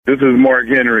This is Mark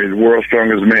Henry, the world's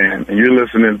strongest man, and you're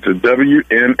listening to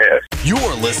WNS.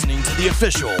 You're listening to the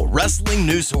official Wrestling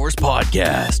News Source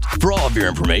podcast. For all of your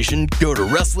information, go to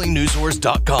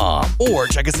WrestlingNewsSource.com or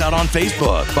check us out on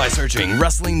Facebook by searching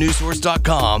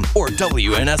WrestlingNewsSource.com or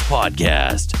WNS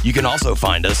Podcast. You can also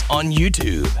find us on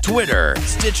YouTube, Twitter,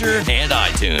 Stitcher, and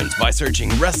iTunes by searching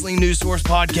Wrestling News Source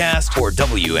Podcast or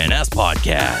WNS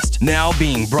Podcast. Now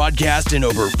being broadcast in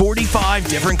over 45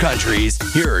 different countries,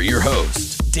 here are your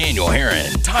hosts, Daniel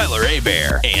Herron, Tyler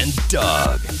Abear, and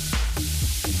Doug.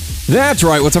 That's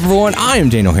right. What's up, everyone? I am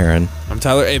Daniel Herron. I'm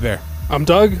Tyler Abear. I'm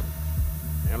Doug.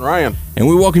 And Ryan. And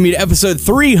we welcome you to episode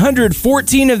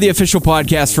 314 of the official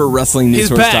podcast for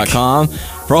WrestlingNewsSource.com.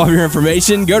 For all of your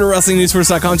information, go to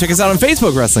WrestlingNewsSource.com. Check us out on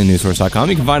Facebook, WrestlingNewsSource.com.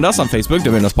 You can find us on Facebook,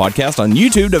 WNS Podcast, on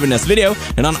YouTube, WNS Video,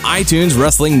 and on iTunes,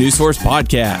 Wrestling News Source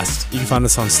Podcast. You can find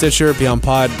us on Stitcher, Beyond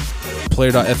Pod,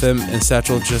 Player.fm, and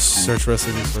Satchel. Just search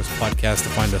Wrestling News Source Podcast to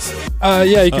find us.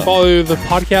 You can follow the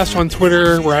podcast on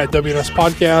Twitter. We're at WNS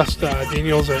Podcast.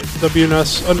 Daniel's at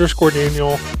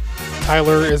WNS_Daniel.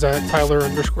 Tyler is at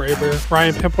Tyler_Aber.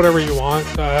 Ryan, pimp whatever you want.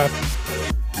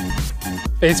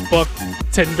 Facebook,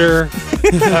 Tinder,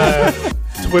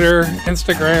 Twitter,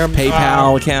 Instagram,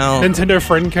 PayPal account, Nintendo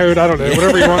friend code. I don't know,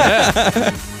 whatever you want.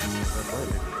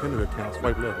 Tinder account,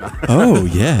 swipe left. Oh,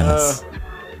 yes.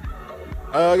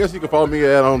 I guess you can follow me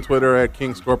on Twitter at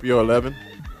KingScorpio11.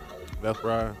 That's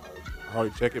where I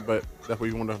hardly check it, but that's where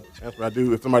you want to answer. I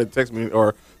do. If somebody texts me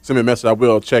or send me a message, I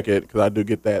will check it because I do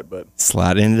get that. But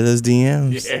slide into those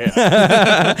DMs.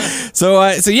 Yeah. So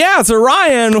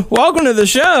Ryan, welcome to the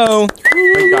show.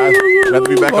 Hey guys, glad to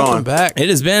be back Welcome on. back. It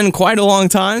has been quite a long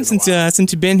time since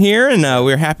you've been here, and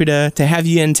we're happy to have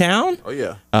you in town. Oh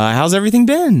yeah. How's everything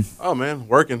been? Oh man,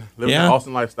 working, living Yeah? the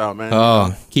Austin lifestyle, man.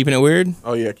 Oh, keeping it weird?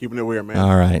 Oh yeah, keeping it weird, man.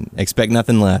 All right. Expect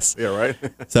nothing less. Yeah, right.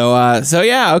 So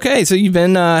yeah, okay. So you've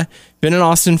been in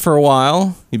Austin for a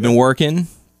while. You've been working,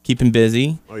 keeping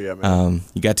busy. Oh yeah, man.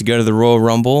 You got to go to the Royal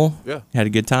Rumble. Yeah. Had a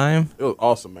good time. It was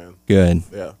awesome, man. Good.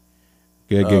 Yeah.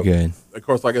 Good. Of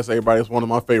course, like I say, everybody, it's one of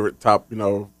my favorite top,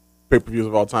 pay-per-views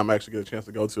of all time. I actually get a chance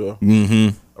to go to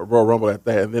a Royal Rumble at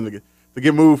that, and then to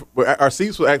get moved. Our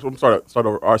seats were actually. Start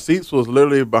over. Our seats was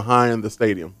literally behind the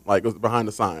stadium, like it was behind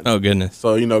the sign. Oh goodness.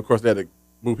 So of course, they had to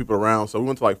move people around. So we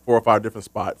went to like 4 or 5 different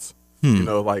spots. You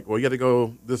had to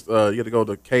go this. You had to go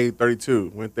to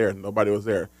K32. Went there. Nobody was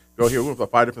there. Go here. We went to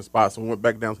 5 different spots. And we went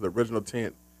back down to the original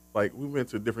tent. Like we went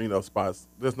to different spots.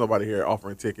 There's nobody here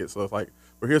offering tickets. So it's like,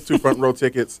 well, here's 2 front row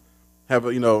tickets. Have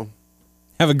a great time.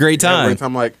 Have a great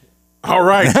time. Like, all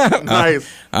right, nice.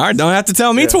 All right, don't have to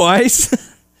tell me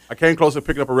twice. I came close to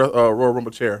picking up a Royal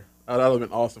Rumble chair. That would have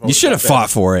been awesome. You should have fought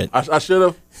for it. I should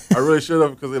have. I really should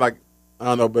have because I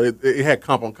don't know, but it had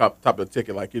comp on top of the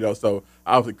ticket, so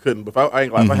I obviously couldn't. But if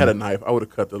I had a knife, I would have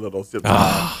cut the little zip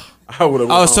tie. I would have.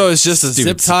 Oh, so it's just a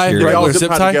Stupid zip tie, security. regular all zip zip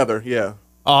tie? together, yeah.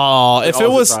 Oh, if it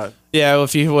all was, zip tied.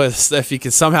 if you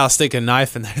could somehow stick a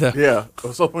knife in there. Yeah, it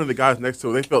was so funny. The guys next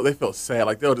to it, they felt sad,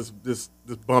 like they were just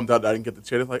bummed out that I didn't get the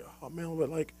chair. They're like, oh man, but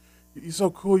like you're so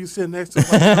cool, you sitting next to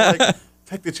it. Like,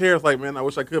 take the chair. It's like, man, I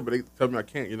wish I could, but they tell me I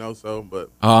can't, so. But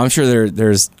I'm sure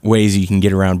there's ways you can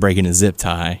get around breaking a zip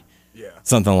tie. yeah,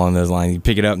 Something along those lines. You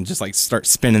pick it up and just start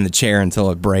spinning the chair until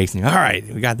it breaks. And all right,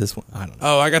 we got this one. I don't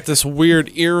know. Oh, I got this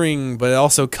weird earring, but it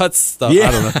also cuts stuff. Yeah.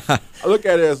 I don't know. I look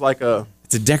at it as like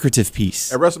It's a decorative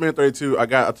piece. at WrestleMania 32.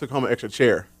 I took home an extra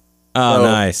chair. Oh, So-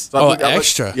 nice. so I look-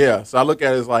 extra. Yeah, so I look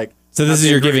at it as like. So this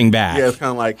is your giving back. Yeah, it's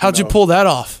kind of like. How'd you pull that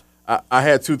off? I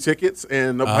had 2 tickets,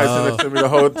 and nobody sat next to me the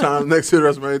whole time next to the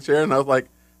WrestleMania chair, and I was like,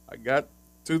 I got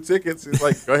 2 tickets. It's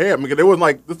like, go ahead. I mean, it wasn't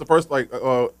like this is the first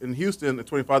in Houston at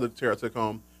 25 the chair I took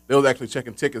home. They was actually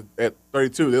checking tickets at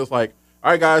 32. They was like,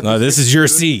 all right, guys. No, this is your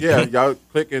seat. Yeah, y'all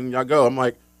click and y'all go. I'm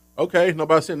like, okay,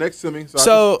 nobody sitting next to me.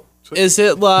 So is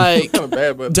it like kind of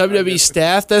bad, but WWE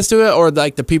staff that's doing it, or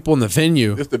like the people in the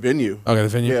venue? It's the venue. Okay, the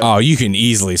venue. Yeah. Oh, you can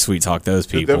easily sweet talk those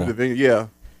It's people. definitely the venue. Yeah.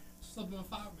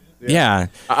 Yeah.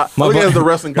 I look at it as the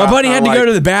wrestling guy. My buddy had to kinda go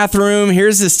to the bathroom.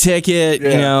 Here's his ticket.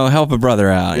 Yeah. Help a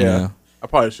brother out. Yeah. I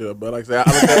probably should, but like I said,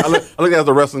 I look at it as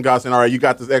the wrestling guy saying, all right, you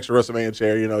got this extra WrestleMania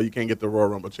chair. You can't get the Royal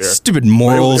Rumble chair. Stupid But it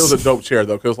morals. was a dope chair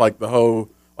though, because like the whole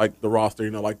the roster,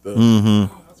 like the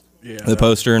the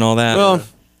poster and all that. Well,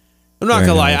 I'm not Very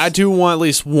gonna lie. nice. I do want at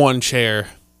least one chair.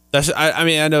 I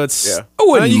mean, I know it's. Yeah. I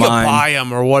wouldn't you mind. can buy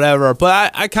them or whatever,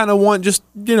 but I kind of want just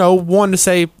one to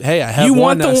say, hey, I have you one.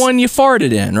 want the that's- one you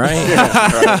farted in, right?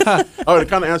 right. Oh, to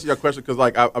kind of answer your question, because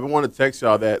like I've been wanting to text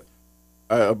y'all that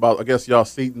about I guess y'all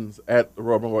seatings at the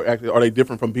Royal Rumble. Actually, are they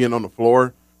different from being on the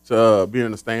floor to being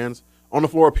in the stands? On the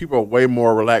floor, people are way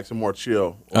more relaxed and more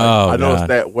chill. Like, Oh, I noticed God.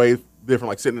 that way different,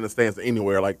 like sitting in the stands than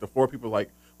anywhere. Like the floor, people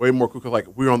way more cool because like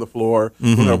we're on the floor.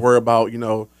 We don't have to worry about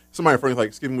somebody in front of like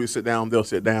excuse me, we sit down, they'll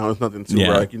sit down. It's nothing too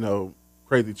like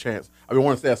crazy chance. I've been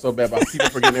wanting to say that so bad, but I keep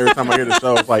forgetting every time I hear the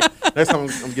show. It's like next time I'm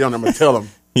getting on there, I'm gonna tell them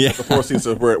the Four Seasons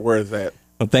is where it's at.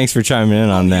 Well, thanks for chiming in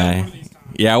on that.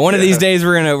 Yeah, one of these days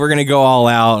we're gonna go all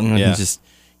out and just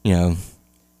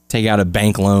take out a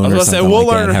bank loan or something like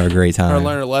that and have a great time. Or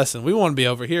learn a lesson. We want to be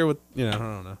over here with I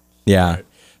don't know. Yeah. Right.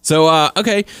 So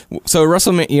okay, so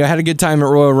WrestleMania, you had a good time at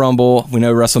Royal Rumble. We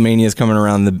know WrestleMania is coming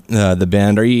around the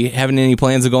bend. Are you having any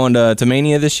plans of going to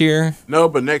Mania this year? No,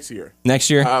 but next year. Next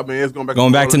year? I mean, it's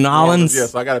going back to Nolans.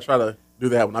 Yes, I got to try to do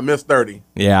that one. I missed 30.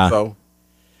 Yeah. So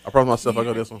I promised myself I'll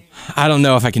go this one. I don't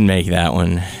know if I can make that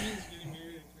one.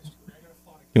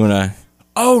 You wanna?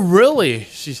 Oh, really?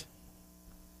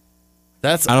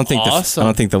 That's I don't think awesome. I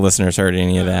don't think the listeners heard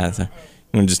any of that. So.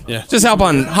 Just hop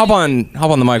on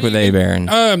the mic with Abe, Aaron.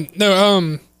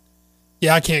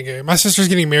 Yeah, I can't go. My sister's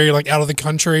getting married like out of the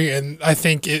country, and I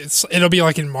think it'll be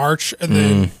like in March, and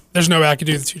then there's no way I could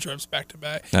do the 2 trips back to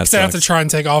back. Because I have to try and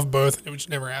take off both, and it would just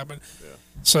never happen. Yeah.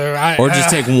 So or just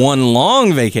take one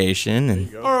long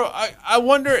vacation. Or I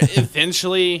wonder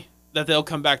eventually that they'll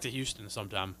come back to Houston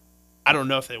sometime. I don't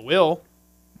know if they will.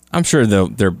 I'm sure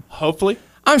they're hopefully.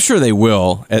 I'm sure they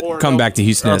will come back to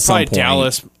Houston at some point.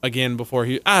 Dallas again before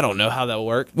I don't know how that will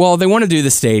work. Well, they want to do the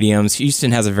stadiums.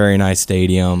 Houston has a very nice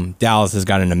stadium. Dallas has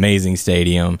got an amazing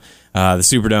stadium. The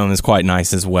Superdome is quite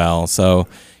nice as well. So,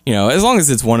 as long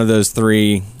as it's one of those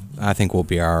 3, I think we'll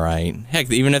be all right. Heck,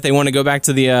 even if they want to go back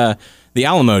to the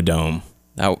Alamo Dome,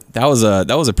 that was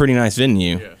a pretty nice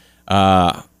venue.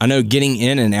 Yeah. I know getting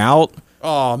in and out.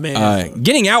 Oh man,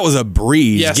 getting out was a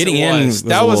breeze. Yes, getting in was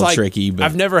a little tricky. But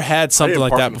I've never had something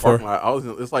like that before.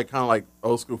 It's like kind of like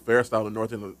old school fair style in the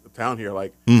north end of the town here.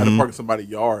 Like I had to park in somebody's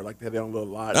yard. Like they had their own little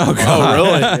lot. Oh, God.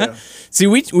 Really? Yeah. See,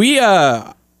 we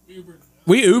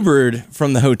Ubered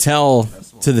from the hotel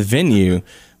to the venue,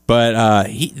 but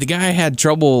the guy had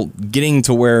trouble getting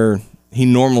to where he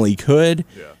normally could,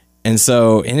 and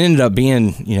so it ended up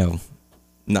being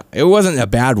it wasn't a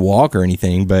bad walk or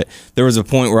anything, but there was a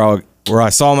point where I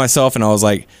saw myself and I was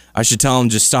like, I should tell him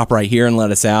just stop right here and let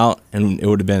us out, and it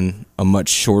would have been a much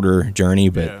shorter journey,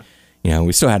 but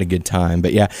we still had a good time.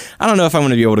 But yeah, I don't know if I'm going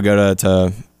to be able to go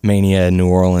to Mania in New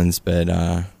Orleans, but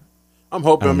I'm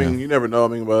hoping. I mean, you never know. I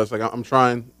mean, but it's like I'm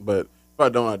trying, but if I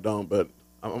don't, I don't. But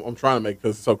I'm trying to make it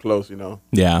because it's so close,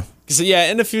 Yeah. So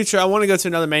yeah, in the future, I want to go to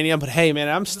another Mania, but hey, man,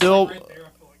 I'm still.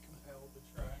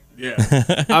 Yeah,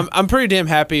 I'm pretty damn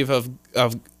happy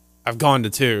I've gone to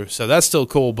 2, so that's still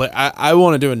cool. But I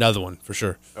want to do another one for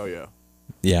sure. Oh yeah,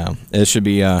 yeah. It should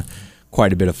be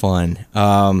quite a bit of fun.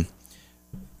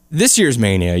 This year's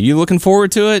Mania, you looking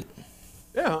forward to it?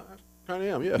 Yeah, I kind of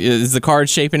am. Yeah. Is the card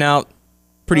shaping out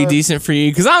pretty decent for you?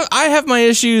 Because I have my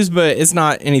issues, but it's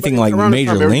not anything like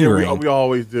major lingering. We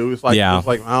always do. It's like I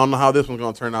don't know how this one's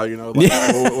gonna turn out.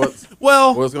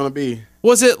 What's gonna be?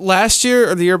 Was it last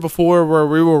year or the year before where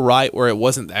we were right where it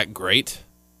wasn't that great?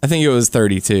 I think it was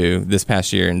 32 this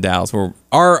past year in Dallas. Where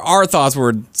our thoughts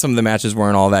were some of the matches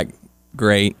weren't all that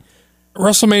great.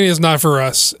 WrestleMania is not for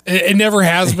us. It never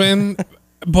has been.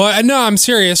 But no, I'm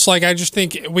serious. Like I just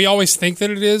think we always think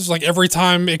that it is. Like every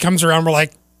time it comes around, we're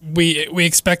like we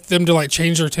expect them to like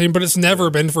change their team, but it's never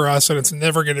been for us, and it's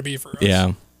never going to be for us.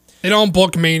 Yeah, they don't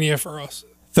book Mania for us.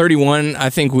 31, I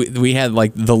think we had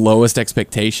like the lowest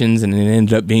expectations, and it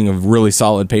ended up being a really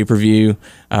solid pay-per-view.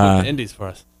 The indies for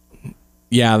us.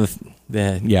 Yeah,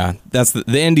 that's the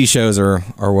indie shows are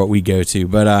what we go to.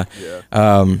 But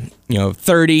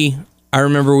 30, I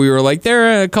remember we were like,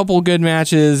 there are a couple of good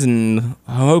matches, and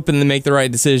hoping to make the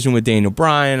right decision with Daniel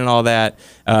Bryan and all that.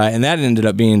 And that ended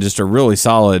up being just a really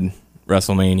solid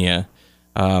WrestleMania.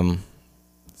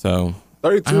 So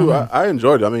 32, I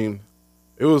enjoyed it. I mean,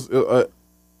 it was.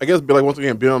 I guess like once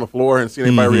again being on the floor and seeing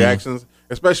everybody's reactions,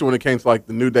 especially when it came to like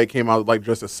the New Day came out like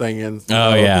dressed as Saiyans.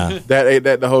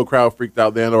 That the whole crowd freaked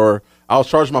out then. Or I was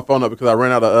charging my phone up because I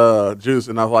ran out of juice,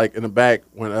 and I was like in the back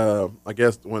when I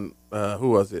guess when who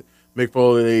was it? Mick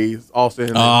Foley, Austin,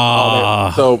 and all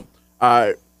that. So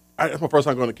that's my first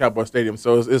time going to Cowboy Stadium,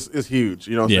 so it's huge,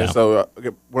 you know what I'm saying? So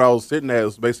where I was sitting at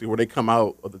was basically where they come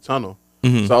out of the tunnel.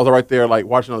 Mm-hmm. So I was right there, like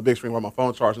watching on the big screen while my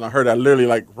phone charged, and I heard I literally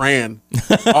like ran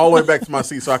all the way back to my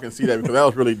seat so I can see that, because that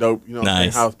was really dope. You know, what I'm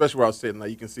saying? How especially where I was sitting, like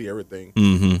you can see everything.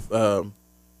 Mm-hmm.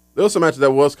 There was some matches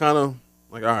that was kind of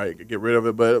like, all right, get rid of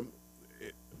it, but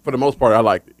for the most part, I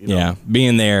liked it. You know? Yeah,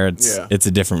 being there, it's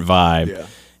a different vibe. Yeah.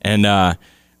 And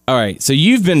all right, so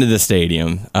you've been to the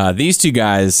stadium. These two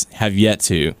guys have yet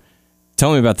to.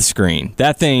 Tell me about the screen.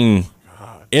 That thing.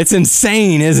 God. It's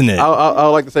insane, isn't it? I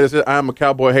like to say this. I am a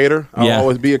Cowboy hater. I'll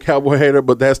always be a Cowboy hater,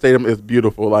 but that stadium is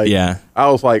beautiful. Like, I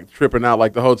was like tripping out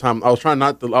like the whole time. I was trying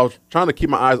to keep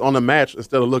my eyes on the match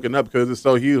instead of looking up because it's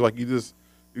so huge. Like you just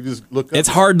look up. It's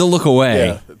hard to look away.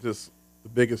 Yeah, it's just the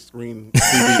biggest screen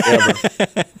TV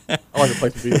ever. I like to play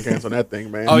some video games on that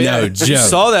thing, man. Oh yeah, No you joke.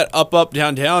 saw that up,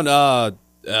 down, down.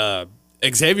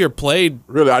 Xavier played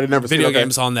Really, I didn't ever see video that.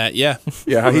 games on that. Yeah,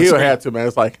 Yeah, he had to, man.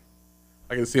 It's like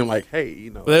I can see him like, hey, you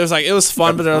know. but it was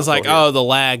fun, but then I was like, oh, the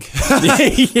lag.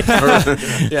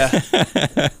 Yeah.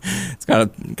 It's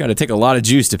got to take a lot of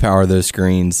juice to power those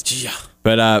screens. Yeah.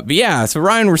 But yeah, so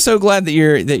Ryan, we're so glad that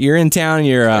you're in town.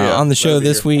 You're on the show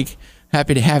this week.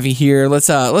 Happy to have you here. Let's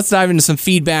dive into some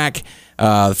feedback.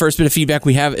 The first bit of feedback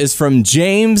we have is from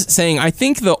James saying, I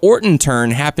think the Orton turn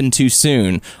happened too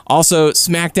soon. Also,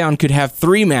 SmackDown could have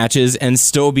 3 matches and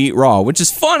still beat Raw, which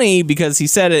is funny because he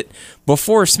said it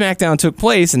before SmackDown took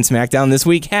place, and SmackDown this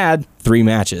week had 3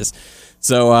 matches.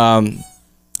 So,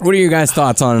 what are your guys'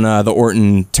 thoughts on the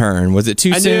Orton turn? Was it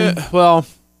too soon? Well,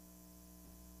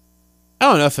 I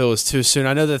don't know if it was too soon.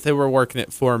 I know that they were working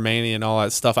it for Mania and all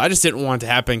that stuff. I just didn't want it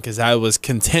to happen because I was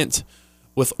content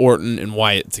with Orton and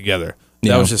Wyatt together.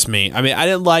 That was just me. I mean, I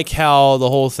didn't like how the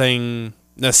whole thing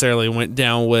necessarily went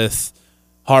down with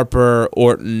Harper,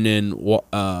 Orton,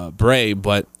 and Bray,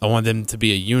 but I wanted them to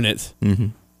be a unit. Mm-hmm.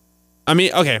 I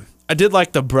mean, okay, I did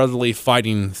like the brotherly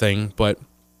fighting thing, but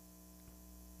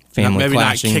maybe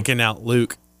clashing. not kicking out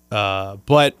Luke.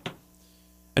 But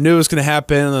I knew it was going to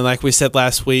happen, and like we said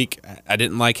last week, I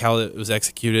didn't like how it was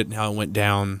executed and how it went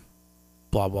down.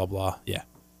 Blah blah blah. Yeah.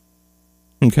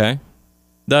 Okay,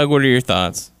 Doug, what are your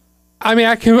thoughts? I mean,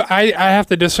 I have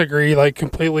to disagree like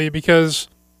completely because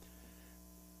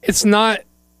it's not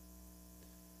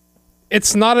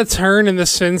a turn in the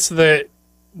sense that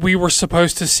we were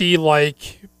supposed to see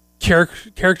like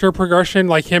character progression,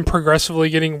 like him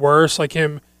progressively getting worse, like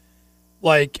him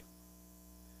like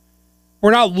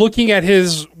we're not looking at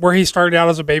where he started out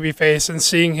as a babyface and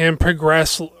seeing him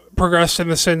progress in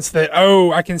the sense that,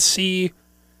 oh, I can see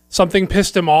something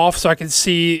pissed him off, so I can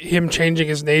see him changing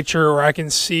his nature, or I can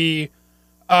see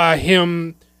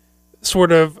him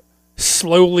sort of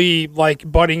slowly like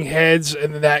butting heads,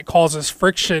 and that causes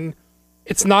friction.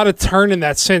 It's not a turn in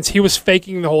that sense. He was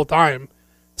faking the whole time,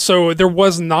 so there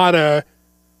was not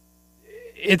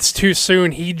it's too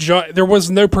soon. There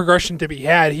was no progression to be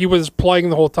had. He was playing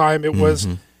the whole time. It was.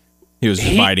 He was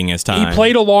just biding his time. He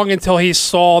played along until he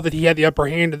saw that he had the upper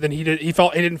hand, and then he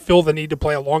didn't feel the need to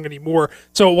play along anymore.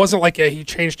 So it wasn't like he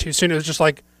changed too soon. It was just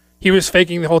like he was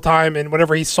faking the whole time, and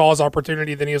whenever he saw his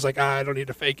opportunity, then he was like, I don't need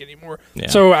to fake anymore. Yeah.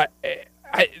 So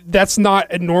that's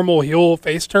not a normal heel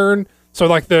face turn. So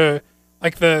like the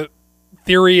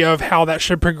theory of how that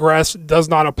should progress does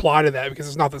not apply to that because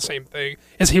it's not the same thing.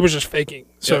 He was just faking.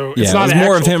 So it's not it was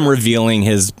more of him revealing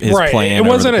his right. plan. It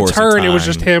wasn't over the a turn. of It was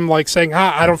just him like saying,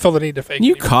 I don't feel the need to fake.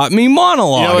 You anymore. caught me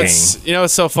monologuing. You know,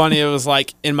 it's so funny. It was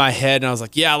like in my head, and I was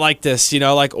like, yeah, I like this. You know,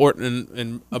 I like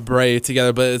Orton and Bray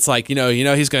together. But it's like, you know,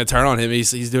 he's going to turn on him.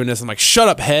 He's doing this. I'm like, shut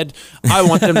up, head. I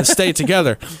want them to stay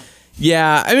together.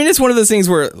 Yeah, I mean, it's one of those things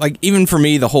where, like, even for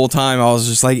me, the whole time, I was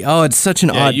just like, oh, it's such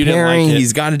an odd pairing. Like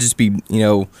he's got to just be,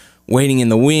 waiting in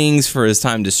the wings for his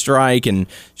time to strike, and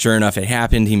sure enough, it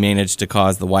happened. He managed to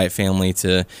cause the Wyatt family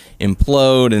to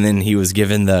implode, and then he was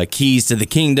given the keys to the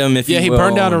kingdom, if you will. Yeah, he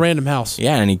burned down a random house.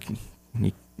 Yeah, and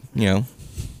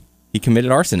he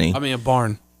committed arson. I mean, a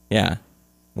barn. Yeah.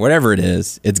 Whatever it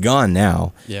is, it's gone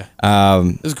now. Yeah.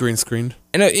 It was green screened.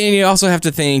 And you also have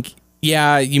to think,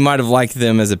 yeah, you might have liked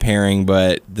them as a pairing,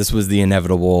 but this was the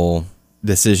inevitable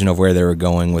decision of where they were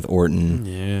going with Orton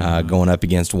going up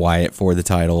against Wyatt for the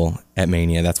title at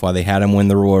Mania. That's why they had him win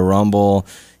the Royal Rumble,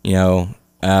 and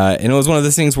it was one of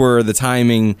those things where the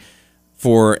timing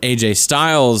for AJ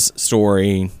Styles'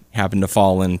 story happened to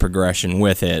fall in progression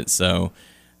with it. So,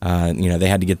 they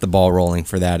had to get the ball rolling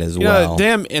for that as well.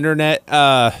 Damn internet.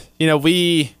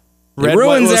 We read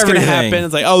ruins what was going to everything. happen.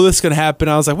 It's like, oh, this is going to happen.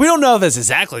 I was like, we don't know if it's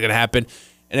exactly going to happen.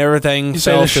 And everything. You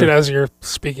say this shit as you're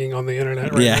speaking on the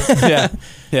internet right now.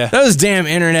 Yeah. Those damn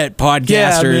internet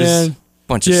podcasters.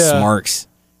 Bunch of smarks.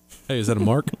 Hey, is that a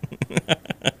mark?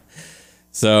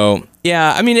 So,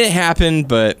 yeah, I mean, it happened,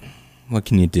 but what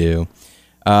can you do?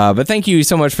 But thank you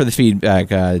so much for the feedback,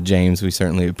 James. We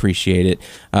certainly appreciate it.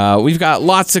 We've got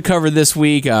lots to cover this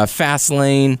week.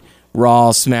 Fastlane,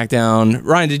 Raw, SmackDown.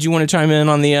 Ryan, did you want to chime in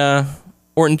on the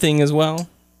Orton thing as well?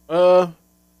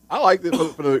 I liked it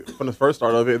from the first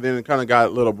start of it, and then it kind of got a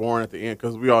little boring at the end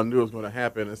because we all knew it was going to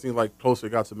happen. It seemed like closer it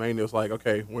got to Mania, it was like,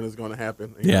 okay, when is it going to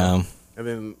happen? You know? And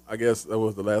then I guess that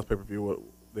was the last pay-per-view what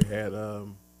they had. I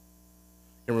can't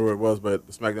remember what it was, but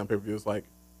the SmackDown pay-per-view was like,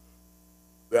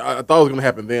 I thought it was going to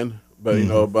happen then, but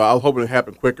but I was hoping it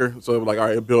happened quicker. So it was like, all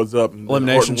right, it builds up. And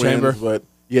Elimination Chamber. But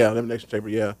yeah, Elimination Chamber.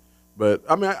 Yeah, but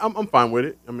I mean, I'm fine with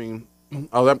it. I mean,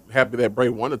 I was happy that Bray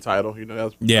won the title.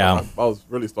 I was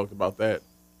really stoked about that.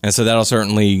 And so that'll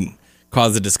certainly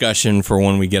cause a discussion for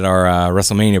when we get our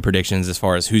WrestleMania predictions as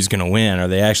far as who's going to win. Are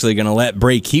they actually going to let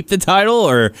Bray keep the title,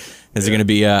 or is it going to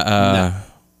be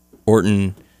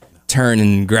Orton turn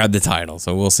and grab the title?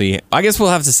 So we'll see. I guess we'll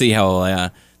have to see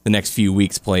how the next few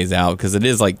weeks plays out, because it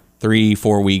is like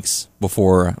 3-4 weeks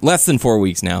before, less than 4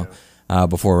 weeks now,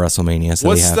 before WrestleMania. So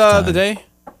what's the day?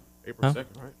 April 2nd,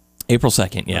 right? April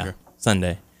 2nd, yeah. Okay.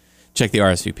 Sunday. Check the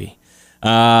RSVP.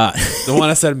 The one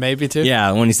I said maybe to?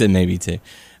 Yeah, the one you said maybe to.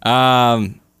 Are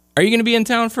you going to be in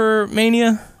town for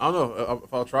Mania? I don't know.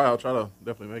 If I'll try to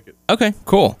definitely make it. Okay,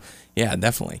 cool. Yeah,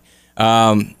 definitely.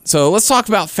 So let's talk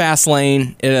about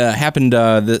Fastlane. It happened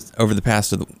over the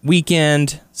past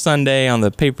weekend, Sunday, on the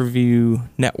pay-per-view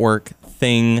network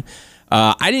thing.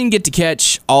 I didn't get to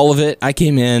catch all of it. I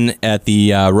came in at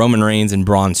the Roman Reigns and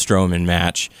Braun Strowman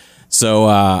match. So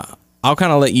I'll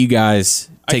kind of let you guys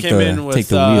take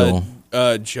the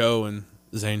wheel. Joe and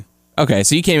Zayn. Okay,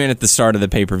 so you came in at the start of the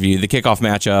pay-per-view, the kickoff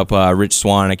matchup, Rich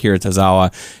Swann and Akira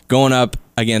Tozawa going up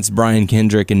against Brian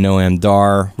Kendrick and Noam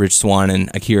Dar. Rich Swann and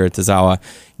Akira Tozawa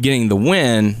getting the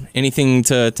win. Anything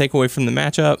to take away from the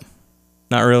matchup?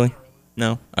 Not really?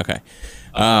 No? Okay.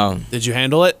 Did you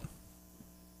handle it?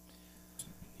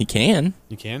 He can.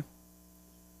 You can?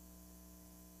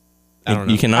 I don't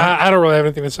know. You cannot? I don't really have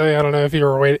anything to say. I don't know if you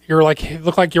were waiting. You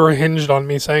looked like you were hinged on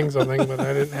me saying something, but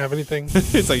I didn't have anything.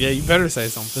 It's like, yeah, you better say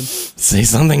something. Say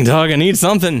something, dog. I need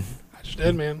something. I just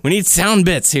did, man. We need sound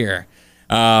bits here.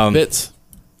 Bits.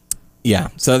 Yeah,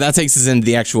 so that takes us into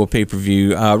the actual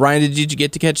pay-per-view. Ryan, did you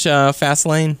get to catch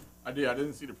Fastlane? I did. I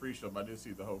didn't see the pre-show, but I did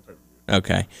see the whole pay-per-view.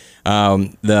 Okay.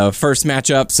 The first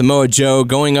matchup, Samoa Joe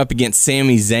going up against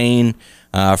Sami Zayn.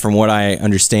 From what I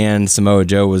understand, Samoa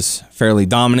Joe was fairly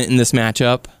dominant in this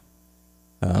matchup.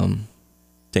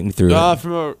 Take me through it.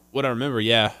 From what I remember,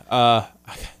 yeah.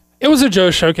 It was a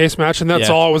Joe showcase match, and that's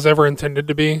all it was ever intended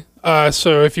to be.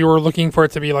 So if you were looking for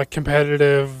it to be like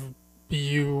competitive,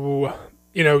 you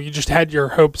just had your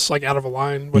hopes like out of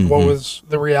line with what was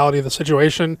the reality of the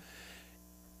situation.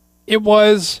 It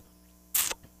was,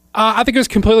 I think it was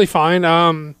completely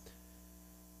fine.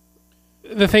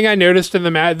 The thing I noticed in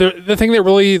the match, the thing that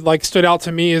really like stood out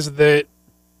to me is that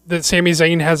Sami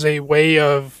Zayn has a way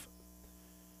of,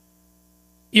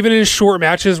 even in short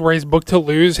matches where he's booked to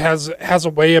lose, has a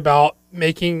way about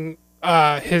making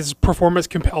his performance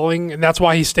compelling, and that's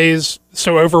why he stays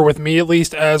so over with me, at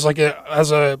least as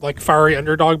a fiery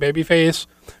underdog babyface.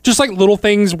 Just like little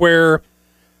things where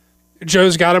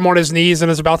Joe's got him on his knees and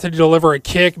is about to deliver a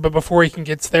kick, but before he can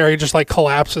get there, he just like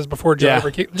collapses before Joe ever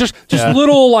kicks. Just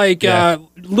little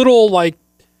little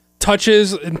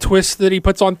touches and twists that he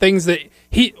puts on things that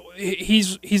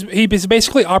he's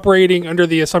basically operating under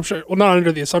the assumption. Well, not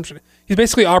under the assumption. He's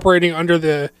basically operating under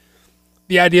the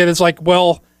idea that's like,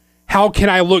 well, how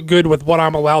can I look good with what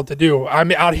I'm allowed to do?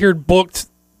 I'm out here booked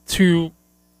to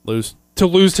lose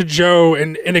to Joe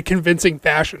in a convincing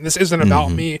fashion. This isn't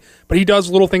about me, but he does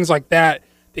little things like that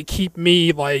keep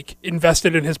me like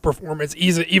invested in his performance,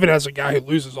 even as a guy who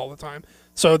loses all the time.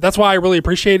 So that's why I really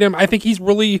appreciate him. I think he's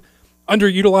really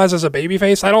underutilized as a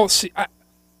babyface.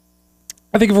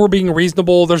 I think if we're being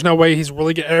reasonable, there's no way he's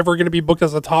really ever going to be booked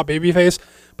as a top babyface.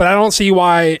 But I don't see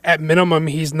why, at minimum,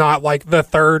 he's not like the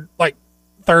third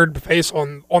face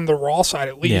on the Raw side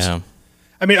at least. Yeah.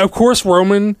 I mean, of course,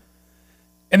 Roman.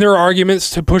 And there are arguments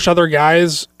to push other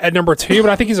guys at number 2,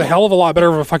 but I think he's a hell of a lot better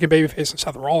of a fucking babyface than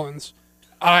Seth Rollins.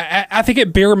 I think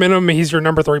at bare minimum, he's your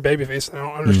number 3 babyface, and I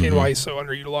don't understand why he's so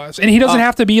underutilized. And he doesn't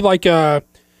have to be he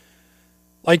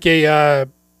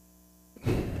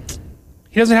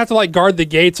doesn't have to like guard the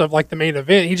gates of like the main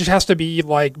event. He just has to be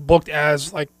like booked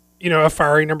as like, a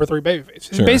fiery number 3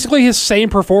 babyface. Sure. Basically his same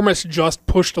performance, just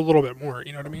pushed a little bit more.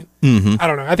 You know what I mean? Mm-hmm. I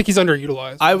don't know. I think he's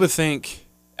underutilized. I would think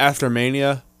after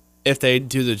Mania, if they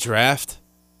do the draft,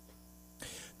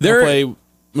 they'll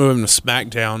move him to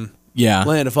SmackDown. Yeah.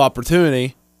 Land of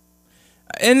opportunity.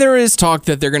 And there is talk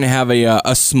that they're going to have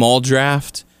a small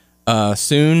draft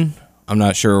soon. I'm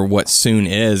not sure what soon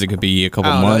is. It could be a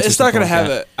couple months. It's not going to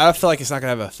have I feel like it's not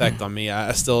going to have an effect on me.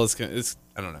 I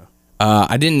don't know.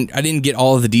 I didn't get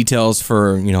all of the details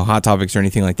for Hot Topics or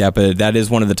anything like that, but that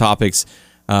is one of the topics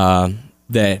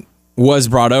that was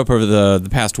brought up over the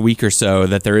past week or so,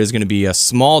 that there is going to be a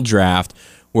small draft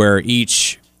where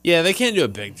each... Yeah, they can't do a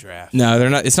big draft. No, they're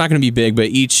not. It's not going to be big, but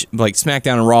each, like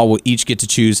SmackDown and Raw, will each get to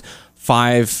choose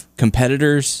 5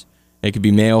 competitors. It could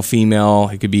be male, female.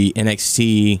 It could be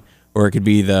NXT, or it could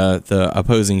be the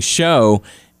opposing show,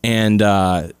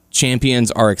 and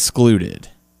champions are excluded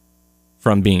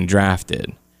from being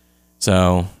drafted.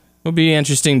 So it'll be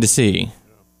interesting to see.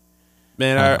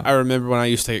 Man, I remember when I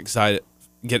used to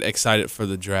get excited for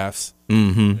the drafts.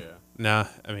 Mm-hmm. Yeah. Nah,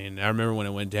 I mean, I remember when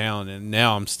it went down, and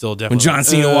now I'm still definitely. When John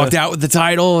Cena walked out with the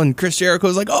title, and Chris Jericho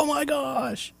was like, "Oh my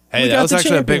gosh!" Hey, that was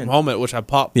actually a big moment, which I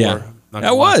popped Yeah, for.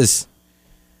 that was.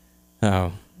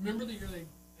 Oh. Remember the year they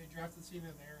drafted Cena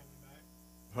there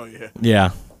in the back? Oh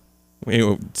yeah.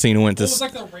 Yeah. Cena went to. It was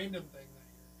like a random thing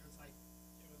that year. It was like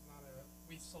it was not a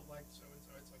we select so and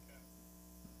so. It's like a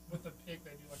with the pick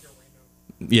they do like a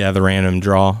random. Yeah, the random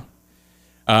draw.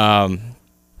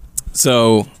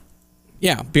 So,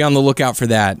 yeah, be on the lookout for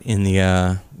that in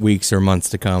the weeks or months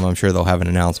to come. I'm sure they'll have an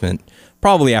announcement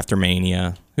probably after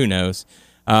Mania. Who knows?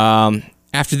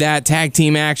 After that, tag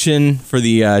team action for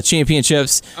the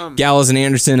championships. Gallows and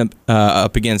Anderson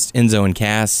up against Enzo and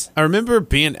Cass. I remember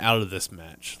being out of this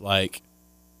match, like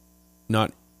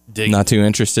not digging. Not too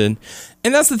interested.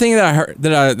 And that's the thing that I heard,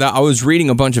 that I was reading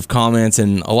a bunch of comments,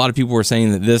 and a lot of people were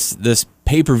saying that this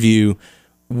pay-per-view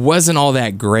wasn't all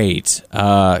that great.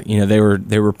 They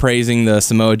were praising the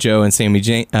Samoa Joe and Sami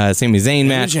Zayn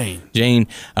match.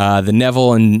 The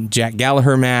Neville and Jack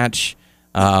Gallagher match.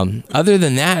 Other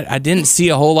than that, I didn't see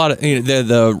a whole lot of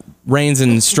the Reigns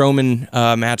and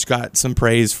Strowman match got some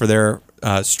praise for their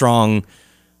strong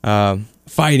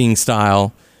fighting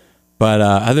style, but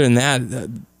other than that,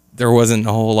 there wasn't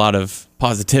a whole lot of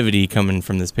positivity coming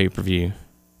from this pay-per-view.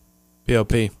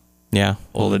 POP. Yeah,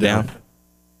 hold it down.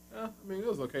 I mean, it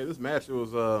was okay. This match, it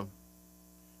was.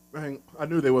 I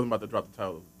knew they wasn't about to drop the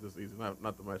title this season.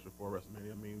 Not the match before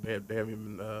WrestleMania. I mean, they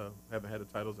haven't had the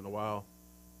titles in a while.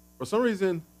 For some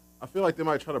reason, I feel like they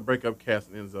might try to break up Cass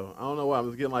and Enzo. I don't know why. I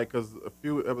was getting because a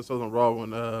few episodes on Raw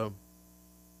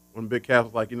when Big Cass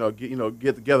was like,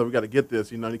 get together, we got to get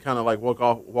this. And he kind of like walked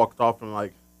off and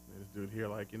like, this dude here,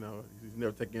 like, he's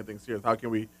never taking anything serious. How can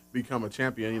we become a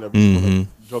champion?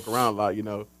 Joke around a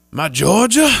lot. My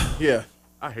Georgia. Yeah.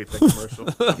 I hate that commercial.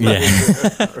 Yeah.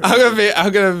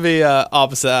 I'm gonna be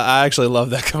opposite. I actually love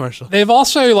that commercial. They've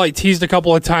also like teased a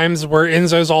couple of times where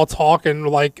Enzo's all talk and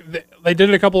like they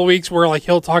did it a couple of weeks where like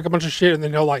he'll talk a bunch of shit and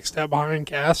then he'll like step behind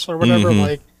Cass or whatever. Mm-hmm.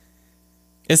 Like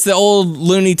It's the old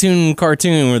Looney Tune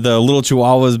cartoon where the little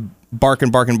chihuahua's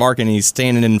barking. He's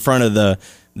standing in front of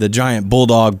the giant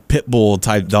bulldog pit bull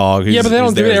type dog. Yeah, but they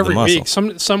don't do it every muscle.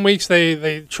 week. Some weeks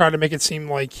they try to make it seem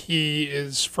like he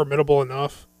is formidable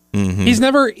enough. Mm-hmm. He's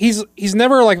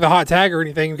never like the hot tag or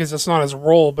anything because that's not his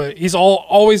role. But he's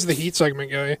always the heat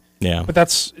segment guy. Yeah, but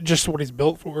that's just what he's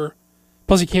built for.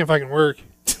 Plus, he can't fucking work.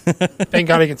 Thank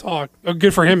God he can talk. Oh,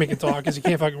 good for him, he can talk because he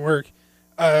can't fucking work.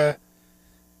 I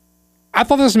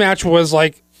thought this match was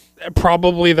like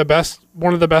probably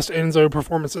one of the best Enzo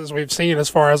performances we've seen as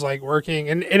far as like working,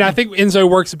 and I think Enzo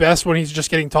works best when he's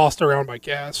just getting tossed around by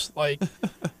Cass. Like,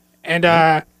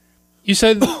 and you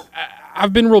said.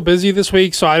 I've been real busy this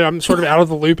week, so I'm sort of out of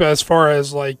the loop as far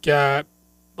as like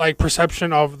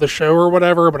perception of the show or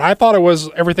whatever. But I thought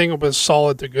everything was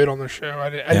solid to good on the show. I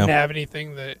didn't have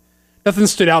nothing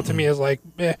stood out to me as like.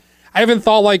 I haven't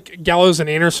thought like Gallows and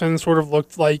Anderson sort of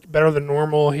looked like better than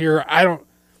normal here.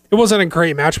 It wasn't a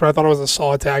great match, but I thought it was a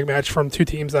solid tag match from two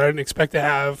teams that I didn't expect to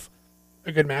have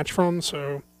a good match from.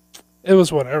 So it was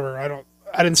whatever.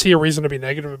 I didn't see a reason to be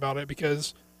negative about it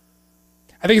because.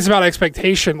 I think it's about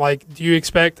expectation. Like, do you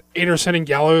expect Anderson and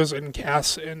Gallows and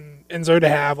Cass and Enzo to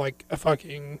have like a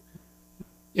fucking,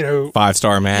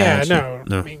 5-star match? Yeah,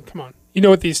 no. I mean, come on. You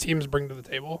know what these teams bring to the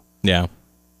table. Yeah.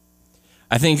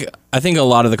 I think a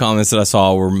lot of the comments that I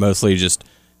saw were mostly just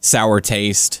sour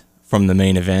taste from the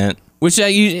main event, which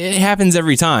it happens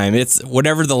every time. It's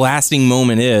whatever the lasting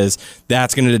moment is,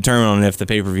 that's going to determine if the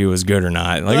pay-per-view was good or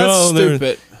not. Like, that's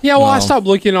stupid. Yeah, well, I stopped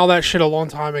looking at all that shit a long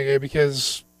time ago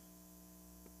because...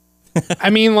 I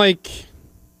mean, like,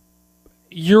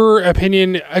 your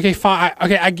opinion. Okay, fine.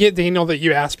 Okay, I get, Daniel, that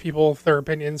you ask people their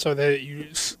opinion so that you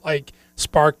like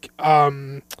spark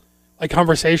like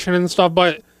conversation and stuff.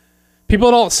 But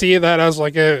people don't see that as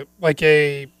like a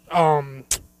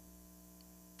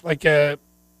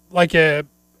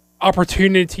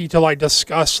opportunity to like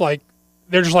discuss. Like,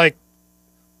 they're just like,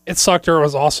 it sucked or it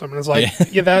was awesome, and it's like,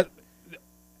 yeah that.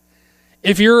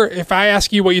 If I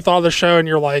ask you what you thought of the show and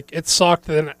you're like, it sucked,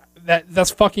 then. That's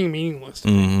fucking meaningless.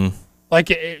 Mm-hmm. Like,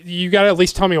 you got to at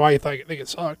least tell me why you think it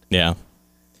sucked. Yeah.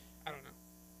 I don't know.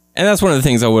 And that's one of the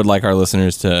things I would like our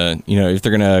listeners to, if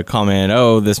they're going to comment,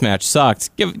 oh, this match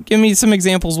sucked, give me some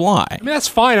examples why. I mean, that's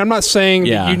fine. I'm not saying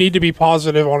that you need to be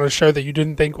positive on a show that you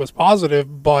didn't think was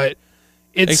positive, but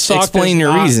it sucked. Explain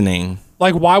your reasoning.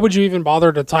 Like, why would you even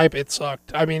bother to type "it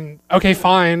sucked"? I mean, okay,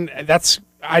 fine.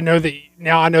 I know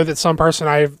that some person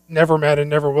I've never met and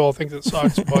never will thinks it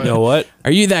sucks. But You know what?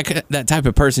 Are you that type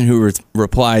of person who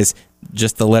replies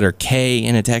just the letter K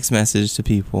in a text message to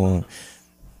people?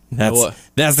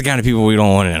 That's the kind of people we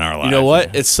don't want in our life. You know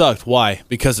what? It sucked. Why?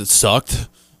 Because it sucked?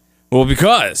 Well,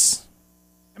 because.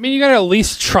 I mean, you got to at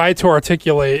least try to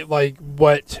articulate like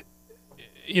what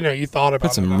you thought about.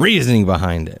 Put some reasoning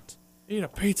behind it. Eat a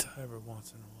pizza every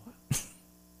once in a while.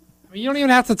 I mean, you don't even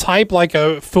have to type like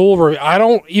a full review. I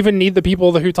don't even need the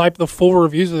people who type the full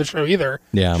reviews of the show either.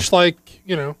 Yeah. Just like,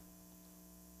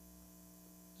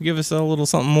 Give us a little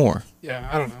something more. yeah,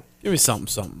 I don't know. Give me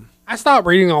something. I stopped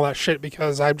reading all that shit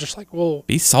because I'm just like, well,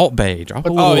 Be Salt Bay. Drop a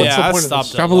But- little. what's yeah, the I point of stopped.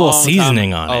 this? Drop a little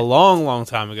seasoning on it. A long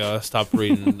time ago, I stopped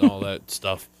reading all that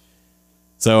stuff.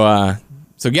 So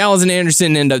Gallows and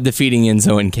Anderson end up defeating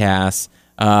Enzo and Cass.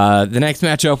 The next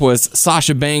matchup was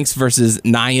Sasha Banks versus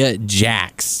Nia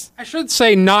Jax. I should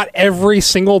say not every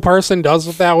single person does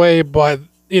it that way, but,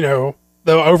 the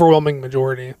overwhelming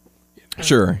majority.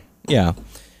 Sure. Yeah.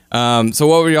 So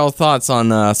what were y'all thoughts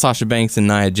on Sasha Banks and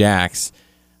Nia Jax?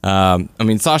 I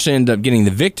mean, Sasha ended up getting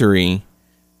the victory.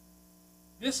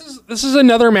 This is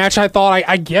another match I thought,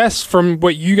 I guess from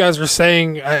what you guys are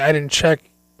saying, I didn't check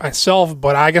myself,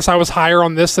 but I guess I was higher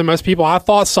on this than most people. I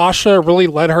thought Sasha really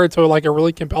led her to like a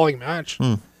really compelling match.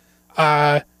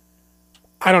 I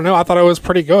don't know. I thought it was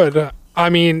pretty good. I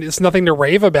mean, it's nothing to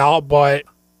rave about, but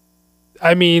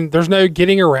I mean, there's no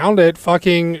getting around it.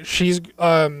 Fucking, she's,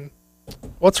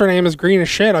 what's her name is green as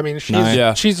shit. I mean,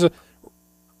 she's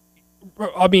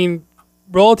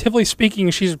relatively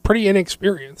speaking, she's pretty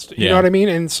inexperienced. You know what I mean?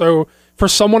 And so for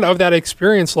someone of that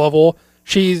experience level,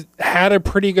 she's had a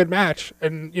pretty good match,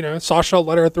 and Sasha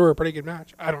led her through a pretty good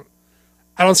match. I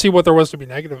don't see what there was to be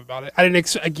negative about it. I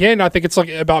think it's like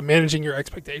about managing your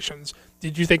expectations.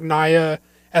 Did you think Nia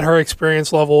at her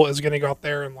experience level is going to go out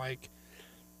there and like,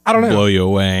 I don't know, Blow you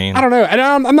away. I don't know. And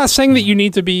I'm not saying that you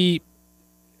need to be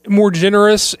more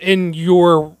generous in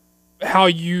how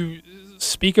you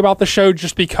speak about the show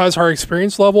just because her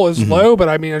experience level is low, but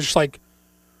I mean, it's just like,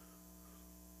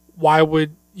 why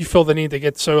would you feel the need to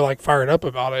get so like fired up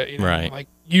about it? Right. Like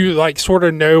you like sort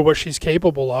of know what she's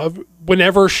capable of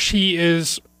whenever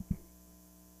she's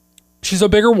a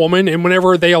bigger woman, and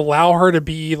whenever they allow her to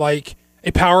be like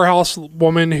a powerhouse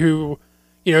woman who,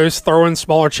 is throwing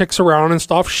smaller chicks around and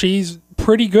stuff, she's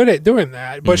pretty good at doing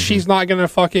that, but she's not going to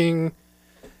fucking,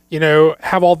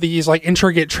 have all these like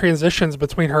intricate transitions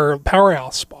between her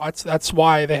powerhouse spots. That's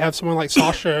why they have someone like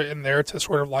Sasha in there to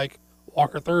sort of like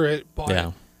walk her through it. But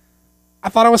Yeah. I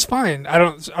thought it was fine. I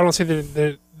don't see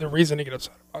the reason to get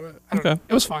upset about it. Okay.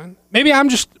 It was fine. Maybe I'm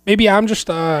just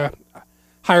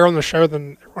higher on the show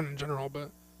than everyone in general, but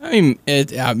I mean,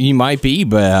 you might be,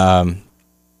 but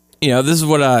this is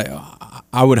what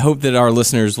I would hope that our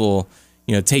listeners will,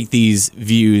 take these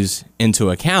views into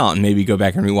account and maybe go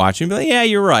back and rewatch and be like, yeah,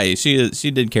 you're right. She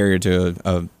did carry her to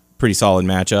a pretty solid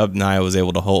matchup. Nia was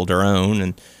able to hold her own,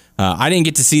 and I didn't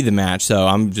get to see the match, so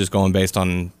I'm just going based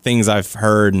on things I've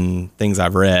heard and things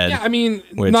I've read. yeah, I mean,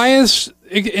 Nia's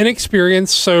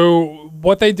inexperienced, so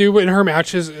what they do in her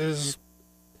matches is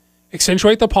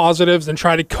accentuate the positives and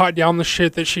try to cut down the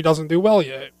shit that she doesn't do well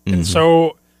yet. And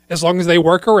so as long as they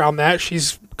work around that,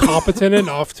 she's competent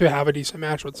enough to have a decent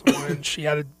match with someone, and she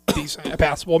had a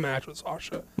passable match with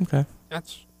Sasha. Okay.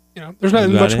 That's, there's not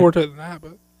much more to it than that.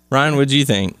 But Ryan, what do you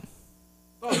think?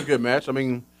 That was a good match. I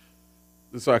mean,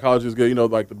 the psychology is good.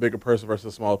 Like the bigger person versus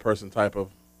the smaller person type of,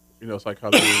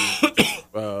 psychology,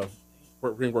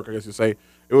 ring work, I guess you say.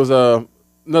 It was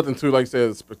nothing too, like I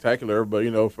said, spectacular, but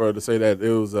for to say that it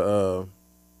was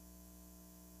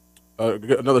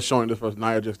another showing just for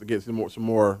Nia just to get some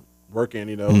more work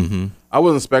in. I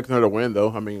wasn't expecting her to win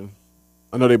though. I mean,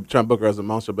 I know they trying to book her as a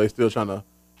monster, but they still trying to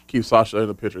keep Sasha in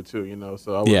the picture too.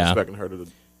 So I wasn't expecting her to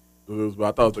lose, but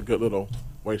I thought it was a good little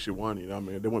way she won. I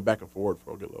mean, they went back and forward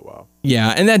for a good little while.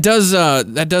 Yeah, and that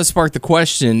does spark the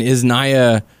question: is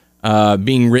Nia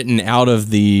being written out of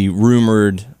the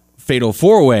rumored Fatal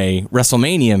 4-Way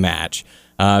WrestleMania match?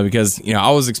 Because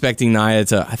I was expecting Nia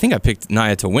to. I think I picked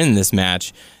Nia to win this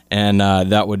match, and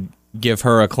that would give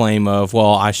her a claim of,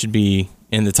 well, I should be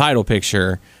in the title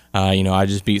picture. I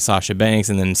just beat Sasha Banks,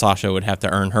 and then Sasha would have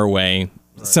to earn her way,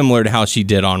 similar to how she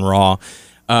did on Raw.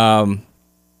 I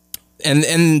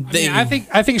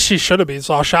think she should have beat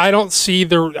Sasha. I didn't see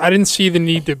the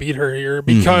need to beat her here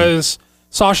because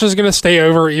Sasha's going to stay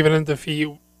over even in defeat,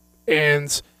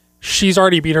 and she's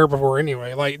already beat her before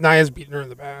anyway. Like Nia's beaten her in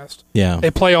the past. Yeah,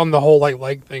 they play on the whole like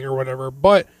leg thing or whatever.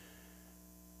 But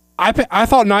I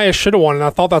thought Nia should have won, and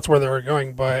I thought that's where they were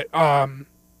going. But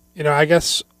I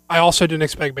guess I also didn't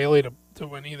expect Bailey to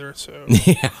win either. So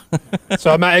Yeah.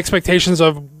 so my expectations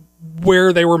of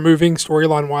where they were moving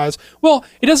storyline wise, well,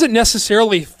 it doesn't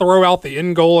necessarily throw out the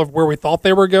end goal of where we thought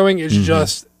they were going. It's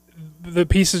just the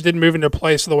pieces didn't move into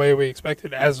place the way we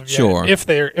expected as of Sure. yet.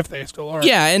 If they still are.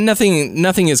 Yeah, and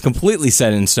nothing is completely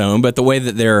set in stone, but the way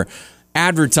that they're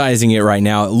advertising it right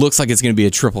now, it looks like it's going to be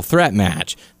a triple threat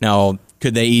match. Now,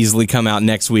 could they easily come out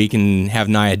next week and have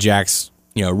Nia Jax,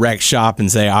 wreck shop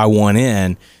and say, I want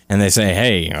in, and they say,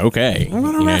 hey, okay,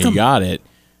 you got it.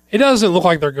 It doesn't look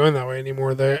like they're going that way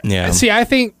anymore, though. Yeah. See, I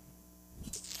think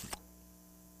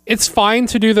it's fine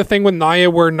to do the thing with Nia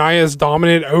where Nia is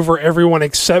dominant over everyone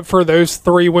except for those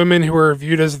three women who are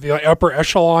viewed as the upper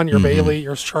echelon, your Bailey,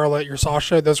 your Charlotte, your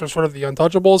Sasha. Those are sort of the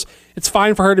untouchables. It's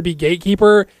fine for her to be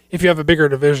gatekeeper if you have a bigger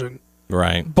division.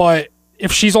 Right. But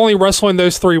if she's only wrestling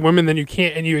those three women, then you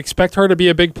can't, and you expect her to be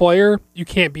a big player, you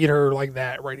can't beat her like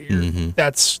that right here.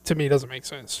 That's, to me, doesn't make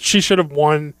sense. She should have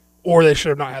won, or they should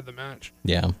have not had the match.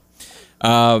 Yeah.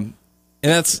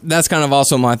 And that's kind of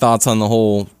also my thoughts on the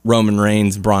whole Roman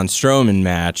Reigns Braun Strowman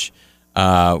match,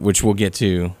 which we'll get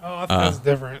to. Oh, I think that's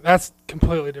different. That's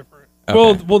completely different.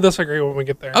 Okay. We'll disagree when we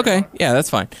get there. Okay, yeah,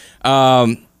 that's fine.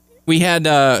 We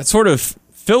had sort of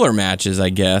filler matches, I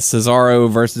guess. Cesaro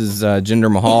versus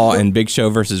Jinder Mahal and Big Show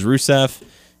versus Rusev.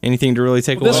 Anything to really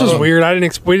take away? This was weird.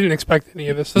 We didn't expect any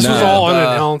of this. This No. was all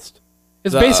unannounced.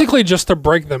 It's basically just to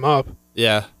break them up.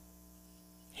 Yeah.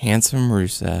 Handsome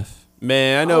Rusev.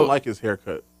 Man, I I know. don't like his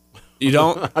haircut. You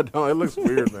don't? I don't. It looks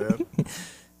weird, man.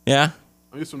 Yeah?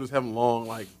 I'm used to him just having long,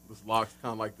 like, this locks,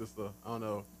 kind of like this, I don't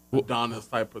know, Adonis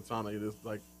type persona. This,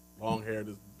 like, long hair,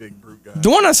 this big brute guy.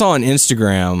 The one I saw on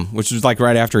Instagram, which was like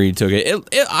right after he took it,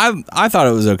 I thought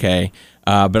it was okay,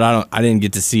 but I didn't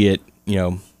get to see it,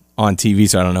 on TV,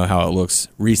 so I don't know how it looks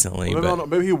recently. Well, but no,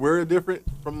 maybe he wear it different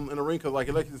from in the ring because, like,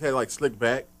 it his head like slick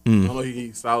back. I don't know if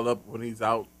he styled up when he's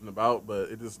out and about, but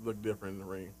it just looked different in the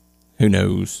ring. who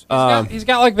knows? He's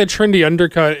got like the trendy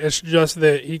undercut. It's just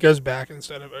that he goes back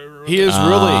instead of over. He is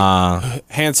really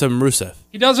handsome Rusev.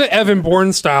 He does it Evan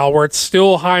Bourne style, where it's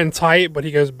still high and tight, but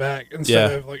he goes back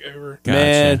instead of like over. Gotcha.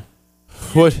 Man,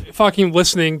 what? Fucking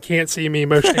listening, can't see me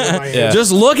motioning my hand. Yeah.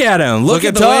 Just look at him. Look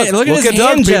at the Doug. way, look at his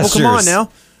Doug, hand people. gestures. Come on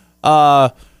now.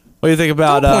 What do you think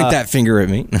about Don't point that finger at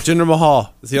me. Jinder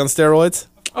Mahal? Is he on steroids?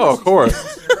 Oh, of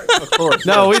course. Of course.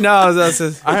 No, we know. That's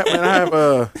just, I have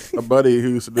a buddy who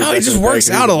used to do No, he back just in the day, works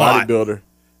 'cause he's out a lot. bodybuilder.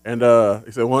 And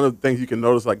he said one of the things you can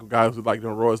notice, like guys who like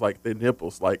doing raw, is like their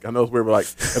nipples. Like I know it's weird, but like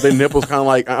if their nipples kind of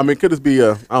like, I mean, could this be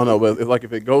I don't know, but it's like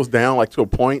if it goes down like to a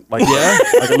point, like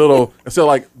like a little instead of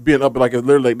like being up, like it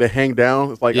literally like, they hang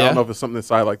down. It's like I don't know if it's something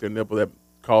inside like their nipple that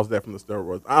caused that from the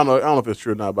steroids. I don't know if it's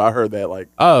true or not, but I heard that like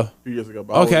a few years ago.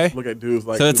 But I always Okay. look at dudes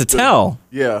like So it's a tell.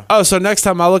 Yeah. oh, so next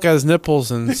time I'll look at his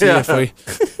nipples and see Yeah. if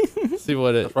we see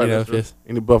what it. Right, You know, that's if it's, true.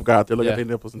 Any buff guy out there, look Yeah. at their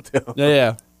nipples and tell.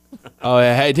 yeah. Oh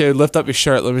yeah. Hey, dude, lift up your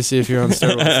shirt. Let me see if you're on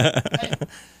steroids.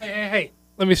 Hey,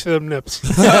 let me see them nips.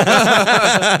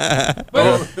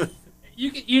 But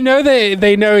you know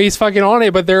they know he's fucking on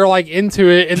it, but they're like into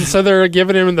it, and so they're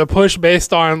giving him the push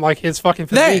based on like his fucking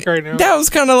physique right now. That was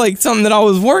kind of like something that I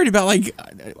was worried about. Like,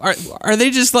 are they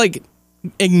just like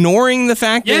ignoring the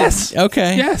fact Yes. that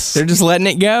okay, Yes. they're just letting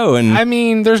it go? And I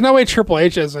mean, there's no way Triple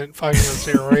H isn't fucking on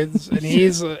steroids, and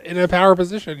he's in a power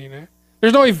position,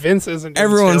 There's no way Vince isn't. doing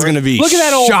Everyone's steroids. gonna be Look at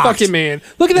that old shocked. fucking man.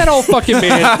 Look at that old fucking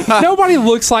man. Nobody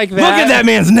looks like that. look at that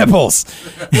man's nipples.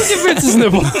 Look at Vince's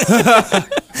nipple.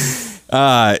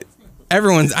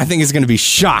 Everyone's, I think, is going to be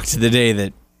shocked the day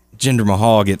that Jinder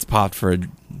Mahal gets popped for a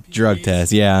drug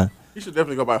test. Yeah, He should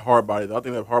definitely go by hard body though. I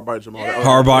think that hard body Jamal.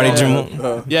 hard body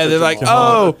Jamal. Yeah, they're like,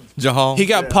 oh, Jahal. he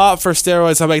got popped for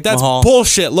steroids. I'm like, that's Mahal.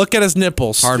 bullshit. Look at his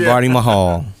nipples. Hard body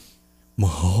Mahal.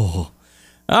 Mahal.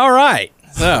 All right,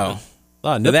 so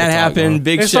that happened.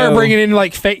 Big They Show. started bringing in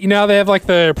like fake. They have like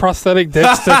the prosthetic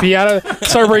dicks to pee out of.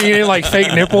 Start bringing in like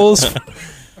fake nipples.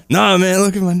 Nah, man,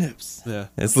 look at my nips. Yeah.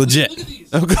 It's legit.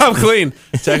 I'm clean.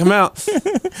 Check him out.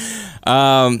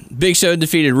 Big Show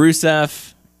defeated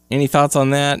Rusev. Any thoughts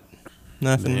on that?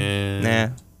 Nothing. Nah.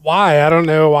 Why? I don't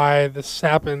know why this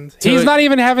happened. He's not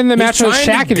even having the match with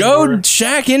Shaq to anymore. goad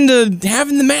Shaq into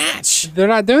having the match. They're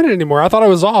not doing it anymore. I thought it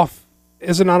was off.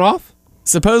 Is it not off?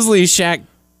 Supposedly Shaq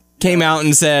came out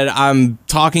and said, I'm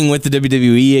talking with the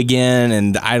WWE again,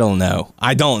 and I don't know.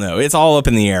 It's all up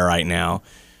in the air right now.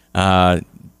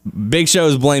 Big Show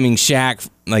is blaming Shaq,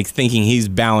 like thinking he's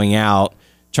bowing out,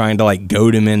 trying to like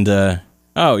goad him into,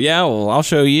 oh yeah, well I'll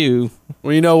show you.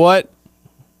 Well, you know what?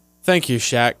 Thank you,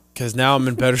 Shaq, because now I'm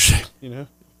in better shape.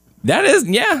 That is,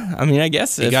 yeah. I mean, I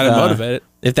guess You got to motivate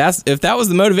it. If that was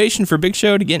the motivation for Big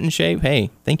Show to get in shape, hey,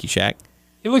 thank you, Shaq.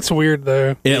 He looks weird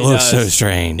though. It looks so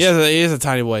strange. Yeah, he has a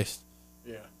tiny waist.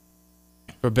 Yeah.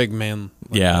 For a big man.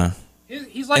 Yeah.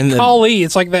 He's like Khali.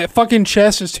 It's like that fucking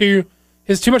chest is too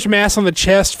much mass on the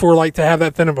chest for like to have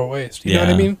that thin of a waist. You know what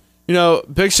I mean? You know,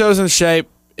 Big Show's in shape.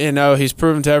 You know, he's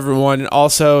proven to everyone. And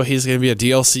also, he's going to be a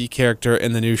DLC character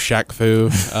in the new Shaq Fu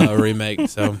remake.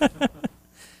 So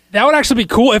that would actually be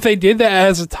cool if they did that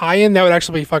as a tie-in. That would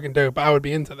actually be fucking dope. I would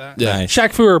be into that. Yeah. Nice.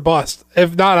 Shaq Fu or bust.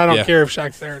 If not, I don't care if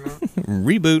Shaq's there or not.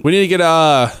 Reboot. we need to get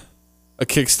a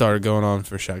Kickstarter going on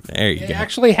for Shaq Fu. There you They go.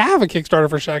 actually have a Kickstarter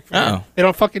for Shaq Fu. Oh. They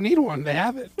don't fucking need one. They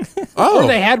have it. Oh. Or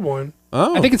they had one.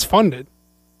 Oh. I think it's funded.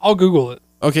 I'll Google it.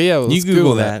 Okay, yeah. Let's You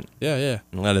Google that. Yeah.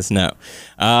 And let us know.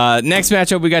 Next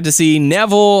matchup, we got to see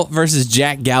Neville versus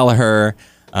Jack Gallagher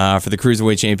for the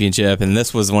Cruiserweight Championship. And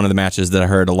this was one of the matches that I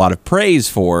heard a lot of praise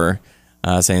for,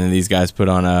 saying that these guys put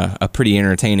on a pretty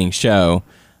entertaining show.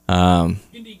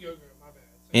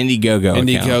 Indiegogo.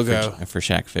 Indiegogo. For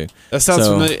Shaq Fu. That sounds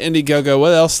familiar. Indiegogo.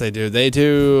 What else they do? They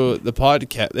do the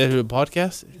podcast. They do a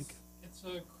podcast? It's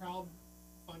a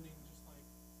crowdfunding just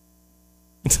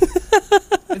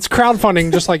like... It's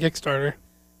crowdfunding just like Kickstarter.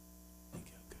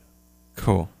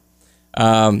 Cool.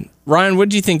 Ryan, what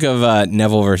did you think of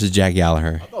Neville versus Jack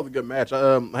Gallagher? I thought it was a good match.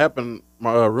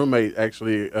 My roommate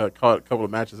actually caught a couple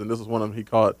of matches, and this was one of them he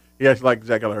caught. He actually liked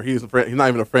Jack Gallagher. He's not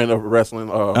even a fan of wrestling.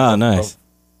 Oh, nice.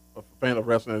 A fan of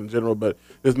wrestling in general, but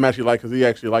this match he liked because he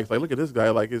actually likes, like, look at this guy.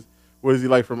 Like, what is he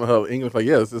like from English? Like,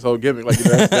 yeah, it's this whole gimmick. Like,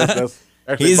 that's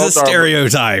actually He's a both are,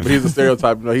 stereotype. but he's a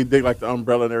stereotype. You know, he dig like the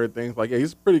umbrella and everything. Like, yeah,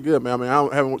 he's pretty good, man. I mean,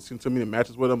 I haven't seen too many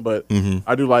matches with him, but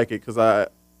I do like it because I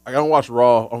don't watch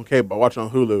Raw on cable. I watch it on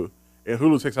Hulu, and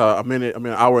Hulu takes out an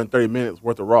hour and 30 minutes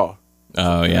worth of Raw.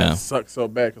 Oh, yeah. That sucks so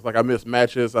bad because, like, I miss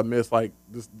matches. I miss, like,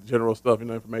 this general stuff,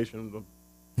 information.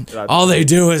 All they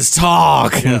do is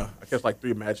talk. Yeah, I catch like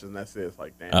 3 matches and that's it. It's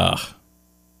like, damn. Ugh.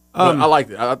 But I liked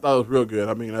it. I thought it was real good.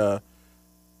 I mean,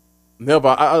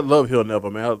 Neville, I love Hill Neville,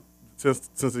 man. Since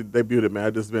he debuted, man, I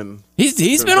just been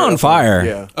He's been on fire.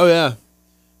 Yeah. Oh, yeah.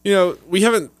 You know, we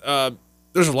haven't,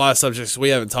 there's a lot of subjects we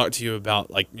haven't talked to you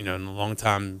about, like, you know, in a long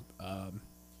time.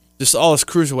 Just all this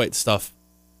cruiserweight stuff,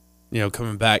 you know,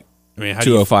 coming back. I mean, how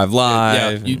 205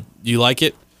 Live. Yeah, you like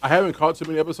it? I haven't caught too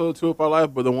many episodes of 205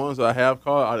 Live, but the ones that I have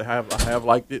caught, I have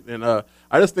liked it, and I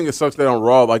just think it sucks that on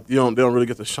Raw, like they don't really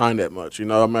get to shine that much. You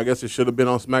know, I mean, I guess it should have been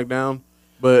on SmackDown,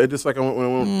 but it just like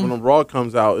when Raw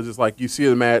comes out, it's just like you see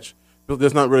the match, but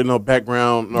there's not really no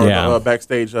background or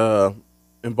backstage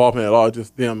involvement at all. It's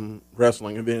just them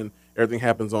wrestling, and then everything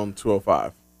happens on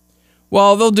 205.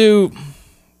 Well, they'll do.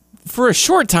 For a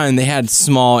short time, they had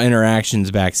small interactions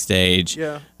backstage,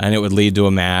 and it would lead to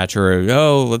a match, or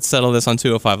let's settle this on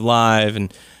 205 Live,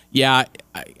 and I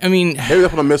mean, maybe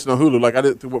that's what I'm missing on Hulu. Like I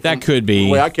did, that could be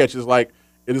the way I catch it is like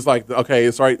it is like okay,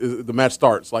 it's right. The match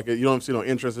starts like you don't see no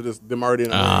interest. It just them already in.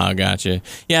 Gotcha.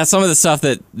 Yeah, some of the stuff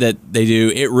that they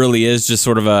do, it really is just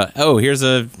sort of here's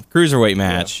a cruiserweight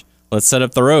match. Yeah. Let's set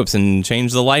up the ropes and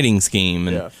change the lighting scheme,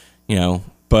 and you know,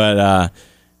 but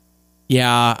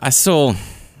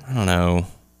I don't know.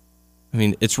 I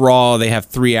mean, it's Raw. They have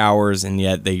 3 hours, and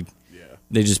yet they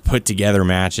just put together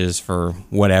matches for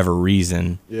whatever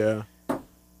reason. Yeah.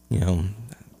 You know.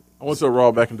 I went to a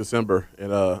Raw back in December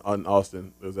in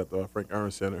Austin. It was at the Frank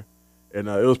Aaron Center, and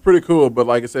it was pretty cool. But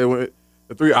like I said,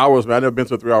 the 3 hours, man, I've never been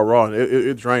to a 3 hour Raw, and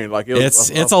it drained. Like it's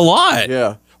a lot.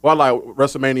 Yeah. Well, like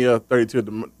WrestleMania 32,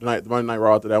 the Monday Night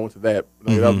Raw. After that, I went to that.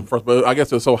 That was the first, but I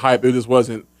guess it was so hype. It just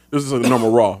wasn't. This is a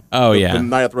normal Raw. Oh, yeah. The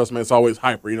night after WrestleMania, it's always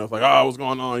hyper. You know, it's like, what's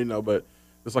going on? You know, but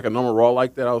it's like a normal Raw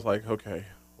like that. I was like, okay,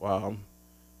 wow, I'm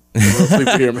real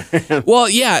sleepy here, man. Well,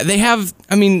 yeah, they have.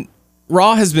 I mean,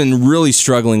 Raw has been really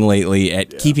struggling lately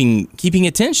at keeping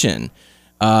attention.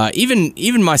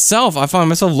 Even myself, I find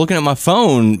myself looking at my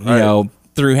phone, you know,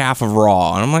 through half of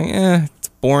Raw, and I'm like, it's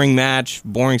a boring match,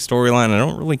 boring storyline. I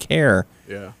don't really care.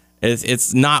 Yeah,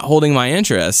 it's not holding my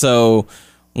interest. So.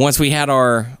 Once we had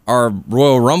our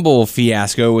Royal Rumble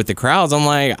fiasco with the crowds, I'm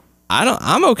like,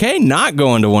 I'm okay not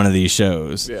going to one of these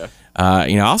shows. Yeah.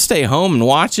 You know, I'll stay home and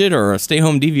watch it, or stay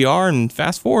home DVR and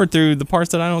fast forward through the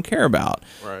parts that I don't care about.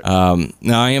 Right.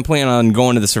 Now I am planning on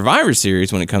going to the Survivor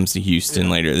Series when it comes to Houston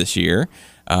later this year.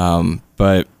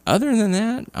 But other than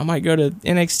that, I might go to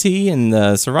NXT and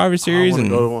the Survivor Series. I want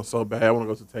to go to one so bad. I want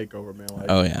to go to Takeover, man. Like,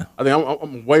 oh yeah. I think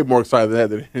I'm way more excited than that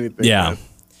than anything. Yeah. Man.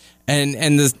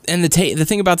 And the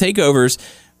thing about takeovers,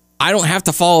 I don't have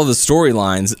to follow the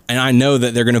storylines, and I know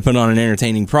that they're going to put on an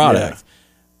entertaining product.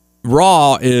 Yeah.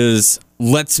 Raw is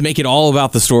let's make it all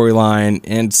about the storyline,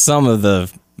 and some of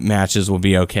the matches will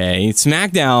be okay.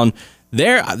 SmackDown,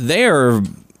 they're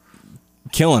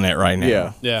killing it right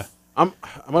now. Yeah. I'm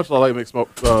much like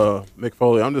Mick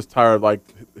Foley. I'm just tired of like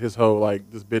his whole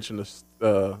like just bitching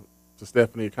to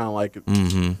Stephanie, kind of like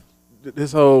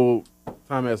this whole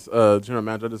time as general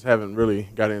manager. I just haven't really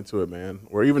got into it, man.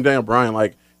 Or even Daniel Bryan,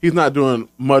 like he's not doing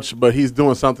much, but he's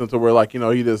doing something to where like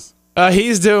he just.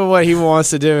 He's doing what he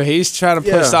wants to do. He's trying to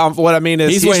push on. What I mean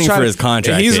is he's waiting for his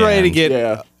contract. He's ready to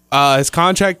get his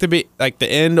contract to be like the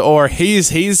end, or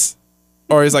he's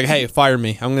like, hey, fire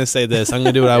me. I'm going to say this. I'm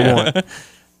going to do what I want.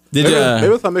 Maybe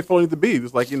that's how Mick Foley needs to be.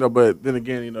 It's like but then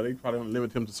again, they probably don't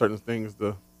limit him to certain things.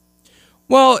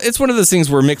 Well, it's one of those things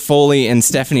where Mick Foley and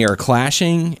Stephanie are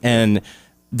clashing, and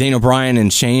Daniel Bryan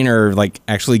and Shane are like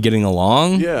actually getting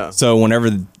along. Yeah. So whenever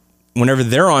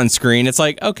they're on screen, it's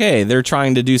like, okay, they're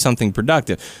trying to do something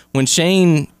productive. When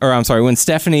Stephanie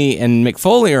and Mick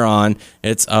Foley are on,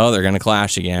 it's, they're going to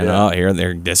clash again. Yeah. Here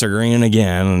they're disagreeing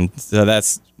again. And so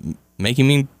that's making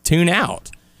me tune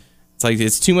out. It's like,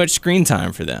 it's too much screen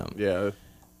time for them. Yeah.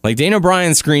 Like Daniel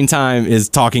Bryan's screen time is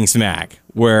talking smack,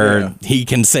 where he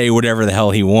can say whatever the hell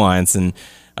he wants. And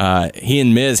he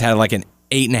and Miz had like an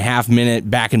 8.5 minute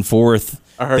back and forth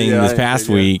thing this past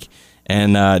week.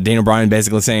 And Daniel Bryan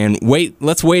basically saying,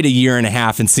 let's wait a year and a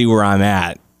half and see where I'm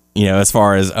at. As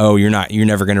far as, you're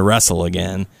never going to wrestle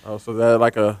again. Oh, so that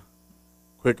like a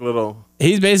quick little.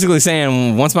 He's basically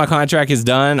saying, once my contract is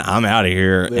done, I'm out of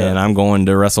here and I'm going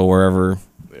to wrestle wherever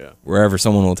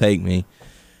someone will take me.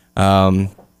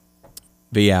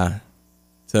 But yeah,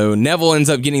 so Neville ends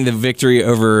up getting the victory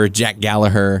over Jack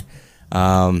Gallagher.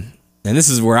 And this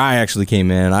is where I actually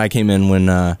came in. I came in when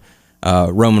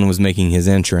Roman was making his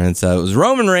entrance. It was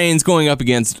Roman Reigns going up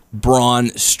against Braun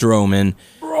Strowman.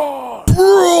 Braun!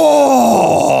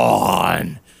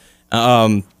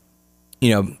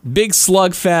 Big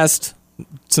slugfest.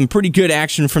 Some pretty good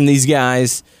action from these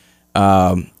guys.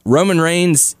 Roman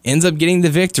Reigns ends up getting the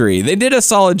victory. They did a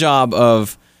solid job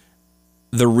of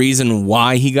the reason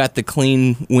why he got the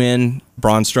clean win.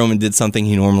 Braun Strowman did something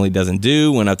he normally doesn't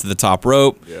do, went up to the top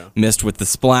rope, missed with the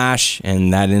splash,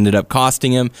 and that ended up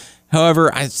costing him.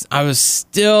 However, I was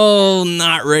still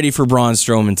not ready for Braun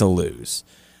Strowman to lose.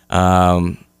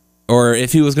 Or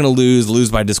if he was going to lose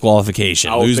by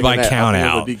disqualification, lose by count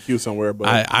out. DQ somewhere, but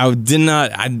I did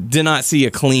not see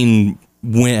a clean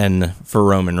win for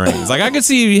Roman Reigns. Like I could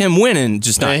see him winning,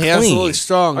 just not clean. He absolutely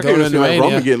strong. I can't see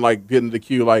Roman getting the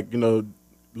DQ, like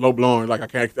low blowing. Like I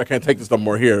can't take this no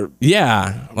more here.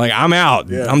 Yeah, like I'm out.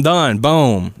 Yeah. I'm done.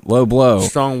 Boom, low blow.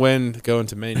 Strong win going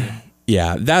to Mania.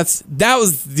 Yeah, that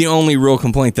was the only real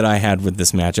complaint that I had with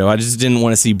this matchup. I just didn't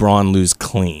want to see Braun lose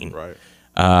clean. Right.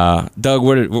 Doug,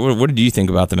 what did you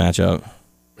think about the matchup?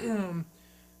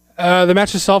 The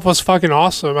match itself was fucking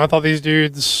awesome. I thought these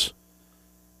dudes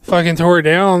fucking tore it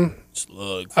down.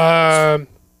 Slugs.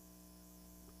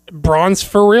 Braun's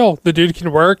for real. The dude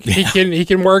can work. Yeah. He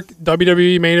can work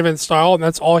WWE main event style, and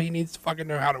that's all he needs to fucking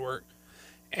know how to work.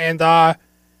 And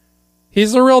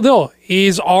he's the real deal.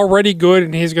 He's already good,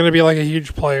 and he's going to be like a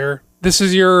huge player. This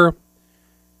is your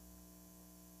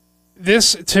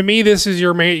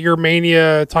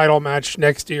Mania title match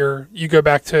next year. You go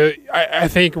back to I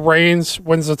think Reigns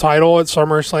wins the title at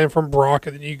SummerSlam from Brock,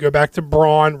 and then you go back to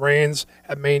Braun Reigns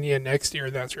at Mania next year.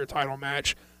 That's your title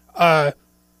match.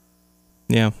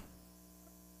 Yeah.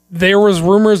 There was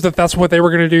rumors that that's what they were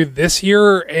going to do this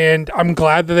year, and I'm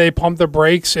glad that they pumped the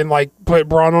brakes and like put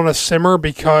Braun on a simmer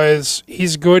because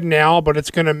he's good now, but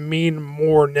it's going to mean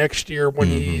more next year when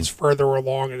he's further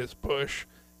along in his push.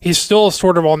 He's still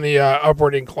sort of on the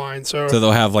upward incline, so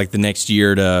they'll have like the next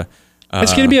year to.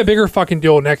 It's going to be a bigger fucking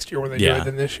deal next year when they do it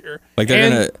than this year. Like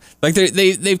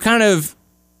they've kind of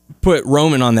put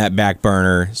Roman on that back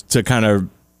burner to kind of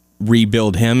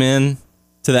rebuild him in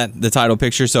to the title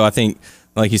picture. So I think,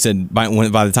 like you said, by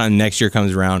the time next year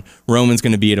comes around, Roman's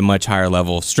going to be at a much higher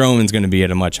level. Strowman's going to be at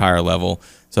a much higher level.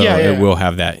 So it will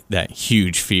have that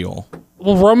huge feel.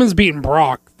 Well, Roman's beating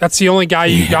Brock. That's the only guy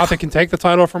you got that can take the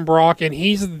title from Brock, and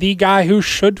he's the guy who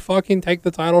should fucking take the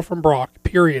title from Brock,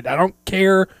 period. I don't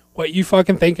care what you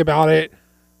fucking think about it.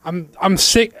 I'm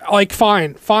sick. Like,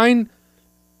 fine.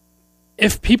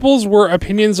 If people's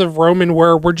opinions of Roman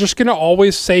were, we're just going to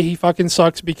always say he fucking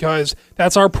sucks because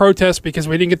that's our protest because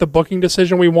we didn't get the booking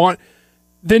decision we want,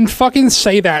 then fucking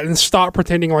say that and stop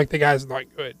pretending like the guy's not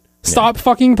good. Stop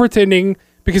fucking pretending.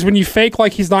 Because when you fake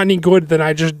like he's not any good, then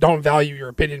I just don't value your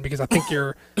opinion because I think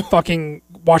you're fucking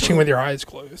watching with your eyes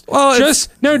closed. Well,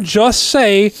 just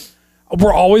say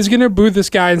we're always going to boo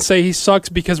this guy and say he sucks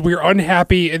because we're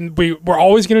unhappy, and we're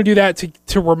always going to do that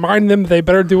to remind them they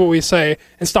better do what we say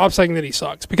and stop saying that he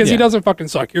sucks because he doesn't fucking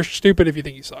suck. You're stupid if you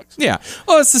think he sucks. Yeah.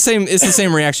 Well, it's the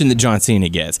same reaction that John Cena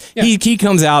gets. Yeah. He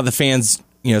comes out, the fans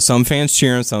some fans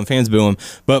cheer him, some fans boo him.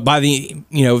 But by the,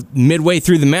 midway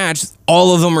through the match,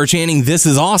 all of them are chanting, "This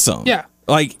is awesome." Yeah.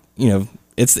 Like,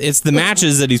 it's the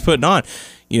matches that he's putting on.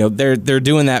 They're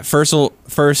doing that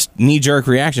first knee jerk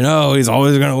reaction. Oh, he's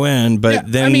always going to win.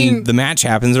 But then the match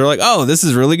happens. They're like, oh, this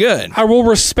is really good. I will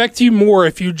respect you more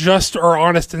if you just are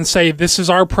honest and say, this is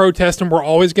our protest and we're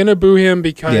always going to boo him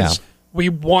because we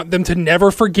want them to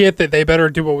never forget that they better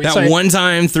do what we say. That one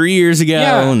time 3 years ago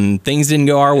and things didn't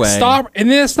go our way. Stop. And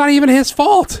then it's not even his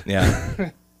fault.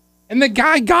 Yeah. And the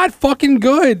guy got fucking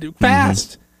good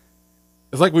fast.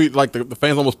 It's like the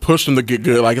fans almost pushed him to get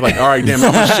good. Like all right, damn it,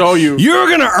 I'm gonna show you. You're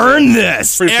gonna earn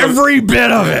this, every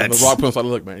bit of it. The Rock puts like,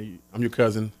 look, man, I'm your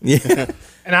cousin. Yeah,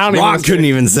 and I don't Rock couldn't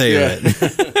even say it.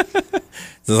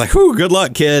 So it's like, whew, good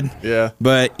luck, kid. Yeah,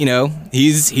 but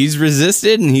he's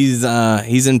resisted and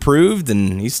he's improved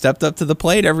and he's stepped up to the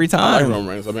plate every time. I like Roman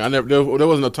Reigns. I mean, there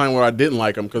wasn't a time where I didn't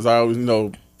like him because I always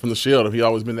from the Shield, he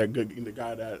always been that good, the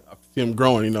guy that I see him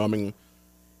growing. I mean.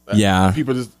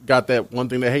 People just got that one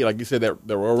thing they hate, like you said, that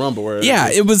Royal Rumble. Where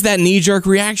it was that knee jerk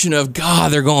reaction of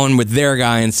God, they're going with their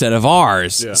guy instead of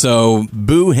ours, so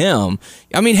boo him.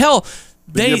 I mean, hell,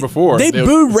 they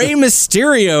booed Rey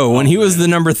Mysterio when he was the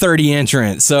number 30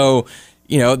 entrant. So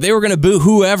they were going to boo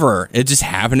whoever. It just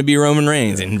happened to be Roman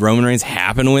Reigns, and Roman Reigns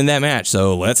happened to win that match.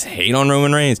 So let's hate on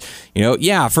Roman Reigns.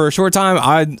 For a short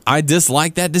time, I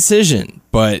disliked that decision,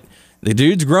 but the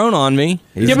dude's grown on me.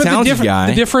 He's a talented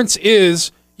guy. The difference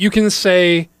is. You can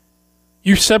say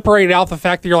you separate out the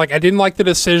fact that you're like, I didn't like the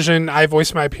decision. I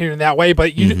voiced my opinion that way,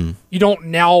 but you don't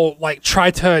now like try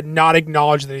to not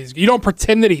acknowledge that you don't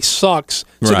pretend that he sucks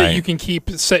so that you can keep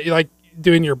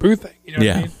doing your boo thing. You know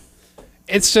what I mean?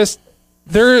 It's just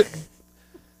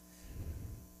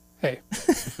hey,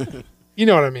 you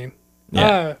know what I mean?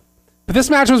 Yeah. But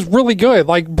this match was really good.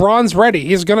 Like, Braun's ready.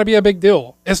 He's going to be a big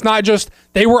deal. It's not just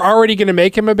they were already going to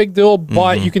make him a big deal,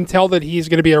 but you can tell that he's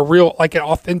going to be a real, like an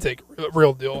authentic,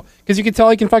 real deal because you can tell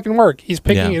he can fucking work. He's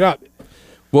picking it up.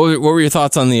 What were your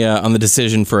thoughts on the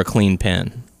decision for a clean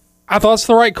pin? I thought it's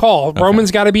the right call. Okay.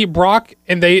 Roman's got to beat Brock,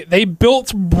 and they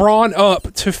built Braun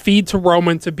up to feed to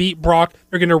Roman to beat Brock.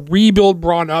 They're going to rebuild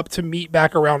Braun up to meet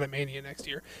back around at Mania next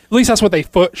year. At least that's what they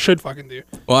should fucking do.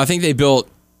 Well, I think I built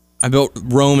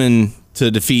Roman to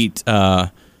defeat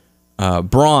Braun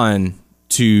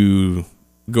to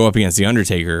go up against the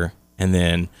Undertaker, and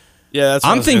then that's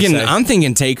what I'm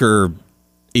thinking Taker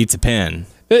eats a pin.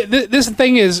 This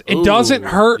thing is, it doesn't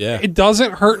hurt. Yeah. It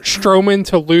doesn't hurt Strowman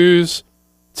to lose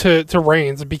to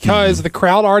Reigns because the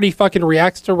crowd already fucking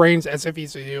reacts to Reigns as if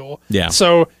he's a heel. Yeah.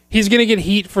 So he's gonna get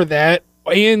heat for that,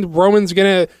 and Roman's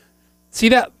gonna see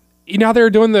that. How they were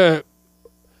doing the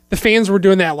fans were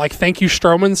doing that, like, thank you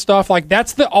Strowman stuff. Like,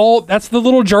 that's the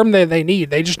little germ that they need.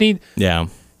 They just need,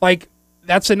 like,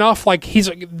 that's enough. Like,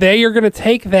 they are going to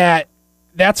take that.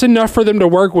 That's enough for them to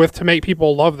work with to make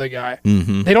people love the guy.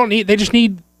 Mm-hmm. They just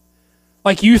need,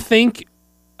 like, you think,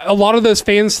 a lot of those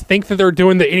fans think that they're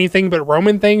doing the anything but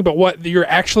Roman thing, but what you're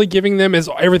actually giving them is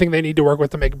everything they need to work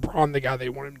with to make Braun the guy they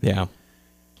want him to be. Yeah.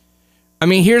 I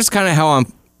mean, here's kind of how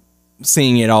I'm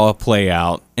seeing it all play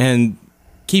out. And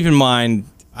keep in mind,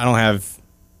 I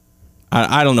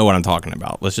don't know what I'm talking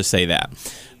about. Let's just say that.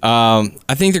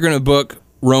 I think they're going to book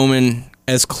Roman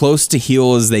as close to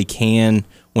heel as they can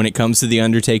when it comes to The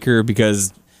Undertaker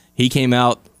because he came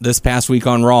out this past week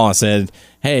on Raw and said,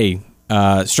 hey,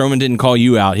 Strowman didn't call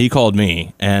you out. He called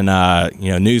me. And,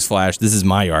 newsflash, this is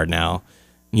my yard now.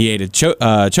 He ate a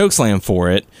chokeslam for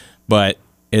it, but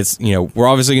it's, we're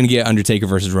obviously going to get Undertaker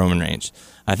versus Roman Reigns.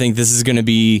 I think this is going to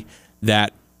be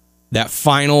that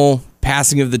final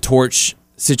passing of the torch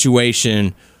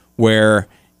situation where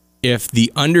if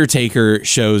the Undertaker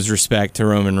shows respect to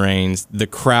Roman Reigns, the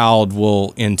crowd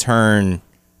will in turn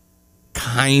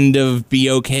kind of be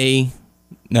okay.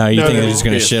 No, you think they're just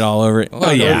going to shit all over it?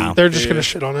 Well, yeah. They're just going to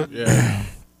shit on it. Yeah.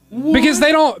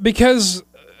 Because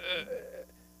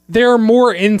they're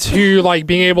more into like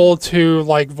being able to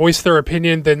like voice their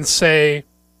opinion than say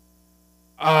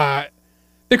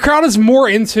the crowd is more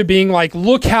into being like,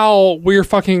 look how we're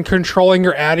fucking controlling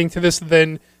or adding to this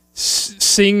than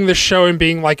seeing the show and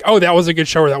being like, oh, that was a good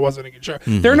show or that wasn't a good show.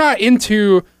 Mm-hmm. They're not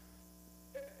into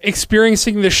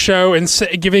experiencing the show and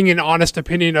giving an honest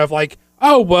opinion of like,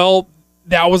 oh, well,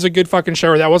 that was a good fucking show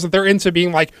or that wasn't. They're into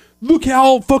being like, look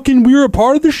how fucking we were a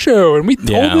part of the show and we told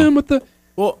them with the...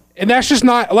 Well, and that's just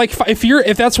not like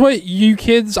if that's what you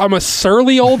kids, I'm a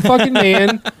surly old fucking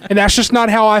man, and that's just not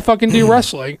how I fucking do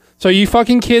wrestling. So you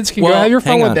fucking kids can go have your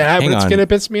fun with that, but it's gonna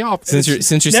piss me off. Since you're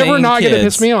never saying not kids, gonna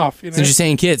piss me off. Since you're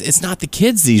saying kids, it's not the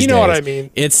kids these days. You know what I mean?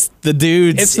 It's the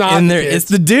dudes. It's not. It's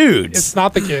the dudes. It's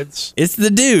not the kids. It's the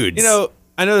dudes.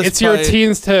 I know it's your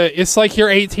teens to. It's like your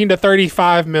 18 to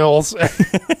 35 mils.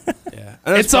 Yeah,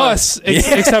 it's us,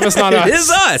 except it's not us. It is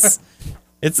us.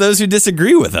 It's those who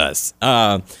disagree with us.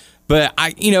 But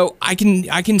I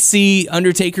can see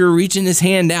Undertaker reaching his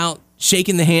hand out,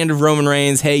 shaking the hand of Roman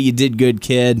Reigns. Hey, you did good,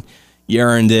 kid. You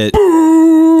earned it.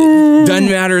 Doesn't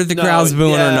matter if the crowd's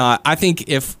booing or not. I think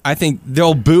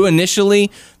they'll boo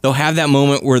initially. They'll have that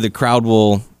moment where the crowd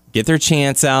will get their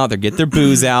chants out. They'll get their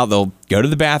boos out. They'll go to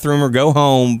the bathroom or go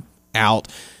home out.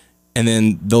 And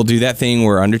then they'll do that thing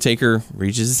where Undertaker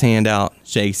reaches his hand out,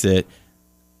 shakes it,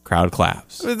 crowd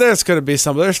claps. I mean, there's still going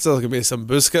to be some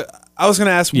boos. I was going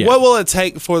to ask, what will it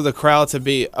take for the crowd to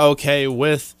be okay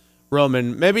with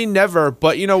Roman? Maybe never,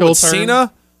 but with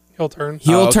Cena, heel turn,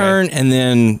 turn, and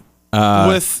then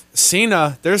with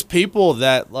Cena, there's people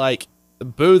that like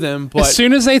boo them. But as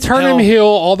soon as they turn him heel,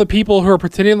 all the people who are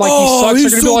pretending like he sucks are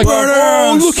going to be like,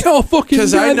 "Oh, look how fucking bad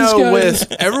this guy is." Because I know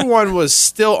with everyone was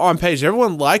still on page.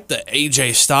 Everyone liked the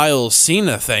AJ Styles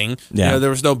Cena thing. Yeah,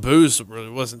 there was no booze. There really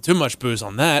wasn't too much booze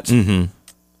on that. Mm-hmm.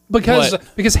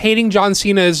 Because hating John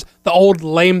Cena is the old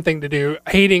lame thing to do.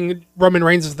 Hating Roman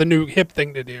Reigns is the new hip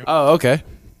thing to do. Oh, okay.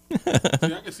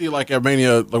 I can see like at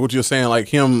Mania, like what you're saying, like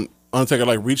him Undertaker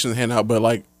like reaching his hand out, but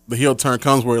like the heel turn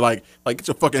comes where like get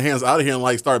your fucking hands out of here and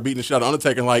like start beating the shit out of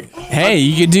Undertaker. And, like, hey,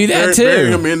 you can do that too.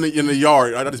 Bury him in the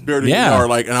yard. I just buried him in the yard,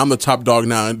 like, and I'm the top dog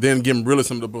now. And then give him really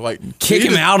something to like kick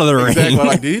him out of the ring.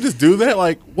 Like, did he just do that?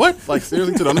 Like, what? Like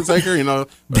seriously to the Undertaker?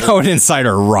 That would incite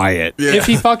a riot. Yeah. If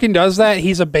he fucking does that,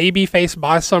 he's a baby face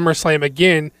by SummerSlam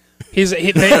again. No.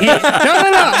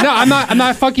 I'm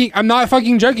not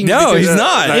fucking joking. No, he's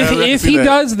not. If he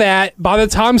does that, by the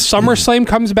time SummerSlam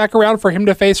comes back around for him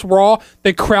to face Raw,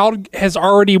 the crowd has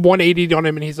already 180'd on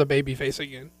him, and he's a baby face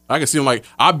again. I can see him like,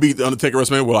 I beat the Undertaker at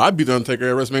WrestleMania. Well, I beat the Undertaker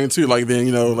at WrestleMania too. Like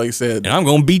then, like you said, and I'm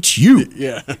gonna beat you.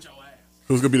 Yeah.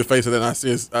 Who's gonna be the face of that?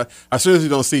 And I seriously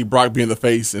don't see Brock being the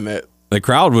face in that. The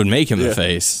crowd would make him the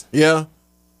face. Yeah.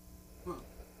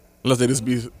 Unless they just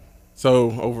be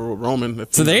so over Roman.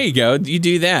 So there you go. You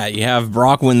do that. You have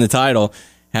Brock win the title.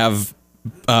 Have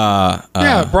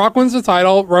Brock wins the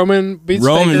title. Roman beats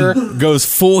Baker. Goes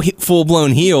full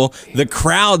blown heel. The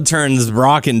crowd turns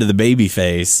Brock into the baby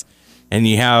face, and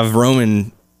you have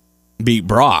Roman beat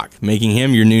Brock, making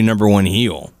him your new number one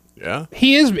heel. Yeah,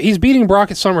 he's beating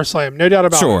Brock at SummerSlam, no doubt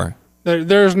about it.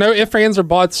 There's no ifs, ands, or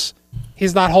buts.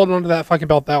 He's not holding on to that fucking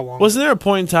belt that long. Wasn't there a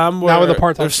point in time where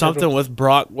there's something with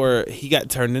Brock where he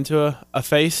got turned into a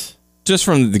face? Just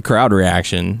from the crowd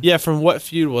reaction. Yeah, from what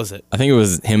feud was it? I think it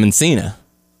was him and Cena.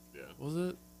 Yeah. Was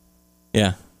it?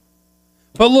 Yeah.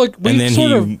 But look, and then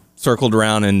he circled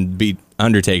around and beat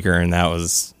Undertaker, and that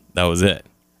was it.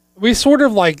 We sort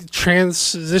of like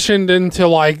transitioned into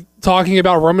like talking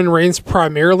about Roman Reigns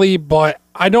primarily, but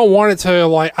I don't want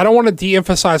to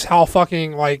de-emphasize how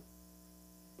fucking like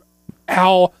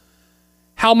how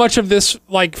much of this,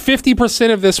 like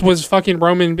 50% of this was fucking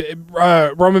Roman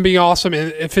being awesome,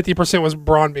 and 50% was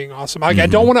Braun being awesome. Like, I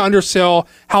don't want to undersell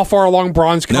how far along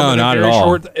Braun's come in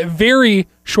a very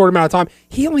short amount of time.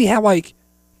 He only had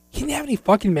he didn't have any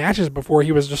fucking matches before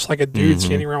he was just like a dude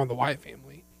standing around with the Wyatt family.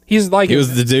 He was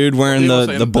the dude wearing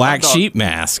the black sheep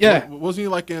mask. Yeah, wasn't he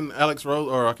like in Alex Rose,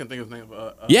 or I can't think of his name?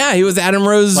 Yeah, he was Adam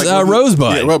Rose,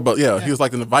 Rosebud. Yeah, Rosebud. Yeah, he was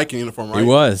like in the Viking uniform, right? He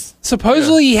was.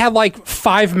 Supposedly he had like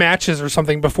 5 matches or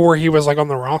something before he was like on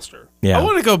the roster. Yeah, I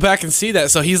want to go back and see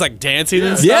that. So he's like dancing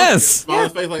and stuff. Yes, I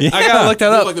gotta look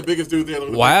that up. Like the biggest dude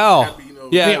there. Wow. Happy,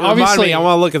 yeah, I obviously, I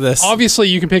want to look at this. Obviously,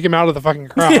 you can pick him out of the fucking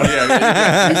crowd.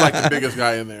 yeah, he's like the biggest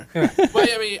guy in there. But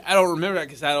I mean, I don't remember that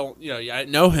because I don't, I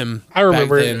didn't know him. I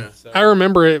remember back it. then, so. I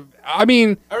remember it. I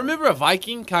mean, I remember a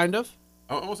Viking, kind of.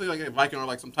 I want to say like a Viking or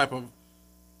like some type of,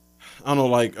 I don't know,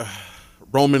 like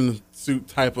Roman suit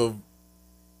type of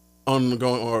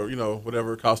ongoing or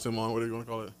whatever costume on, whatever you want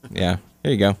to call it. Yeah,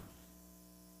 here you go. It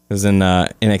was in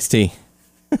NXT.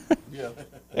 Yeah.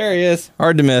 There he is.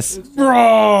 Hard to miss.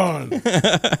 Braun.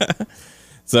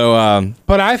 So,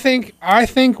 but I think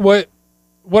what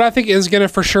I think is going to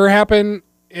for sure happen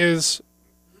is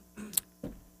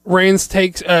Reigns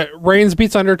beats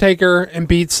Undertaker and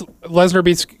Lesnar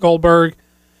beats Goldberg.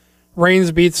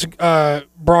 Reigns beats Brock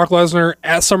Lesnar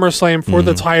at SummerSlam for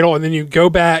the title, and then you go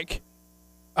back.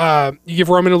 You give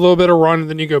Roman a little bit of run, and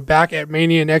then you go back at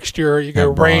Mania next year. You go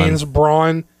Reigns,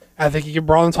 Braun. I think you give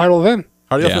Braun the title then.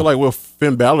 How do you feel like Will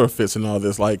Finn Balor fits in all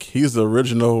this? Like, he's the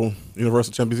original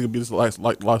Universal Champion. He's going to be just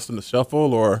like lost in the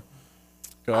shuffle, or?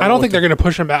 I don't think they're going to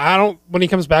push him back. When he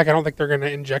comes back, I don't think they're going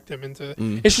to inject him into.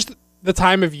 It's just the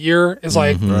time of year is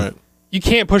like right. You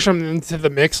can't push him into the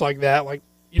mix like that. Like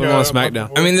on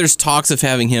SmackDown. I mean, there's talks of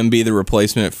having him be the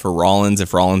replacement for Rollins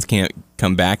if Rollins can't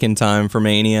come back in time for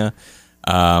Mania.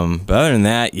 But other than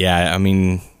that, yeah, I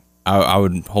mean, I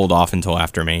would hold off until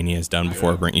after Mania is done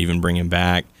before even bring him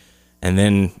back. And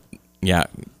then, yeah,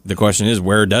 the question is,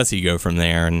 where does he go from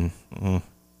there? And I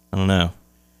don't know.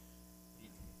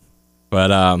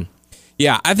 But,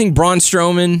 yeah, I think Braun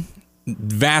Strowman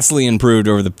vastly improved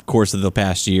over the course of the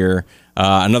past year.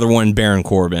 Another one, Baron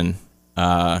Corbin.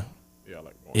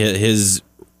 His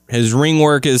ring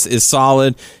work is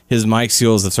solid. His mic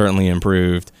skills have certainly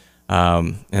improved.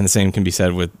 And the same can be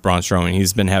said with Braun Strowman.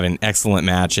 He's been having excellent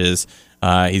matches.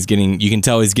 You can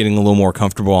tell he's getting a little more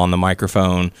comfortable on the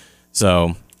microphone.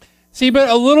 So, see, but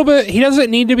a little bit, he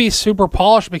doesn't need to be super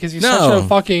polished because he's such a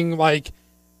fucking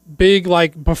big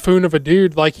buffoon of a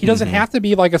dude. Like, he doesn't have to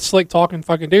be like a slick talking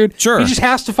fucking dude. Sure, he just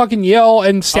has to fucking yell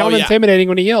and sound intimidating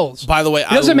when he yells. By the way, it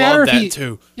doesn't matter if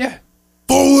too. Yeah.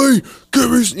 Foley,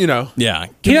 give me, you know. Yeah.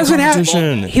 He doesn't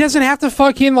have to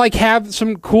fucking have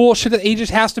some cool shit. That he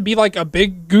just has to be like a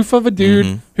big goof of a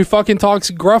dude who fucking talks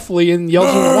gruffly and yells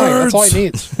in the mic. That's all he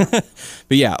needs.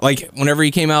 But yeah, whenever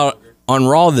he came out on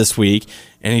Raw this week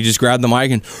and he just grabbed the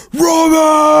mic and,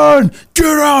 Roman, get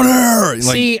out here.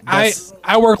 See,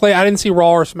 I work late. I didn't see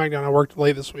Raw or SmackDown. I worked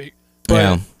late this week.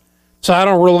 Yeah. So I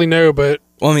don't really know, but.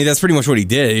 Well, I mean, that's pretty much what he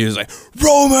did. He was like,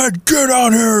 Roman, get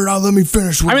out here. Now let me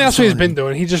finish. That's what he's been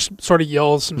doing. He just sort of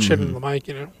yells some shit into the mic,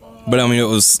 you know. But I mean, it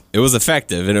was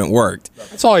effective and it worked.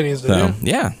 That's all he needs to do.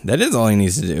 Yeah, that is all he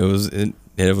needs to do.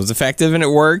 It was effective and it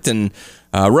worked. And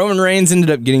Roman Reigns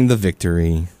ended up getting the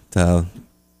victory to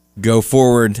go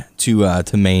forward to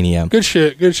Mania. Good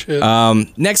shit.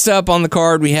 Next up on the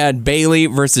card, we had Bayley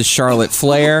versus Charlotte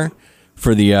Flair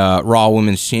for the Raw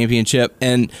Women's Championship.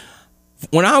 And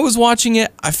when I was watching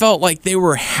it, I felt like they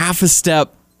were half a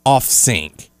step off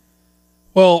sync.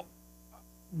 Well,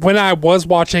 when I was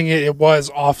watching it, it was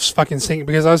off fucking sync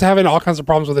because I was having all kinds of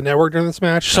problems with the network during this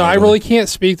match. So I really can't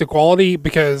speak to quality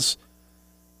because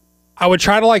I would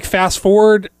try to fast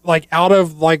forward out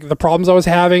of the problems I was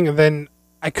having, and then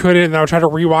I couldn't, and I would try to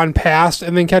rewind past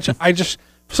and then catch it. I just,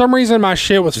 for some reason, my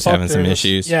shit was just fucked having some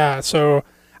issues. Yeah, so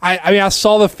I mean, I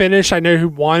saw the finish. I know who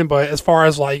won, but as far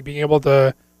as being able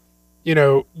to,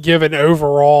 give an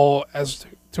overall as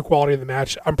to quality of the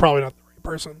match, I'm probably not the right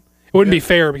person. It wouldn't be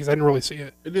fair because I didn't really see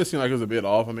it. It did seem like it was a bit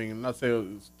off. I mean, not saying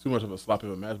it was too much of a sloppy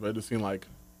of a match, but it just seemed like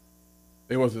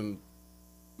they wasn't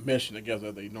meshing together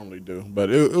as they normally do.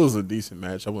 But it was a decent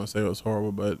match. I wouldn't say it was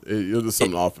horrible, but it was just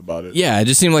something off about it. Yeah, it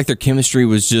just seemed like their chemistry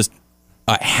was just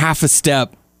a half a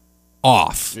step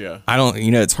off. Yeah. I don't,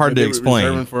 it's hard to explain.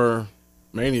 Reserving for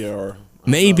Mania or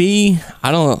maybe.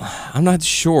 I'm not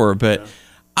sure, but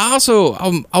I also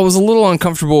I was a little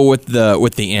uncomfortable with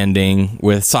the ending,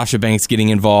 with Sasha Banks getting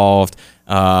involved.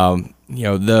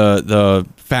 The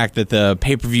fact that the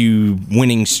pay-per-view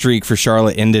winning streak for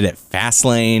Charlotte ended at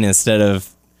Fastlane instead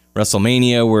of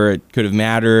WrestleMania, where it could have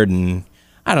mattered, and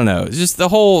I don't know, it's just the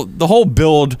whole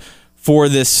build for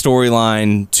this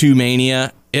storyline to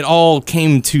Mania. It all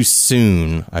came too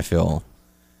soon, I feel.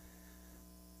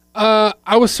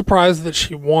 I was surprised that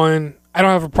she won. I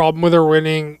don't have a problem with her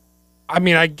winning. I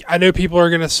mean, I know people are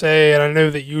going to say, and I know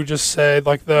that you just said,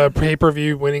 the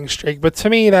pay-per-view winning streak, but to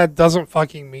me, that doesn't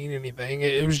fucking mean anything.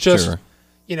 It was just, sure.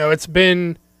 It's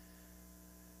been...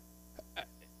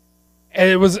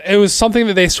 It was something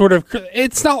that they sort of...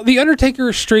 It's not... The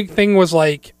Undertaker streak thing was,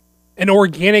 an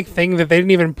organic thing that they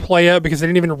didn't even play up because they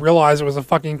didn't even realize it was a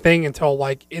fucking thing until,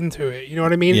 into it. You know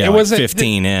what I mean? Yeah, it wasn't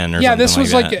 15 in or yeah, something this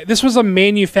was that. this was a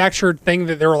manufactured thing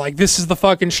that they were this is the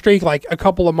fucking streak, a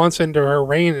couple of months into her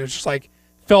reign. It just,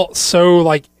 felt so,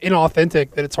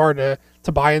 inauthentic that it's hard to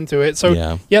buy into it.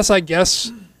 So, yes, I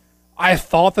guess I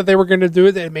thought that they were going to do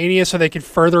it at Mania so they could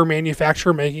further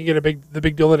manufacture making it the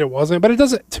big deal that it wasn't. But it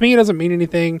doesn't, to me, it doesn't mean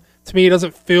anything. To me, it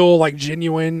doesn't feel,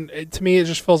 genuine. To me, it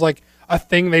just feels like a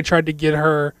thing they tried to get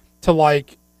her to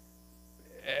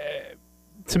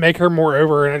to make her more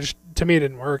over, and to me it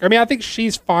didn't work. I mean, I think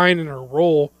she's fine in her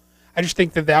role. I just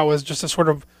think that was just a sort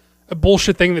of a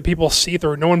bullshit thing that people see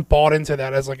through. No one bought into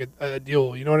that as a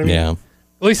deal. You know what I mean? Yeah.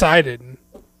 At least I didn't.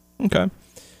 Okay.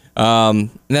 And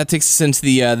that takes us into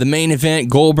the main event: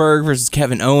 Goldberg versus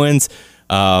Kevin Owens.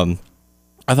 I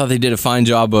thought they did a fine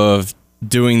job of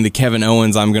doing the Kevin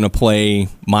Owens, I'm going to play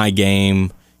my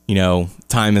game.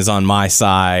 Time is on my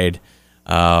side.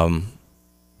 But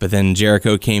then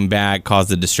Jericho came back,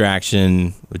 caused a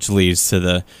distraction, which leads to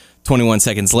the 21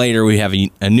 seconds later, we have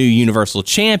a new Universal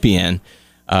Champion.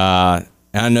 And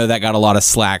I know that got a lot of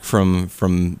slack from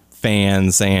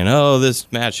fans saying, "Oh, this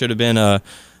match should have been a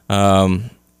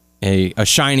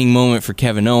shining moment for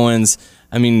Kevin Owens."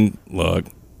 I mean, look,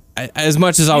 as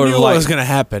much as I would You have knew what liked, was going to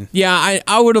happen. yeah,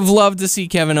 I would have loved to see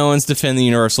Kevin Owens defend the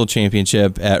Universal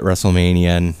Championship at WrestleMania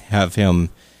and have him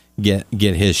get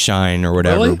his shine or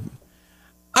whatever. Really?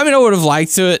 I mean, I would have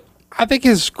liked to it. I think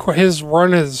his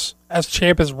run as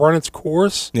champ has run its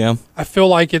course. Yeah. I feel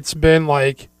like it's been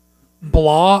like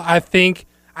blah. I think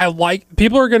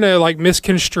people are gonna like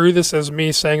misconstrue this as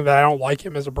me saying that I don't like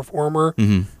him as a performer,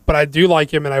 but I do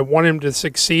like him and I want him to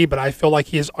succeed. But I feel like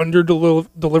he is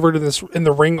under-delivered in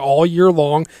the ring all year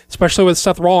long, especially with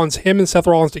Seth Rollins. Him and Seth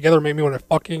Rollins together made me want to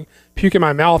fucking puke in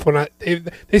my mouth when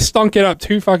they stunk it up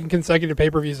 2 fucking consecutive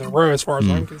pay-per-views in a row. As far as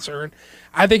I'm concerned,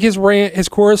 I think his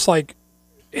course, like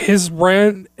his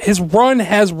run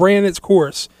has ran its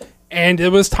course. And it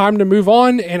was time to move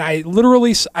on. And I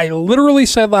literally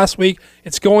said last week,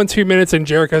 it's going 2 minutes and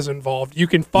Jericho's involved. You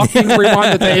can fucking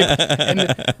rewind the tape.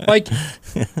 And like,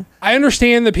 I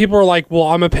understand that people are like, well,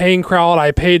 I'm a paying crowd.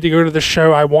 I paid to go to the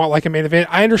show. I want like a main event.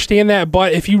 I understand that.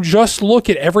 But if you just look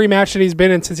at every match that he's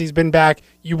been in since he's been back,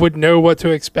 you would know what to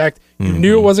expect. You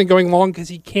knew it wasn't going long because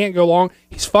he can't go long.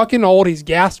 He's fucking old. He's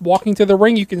gassed walking to the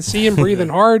ring. You can see him breathing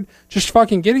hard, just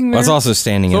fucking getting there. That's also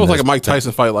standing So it in was like this- a Mike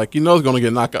Tyson fight. Like, you know, he's going to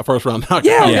get knocked out first round knockout.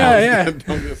 Yeah.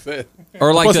 Don't get set.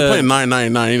 or like Plus, he's the playing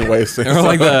 $9.99 anyway. So. or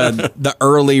like the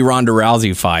early Ronda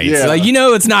Rousey fights. Yeah. Like, you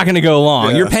know, it's not going to go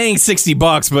long. Yeah. You're paying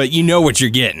 $60, but you know what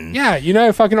you're getting. Yeah, you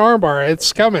know, fucking armbar.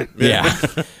 It's coming. Yeah.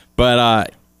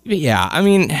 But yeah, I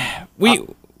mean,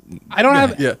 I don't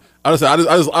have. Yeah.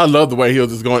 I love the way he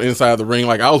was just going inside the ring.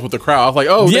 Like, I was with the crowd. I was like,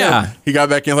 oh, Yeah. damn. He got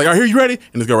back in. I was like, all right, you ready?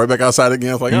 And just go right back outside again.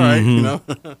 I was like, all right, you know.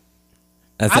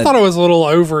 I thought it was a little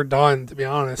overdone, to be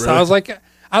honest. Really? I was like,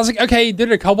 okay, he did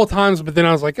it a couple times, but then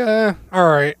I was like, all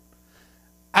right.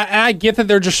 I get that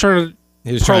they're just trying to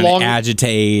he was trying prolong. to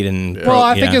agitate and. Well,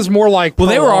 I think it's more like. Well,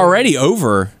 they were prolong. already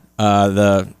over What,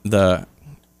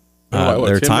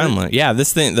 their 10 time minutes? limit. Yeah,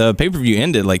 the pay per view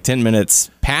ended like 10 minutes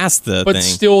past the But thing.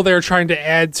 still, they're trying to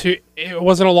add to. It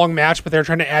wasn't a long match, but they're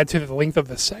trying to add to the length of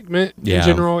the segment Yeah. in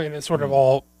general, and it's sort of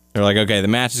all They're like, okay, the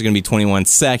match is going to be 21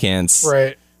 seconds.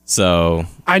 right. So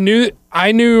I knew,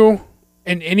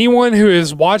 and anyone who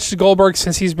has watched Goldberg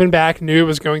since he's been back knew it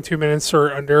was going 2 minutes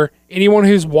or under. Anyone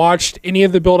who's watched any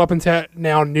of the build up until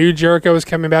now knew Jericho was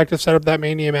coming back to set up that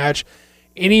Mania match.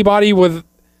 Anybody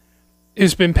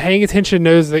who's been paying attention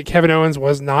knows that Kevin Owens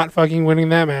was not fucking winning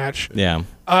that match. yeah,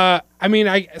 I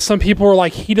mean, some people were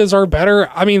like, he deserved better.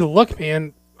 I mean, look,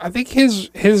 man, I think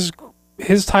his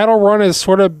title run is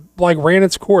sort of like ran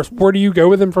its course. Where do you go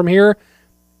with him from here?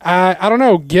 I don't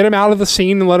know. Get him out of the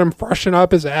scene and let him freshen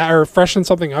up or freshen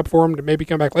something up for him to maybe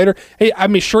come back later. Hey, I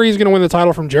mean, sure, he's going to win the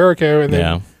title from Jericho, and then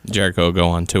yeah. Jericho will go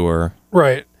on tour.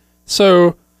 right.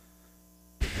 So,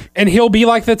 and he'll be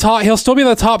like he'll still be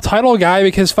the top title guy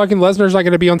because fucking Lesnar's not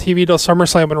going to be on TV till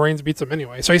SummerSlam when Reigns beats him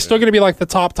anyway. So he's still going to be like the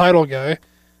top title guy.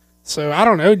 So I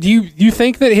don't know. Do you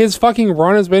think that his fucking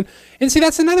run has been? And see,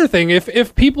 that's another thing.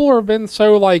 If people have been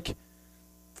so like,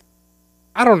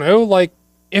 I don't know, like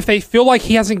if they feel like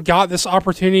he hasn't got this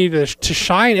opportunity to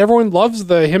shine, everyone loves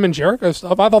the him and Jericho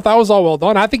stuff. I thought that was all well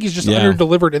done. I think he's just under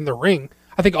delivered in the ring.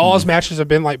 I think all his matches have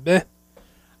been like, meh.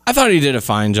 I thought he did a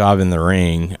fine job in the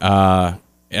ring.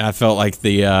 And I felt like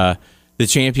the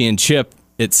championship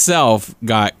itself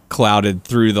got clouded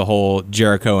through the whole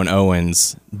Jericho and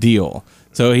Owens deal.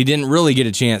 So he didn't really get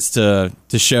a chance to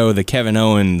show the Kevin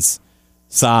Owens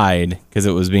side because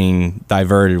it was being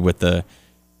diverted with the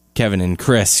Kevin and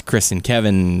Chris and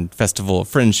Kevin Festival of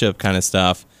Friendship kind of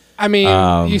stuff. I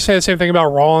mean, you say the same thing about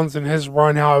Rollins and his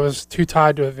run, how it was too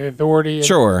tied to the authority. And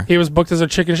Sure. he was booked as a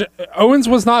chicken shit. Owens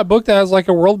was not booked as like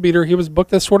a world beater. He was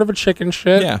booked as sort of a chicken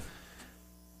shit. Yeah.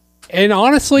 And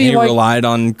honestly, He like relied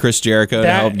on Chris Jericho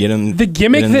to help get him the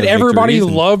gimmick get him that the everybody victories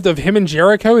and- loved of him and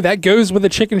Jericho, that goes with the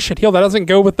chicken shit heel. That doesn't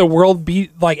go with the world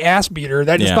beat like ass beater.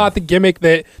 That is Yeah. not the gimmick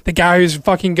that the guy who's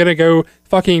fucking gonna go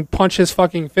fucking punch his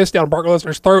fucking fist down Brock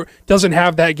Lesnar's throat doesn't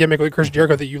have that gimmick with Chris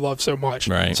Jericho that you love so much.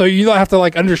 Right. So you have to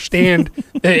like understand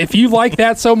that if you like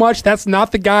that so much, that's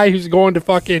not the guy who's going to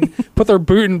fucking put their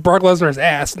boot in Brock Lesnar's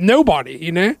ass. Nobody,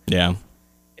 you know. Yeah.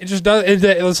 It just does.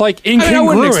 It's like incongruent. I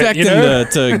wouldn't expect you know? him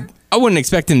to I wouldn't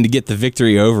expect him to get the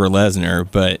victory over Lesnar,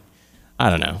 but I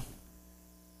don't know.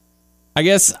 I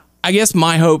guess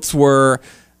my hopes were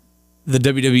the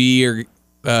WWE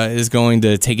is going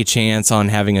to take a chance on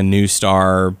having a new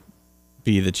star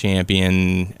be the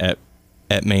champion at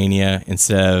Mania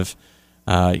instead of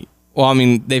well, I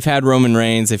mean, they've had Roman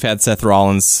Reigns, they've had Seth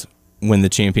Rollins win the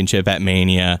championship at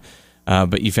Mania,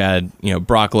 but you've had,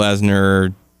 Brock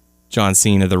Lesnar, John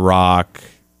Cena, The Rock.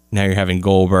 Now you're having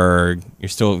Goldberg. You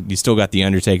still got The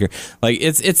Undertaker. Like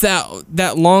it's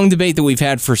that long debate that we've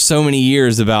had for so many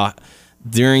years about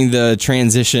during the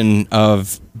transition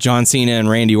of John Cena and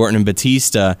Randy Orton and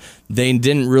Batista, they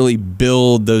didn't really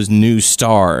build those new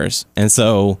stars. And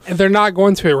they're not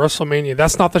going to at WrestleMania.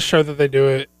 That's not the show that they do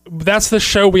it. That's the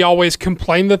show we always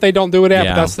complain that they don't do it at,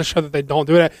 but that's the show that they don't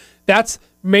do it at.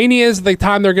 Mania is the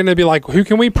time they're going to be like, who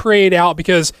can we parade out?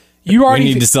 Because you already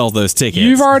need to sell those tickets.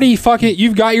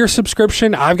 You've got your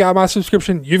subscription. I've got my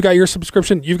subscription. You've got your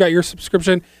subscription. You've got your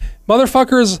subscription.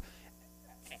 Motherfuckers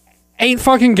ain't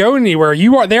fucking going anywhere.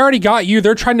 They already got you.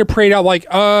 They're trying to parade out like,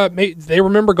 they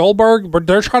remember Goldberg, but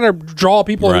they're trying to draw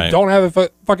people who don't have a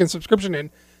fucking subscription in.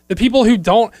 The people who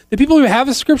have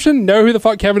a subscription know who the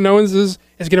fuck Kevin Owens is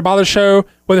going to buy the show,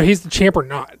 whether he's the champ or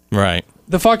not. Right.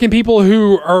 The fucking people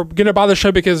who are going to buy the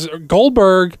show because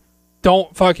Goldberg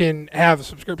don't fucking have a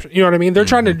subscription. You know what I mean? They're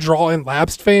trying to draw in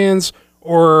lapsed fans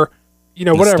or,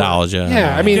 whatever. Nostalgia.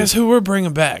 Yeah, I mean. Guess who we're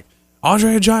bringing back?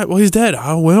 Andre the Giant. Well, he's dead.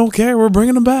 Oh, we don't care. We're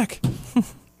bringing him back.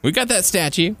 We got that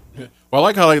statue. Well,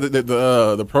 I like how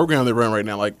the program they run right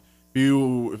now. Like,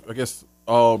 beginning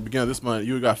of this month,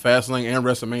 you got Fastlane and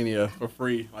WrestleMania for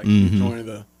free. Like, you join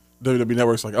the WWE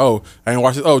Network's like, oh, I didn't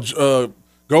watch it. Oh,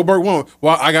 Goldberg won.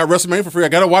 Well, I got WrestleMania for free. I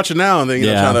got to watch it now. And then,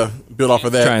 trying to build off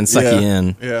of that. Try and suck you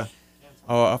in. Yeah.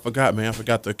 Oh, I forgot, man. I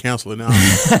forgot to cancel it now.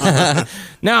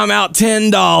 Now I'm out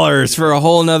 $10 for a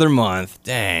whole nother month.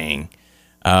 Dang.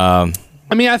 I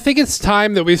mean, I think it's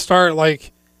time that we start,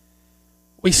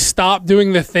 we stop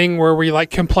doing the thing where we,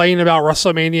 complain about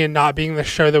WrestleMania not being the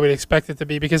show that we'd expect it to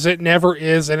be, because it never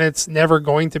is, and it's never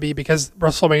going to be, because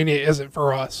WrestleMania isn't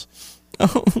for us.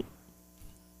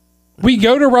 We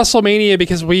go to WrestleMania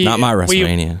because we... Not my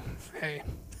WrestleMania. Hey.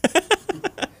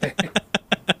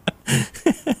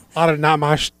 A lot of not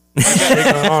my shit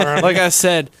going on right Like I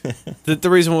said, the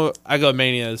reason I go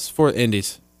Mania is for the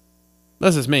indies.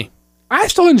 That's just me. I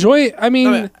still enjoy it. I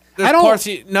mean I don't. Parts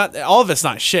not all of it's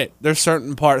not shit. There's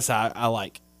certain parts I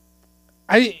like.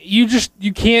 You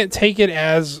can't take it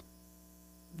as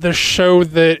the show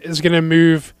that is going to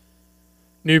move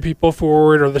new people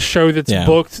forward, or the show that's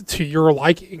booked to your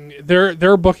liking.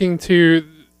 They're booking to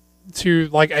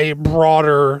a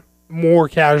broader, more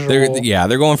casual.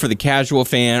 They're going for the casual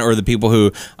fan, or the people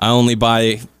who I only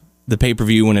buy the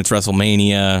pay-per-view when it's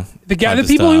WrestleMania. The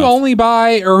people who only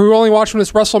buy or who only watch when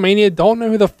it's WrestleMania don't know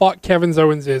who the fuck Kevin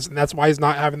Owens is, and that's why he's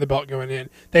not having the belt going in.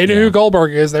 They know who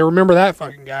Goldberg is. They remember that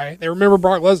fucking guy. They remember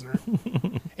Brock Lesnar.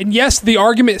 And yes, the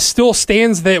argument still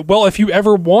stands that, well, if you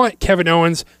ever want Kevin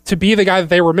Owens to be the guy that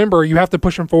they remember, you have to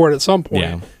push him forward at some point.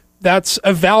 Yeah. That's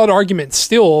a valid argument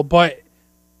still, but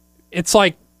it's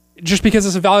like, just because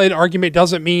it's a valid argument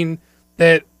doesn't mean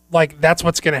that that's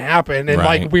what's going to happen,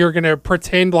 and we are going to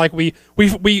pretend like we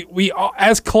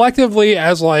as collectively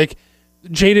as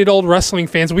jaded old wrestling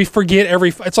fans, we forget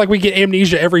it's like we get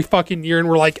amnesia every fucking year, and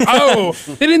we're like, oh,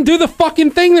 they didn't do the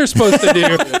fucking thing they're supposed to do.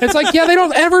 It's like, yeah, they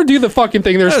don't ever do the fucking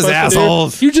thing they're supposed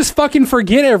to do. You just fucking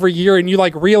forget every year, and you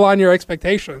realign your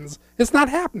expectations. It's not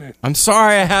happening. I'm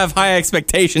sorry I have high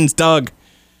expectations, Doug.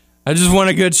 I just want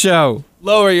a good show.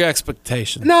 Lower your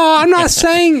expectations. No, I'm not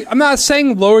saying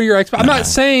lower your expectations. I'm not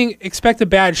saying expect a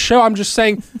bad show. I'm just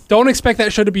saying don't expect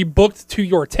that show to be booked to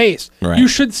your taste. Right. You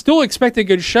should still expect a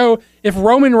good show. If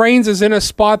Roman Reigns is in a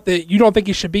spot that you don't think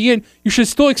he should be in, you should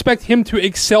still expect him to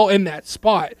excel in that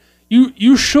spot.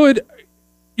 You should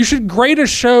grade a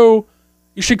show.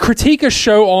 You should critique a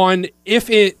show on if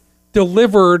it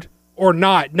delivered or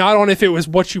not on if it was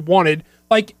what you wanted.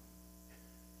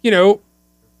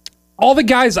 All the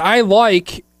guys I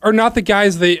like are not all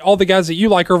the guys that you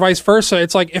like, or vice versa.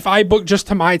 It's like, if I book just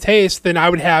to my taste, then I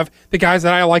would have the guys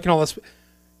that I like and all this.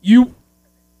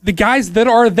 The guys that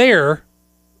are there,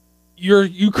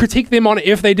 you critique them on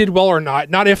if they did well or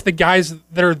not if the guys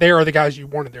that are there are the guys you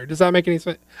wanted there. Does that make any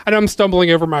sense? I know I'm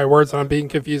stumbling over my words and I'm being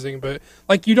confusing, but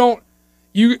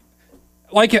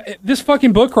this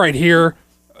fucking book right here,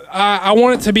 I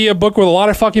want it to be a book with a lot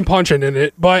of fucking punching in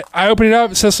it, but I open it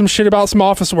up, it says some shit about some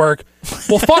office work.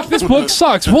 Well, fuck, this book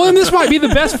sucks. Well, then this might be the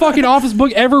best fucking office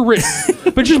book ever written.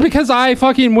 But just because I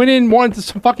fucking went in and wanted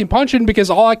some fucking punching, because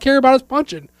all I care about is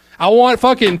punching. I want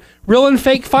fucking real and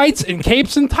fake fights and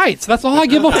capes and tights. That's all I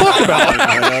give a fuck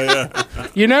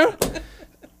about. You know?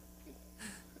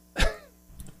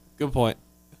 Good point.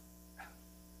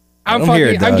 I'm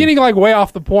getting way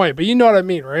off the point, but you know what I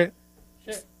mean, right?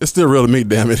 It's still real to me,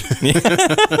 damn it.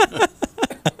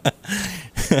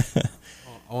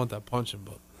 I want that punching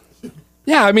book.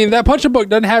 Yeah, I mean, that punching book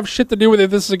doesn't have shit to do with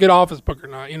if this is a good office book or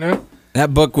not, you know?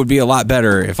 That book would be a lot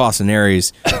better if Austin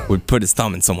Aries would put his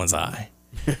thumb in someone's eye.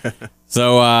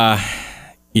 So,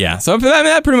 So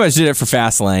that pretty much did it for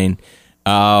Fastlane.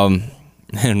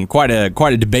 And quite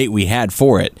a debate we had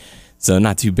for it. So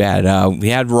not too bad. We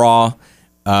had Raw.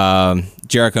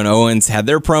 Jericho and Owens had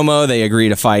their promo. They agreed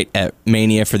to fight at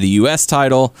Mania for the U.S.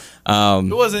 title.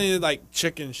 It wasn't any like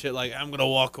chicken shit. Like I'm gonna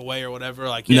walk away or whatever.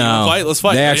 Like no, let's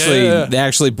fight. They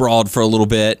actually brawled for a little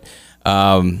bit,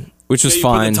 which was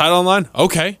fine. Put the title online.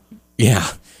 Okay. Yeah.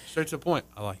 Straight to the point.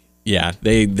 I like it. Yeah,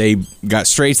 they got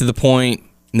straight to the point.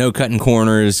 No cutting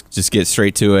corners. Just get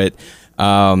straight to it.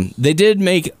 They did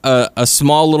make a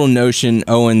small little notion.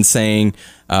 Owens saying,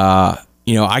 I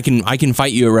can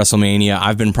fight you at WrestleMania.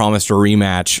 I've been promised a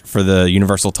rematch for the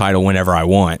Universal title whenever I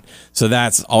want. So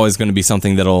that's always going to be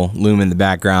something that'll loom in the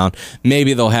background.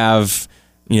 Maybe they'll have,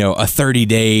 a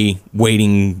 30-day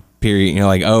waiting period.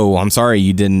 Like, oh, I'm sorry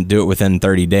you didn't do it within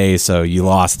 30 days, so you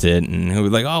lost it. And he'll be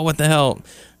like, oh, what the hell?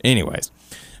 Anyways.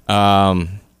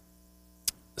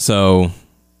 So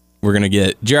we're going to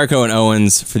get Jericho and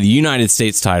Owens for the United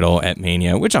States title at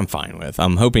Mania, which I'm fine with.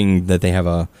 I'm hoping that they have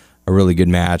a really good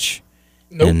match.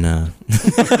 Nope. And,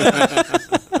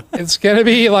 it's going to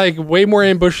be like way more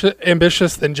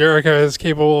ambitious than Jericho is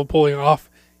capable of pulling off.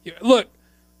 Look,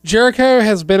 Jericho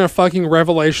has been a fucking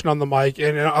revelation on the mic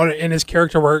and in his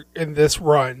character work in this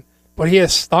run, but he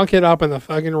has stunk it up in the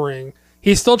fucking ring.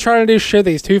 He's still trying to do shit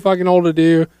that he's too fucking old to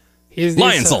do. He's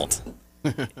lion salt.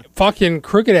 Fucking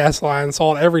crooked ass lion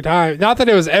salt every time. Not that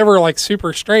it was ever like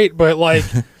super straight, but like,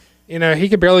 he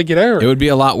could barely get over. It would be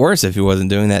a lot worse if he wasn't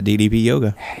doing that DDP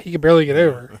yoga. He could barely get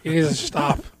over. He needs to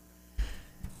stop.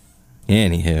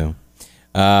 Anywho.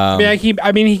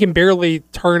 He can barely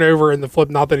turn over in the flip.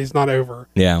 Not that he's not over.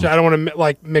 Yeah. So I don't want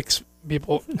to mix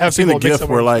people. I've seen a gif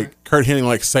where like Kurt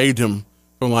Hennig saved him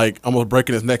from like almost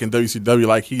breaking his neck in WCW.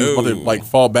 Like he was about to like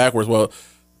fall backwards. Well,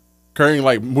 Kurt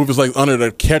Hennig moved his legs under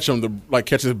to catch him to like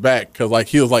catch his back because like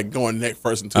he was like going neck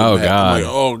first into the back. God. I'm like,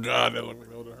 oh god, that would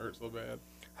hurt so bad.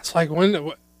 It's like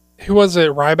who was it?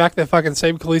 Ryback that fucking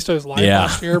saved Kalisto's life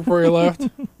last year before he left.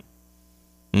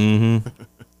 Mm-hmm.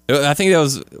 I think that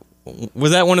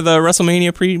was that one of the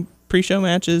WrestleMania pre-show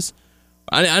matches?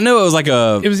 I know it was like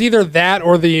it was either that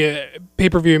or the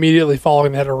pay-per-view immediately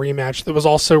following that had a rematch that was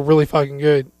also really fucking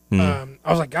good. I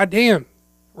was like, god damn,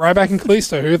 Ryback and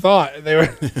Kalisto, who thought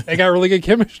they got really good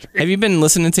chemistry. Have you been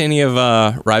listening to any of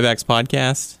Ryback's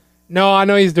podcast? No, I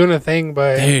know he's doing a thing,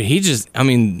 but dude,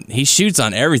 he shoots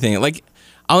on everything. Like,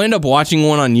 I'll end up watching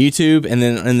one on YouTube, and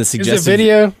then in the suggested is it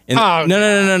video?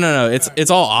 No.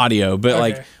 It's all audio, but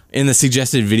like in the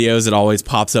suggested videos, it always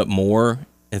pops up more.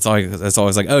 It's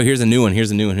always like, oh, here's a new one,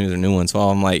 here's a new one, here's a new one. So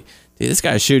I'm like, dude, this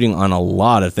guy's shooting on a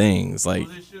lot of things. Like,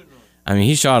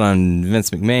 he shot on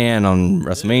Vince McMahon on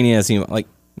WrestleMania. So, like,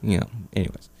 anyways,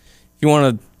 if you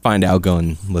want to find out, go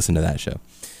and listen to that show.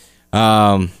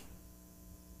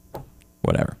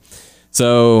 Whatever.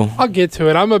 So I'll get to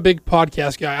it. I'm a big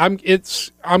podcast guy.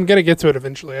 I'm gonna get to it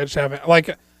eventually. I just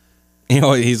haven't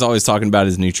he's always talking about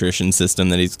his nutrition system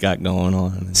that he's got going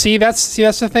on. See, that's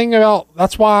the thing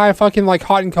that's why I fucking like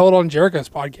Hot and Cold on Jericho's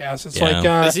podcast. It's like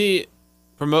is he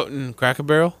promoting Cracker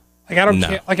Barrel? Like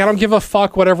I don't give a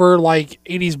fuck whatever like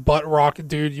 80s butt rock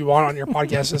dude you want on your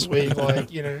podcast this week.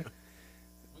 Like, We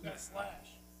got Slash.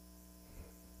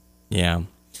 Yeah.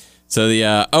 So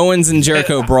the Owens and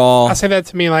Jericho brawl. I say that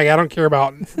to me like I don't care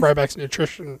about Ryback's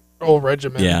nutrition old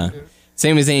regimen. Yeah.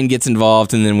 Sami Zayn gets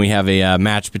involved, and then we have a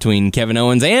match between Kevin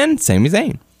Owens and Sami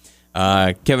Zayn.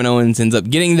 Kevin Owens ends up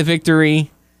getting the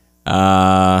victory.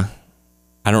 I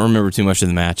don't remember too much of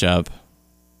the matchup.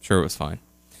 Sure, it was fine.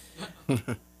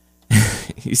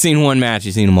 You've seen one match,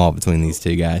 you've seen them all between these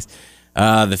two guys.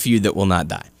 The feud that will not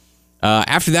die.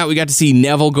 After that, we got to see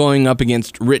Neville going up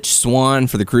against Rich Swann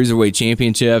for the Cruiserweight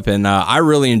Championship, and I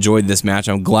really enjoyed this match.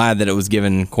 I'm glad that it was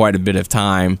given quite a bit of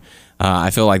time.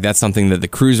 I feel like that's something that the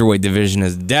Cruiserweight division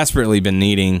has desperately been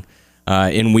needing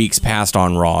in weeks past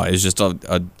on Raw. It's just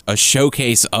a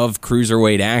showcase of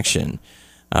Cruiserweight action.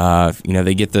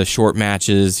 They get the short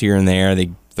matches here and there.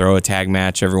 They throw a tag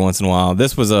match every once in a while.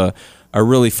 This was a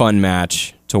really fun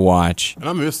match to watch. And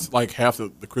I missed like half the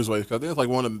Cruiserweight because I think it's like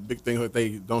one of the big things that they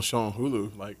don't show on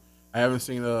Hulu. Like I haven't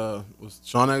seen was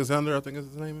Sean Alexander, I think is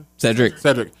his name? Cedric.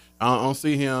 I don't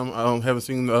see him. I haven't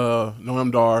seen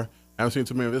Noam Dar. I haven't seen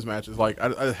too many of his matches. Like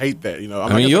I hate that.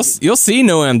 You'll see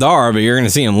Noam Dar, but you're going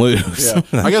to see him lose. Yeah,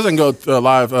 I guess I can go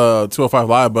live 205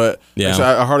 live, but actually,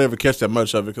 I hardly ever catch that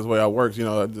much of it because the way I work,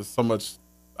 there's so much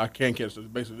I can't catch. It's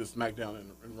basically just SmackDown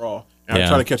and Raw, and I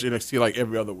try to catch NXT like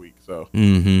every other week. So.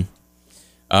 Mm-hmm.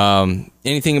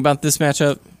 Anything about this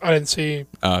matchup? I didn't see.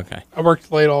 Oh, okay. I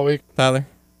worked late all week. Tyler,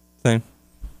 same.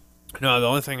 No, the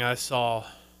only thing I saw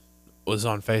was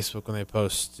on Facebook when they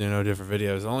post, different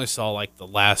videos. I only saw like the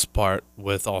last part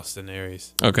with Austin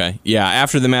Aries. Okay. Yeah.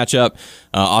 After the matchup,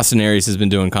 Austin Aries has been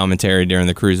doing commentary during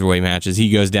the cruiserweight matches.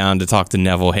 He goes down to talk to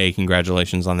Neville. Hey,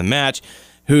 congratulations on the match.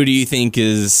 Who do you think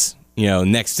is,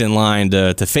 next in line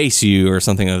to face you or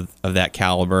something of that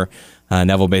caliber?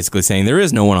 Neville basically saying there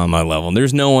is no one on my level.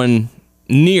 There's no one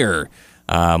near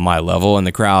my level. And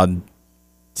the crowd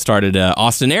started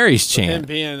Austin Aries chant. Him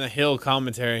being a heel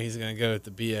commentary, he's going to go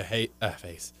to be a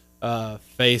face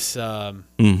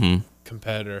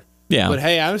competitor. Yeah. But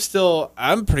hey,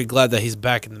 I'm pretty glad that he's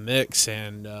back in the mix,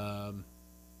 and I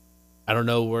don't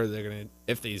know where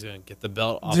if he's going to get the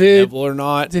belt off Neville or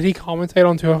not. Did he commentate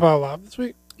on 205 Live this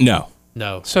week? No.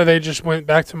 So they just went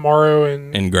back to Morrow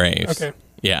and Graves. Okay.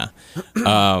 Yeah.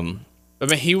 I mean,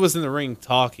 he was in the ring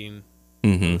talking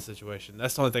the situation.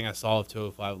 That's the only thing I saw of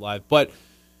 205 Live, but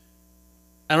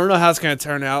I don't know how it's going to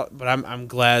turn out, but I'm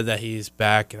glad that he's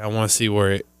back, and I want to see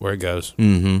where it goes.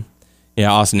 Mm-hmm.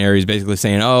 Yeah, Austin Aries basically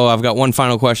saying, "Oh, I've got one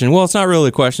final question." Well, it's not really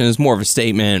a question; it's more of a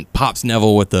statement. Pops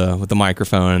Neville with the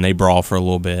microphone, and they brawl for a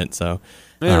little bit. So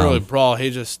they didn't really brawl.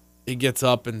 He gets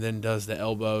up and then does the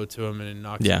elbow to him and then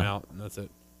knocks him out, and that's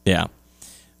it. Yeah.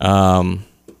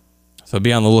 So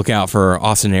be on the lookout for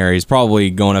Austin Aries,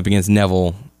 probably going up against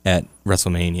Neville at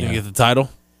WrestleMania. You get the title?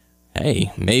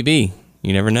 Hey, maybe.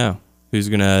 You never know. Who's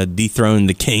going to dethrone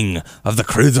the king of the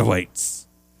cruiserweights?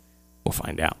 We'll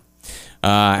find out.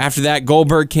 After that,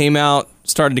 Goldberg came out,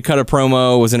 started to cut a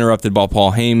promo, was interrupted by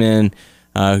Paul Heyman,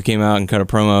 who came out and cut a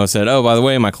promo, said, "Oh, by the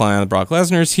way, my client Brock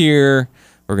Lesnar's here.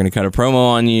 We're going to cut a promo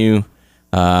on you.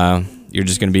 You're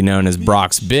just going to be known as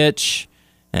Brock's bitch."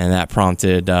 And that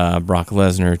prompted Brock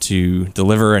Lesnar to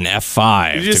deliver an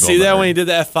F5. Did you see that when he did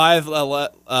the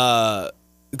F5?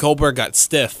 Goldberg got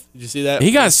stiff. Did you see that?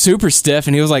 He got super stiff,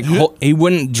 and he was like, he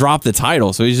wouldn't drop the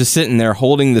title. So he's just sitting there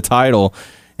holding the title.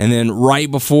 And then right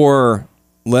before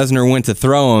Lesnar went to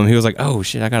throw him, he was like, "Oh,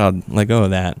 shit, I got to let go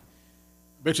of that."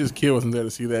 Bet his kid wasn't there to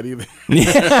see that either.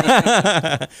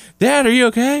 Dad, are you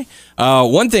okay?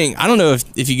 One thing, I don't know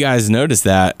if you guys noticed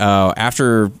that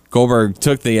after Goldberg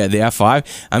took the F5,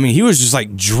 I mean, he was just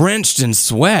like drenched in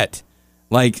sweat.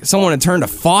 Like someone had turned a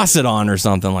faucet on or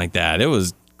something like that. It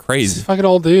was crazy. He's a fucking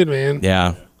old dude, man.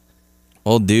 Yeah.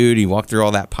 Old dude, he walked through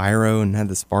all that pyro and had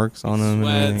the sparks on him.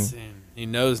 Sweats, and he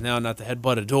knows now not to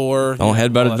headbutt a door. Don't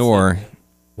headbutt a door.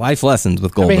 Life lessons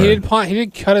with Goldberg. I mean, he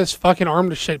did cut his fucking arm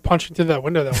to shit punching through that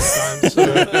window that one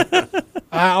time. So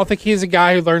I don't think he's a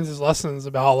guy who learns his lessons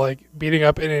about like beating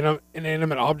up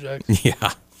inanimate objects.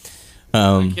 Yeah.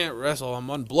 I can't wrestle.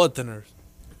 I'm on blood thinners.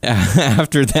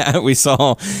 After that, we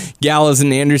saw Gallows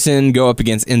and Anderson go up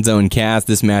against Enzo and Cass.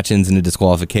 This match ends in a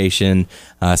disqualification.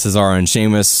 Cesaro and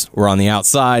Sheamus were on the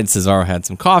outside. Cesaro had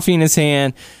some coffee in his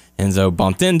hand. Enzo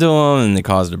bumped into him, and they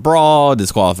caused a brawl,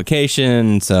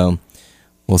 disqualification. So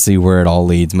we'll see where it all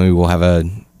leads. Maybe we'll have a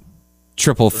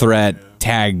triple threat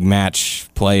tag match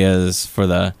players for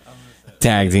the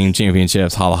tag team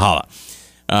championships. Holla holla.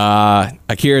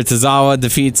 Akira Tozawa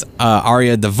defeats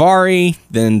Arya Daivari.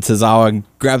 Then Tozawa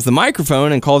grabs the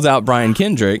microphone and calls out Brian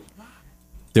Kendrick,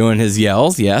 doing his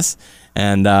yells, yes.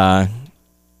 And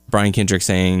Brian Kendrick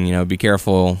saying, "Be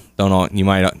careful. You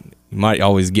might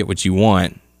always get what you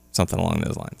want." Something along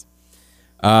those lines.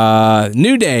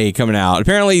 New Day coming out.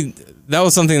 Apparently, that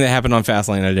was something that happened on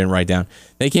Fastlane I didn't write down.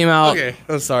 They came out. Okay,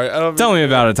 I'm sorry. Tell me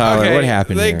about it, Tyler. Okay, what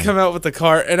happened They here? come out with the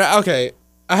cart, and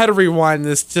I had to rewind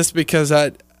this just because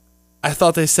I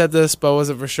thought they said this, but I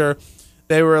wasn't for sure.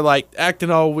 They were like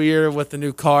acting all weird with the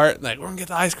new cart, like we're gonna get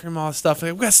the ice cream, all this stuff.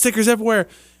 Like, we got stickers everywhere,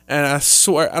 and I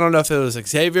swear I don't know if it was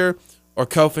Xavier or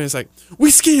Kofi. He's like, "We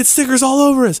skated stickers all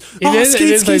over us." Skeet.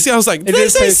 I was like, "Did they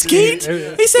say skeet?"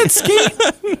 He said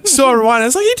skeet. So I rewind. I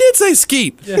was like, "He did say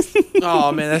skeet." Yeah.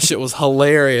 Oh man, that shit was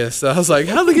hilarious. I was like,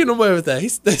 "How they getting away with that?"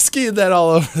 They skated that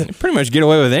all over. They pretty much get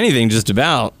away with anything, just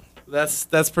about.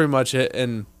 That's pretty much it.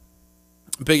 And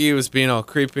Big E was being all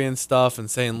creepy and stuff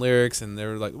and saying lyrics, and they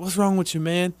were like, "What's wrong with you,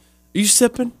 man? Are you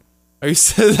sipping? Are you?"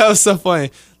 That was so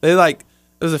funny. They it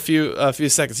was a few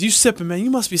seconds. "You sipping, man? You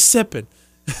must be sipping."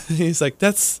 He's like,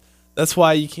 that's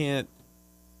why you can't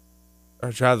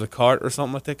or drive the cart or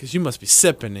something like that, because you must be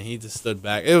sipping. And he just stood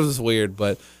back. It was weird,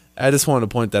 but I just wanted to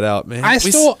point that out, man. I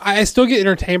still get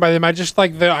entertained by them. I just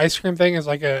like the ice cream thing is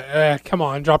like come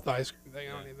on, drop the ice cream thing.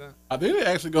 I don't need that. I think they're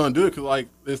actually going to do it because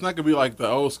it's not going to be like the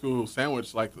old school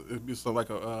sandwich. Like it'd be something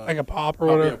like a pop or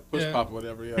whatever, push pop or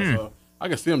whatever. Yeah, so I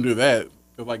can see them do that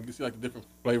because you see the different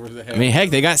flavors they have. I mean,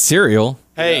 heck, they got cereal.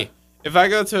 Hey, if I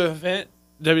go to an event,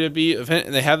 WWE event,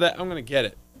 and they have that, I'm gonna get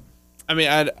it. I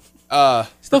mean,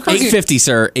 Still fucking 850,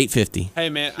 sir. 850. Hey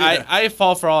man, I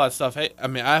fall for all that stuff. Hey, I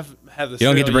mean I've had this. You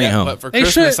don't get to bring it home. But for They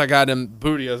Christmas, should- I got them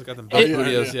bootios. Got them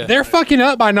bootios. Yeah. They're fucking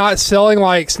up by not selling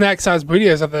like snack sized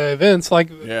bootios at the events. Like,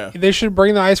 they should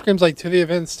bring the ice creams like to the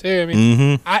events too. I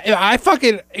mean, I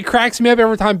fucking it cracks me up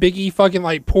every time Biggie fucking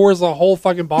like pours the whole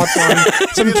fucking box on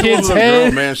some kid's Little head.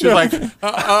 girl, man, she's like,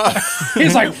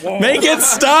 He's like, whoa. Make it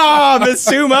stop. It's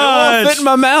too much. Fit in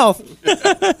my mouth.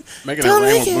 making it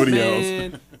rain with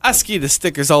bootios. Man, I ski the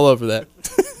stickers all over that.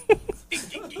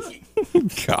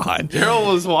 God. Gerald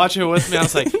was watching with me. I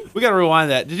was like, we got to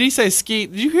rewind that. Did he say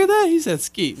skeet? Did you hear that? He said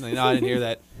skeet. I'm like, no, I didn't hear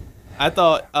that. I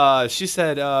thought she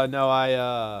said,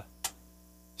 no,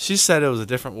 she said it was a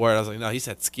different word. I was like, no, he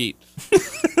said skeet.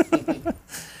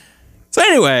 So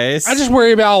anyways. I just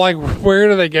worry about like where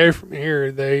do they go from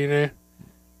here? They're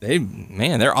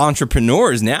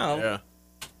entrepreneurs now.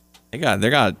 Yeah. They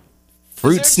got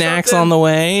fruit there snacks something- on the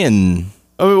way and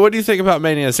I mean, what do you think about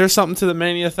Mania? Is there something to the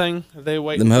Mania thing? Are they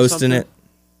waiting them for hosting something? it.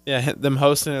 Yeah, them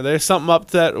hosting it. There's something up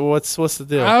to that. What's the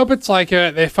deal? I hope it's like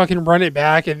they fucking run it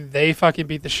back and they fucking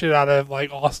beat the shit out of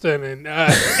like Austin and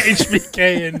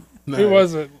HBK and who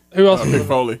was it? Who else? Was Mick it?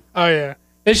 Foley. Oh yeah,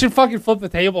 they should fucking flip the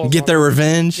tables. Get on their it.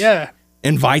 revenge. Yeah,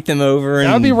 Invite them over that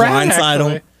would and be rad. blindside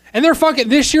Actually. them. And they're fucking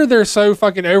this year. They're so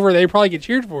fucking over. They probably get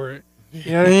cheered for it.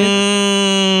 You know what I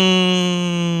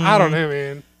mean? I don't know,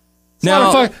 man.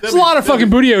 There's a lot of fucking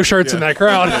Bootio shirts in that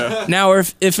crowd. Now,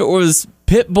 if it was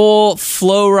Pitbull,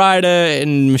 Flo Rida,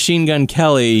 and Machine Gun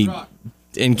Kelly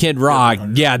and Kid Rock,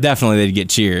 yeah, definitely they'd get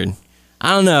cheered.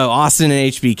 I don't know. Austin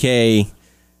and HBK,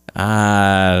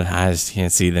 I just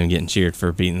can't see them getting cheered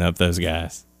for beating up those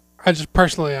guys. I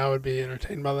would be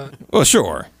entertained by that. Well,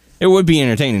 sure. It would be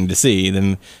entertaining to see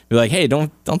them be like, hey,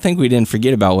 don't think we didn't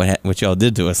forget about what y'all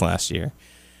did to us last year.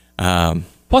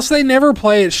 Plus, they never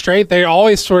play it straight. They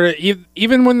always sort of,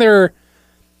 even when they're,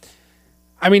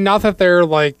 I mean, not that they're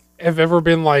like, have ever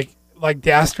been like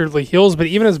dastardly heels, but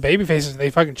even as baby faces, they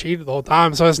fucking cheated the whole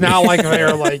time. So it's not like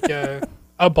they're like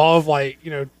above, like,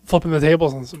 flipping the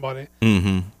tables on somebody.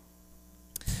 Mm-hmm.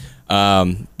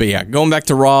 But yeah, going back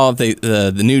to Raw,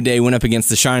 the New Day went up against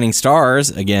the Shining Stars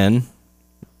again.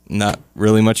 Not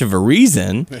really much of a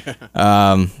reason.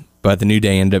 But the New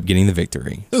Day ended up getting the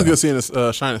victory. It was good seeing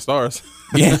the Shining Stars.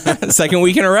 Yeah, second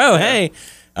week in a row. Hey,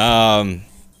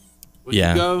 Would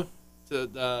yeah. you go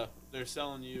to they're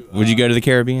selling you. Would you go to the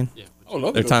Caribbean? Yeah. Oh,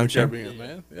 love Their those time share? Caribbean,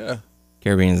 man. Yeah.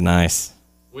 Caribbean's nice.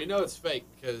 We know it's fake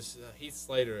because Heath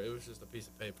Slater, it was just a piece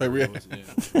of paper. Paper, yeah. It was,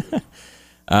 yeah.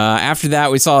 After that,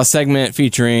 we saw a segment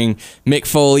featuring Mick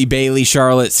Foley, Bailey,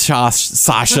 Charlotte,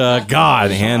 Sasha,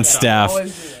 God, and Steph.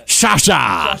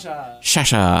 Sasha.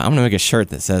 I'm going to make a shirt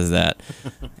that says that.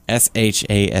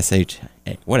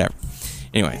 SHASHA. Whatever.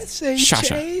 Anyway.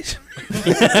 Sasha.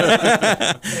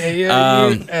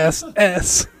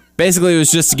 AUSS. Basically, it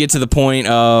was just to get to the point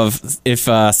of if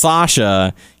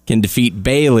Sasha can defeat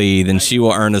Bailey, then she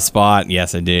will earn a spot.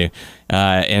 Yes, I do.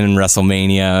 In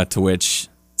WrestleMania, to which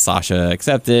Sasha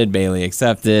accepted, Bailey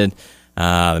accepted.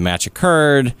 The match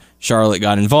occurred. Charlotte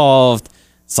got involved.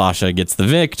 Sasha gets the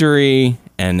victory,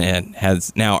 and it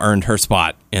has now earned her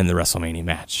spot in the WrestleMania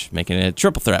match, making it a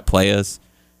triple threat, players.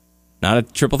 Not a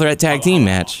triple threat tag team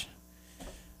match.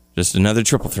 Just another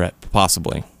triple threat,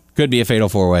 possibly. Could be a fatal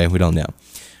four-way. We don't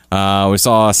know. We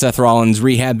saw Seth Rollins'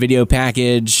 rehab video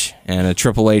package and a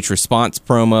Triple H response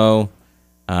promo.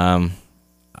 I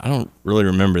don't really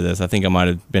remember this. I think I might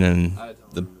have been in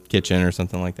the kitchen or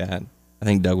something like that. I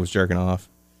think Doug was jerking off.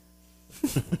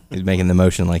 He's making the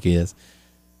motion like he is.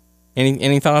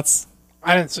 Any thoughts?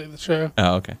 I didn't see the show.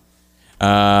 Oh, okay.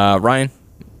 Ryan,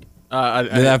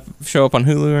 did that show up on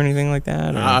Hulu or anything like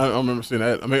that? I don't remember seeing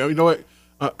that. I mean, you know what?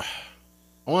 I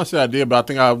want to say I did, but I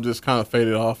think I just kind of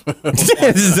faded off.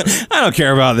 I don't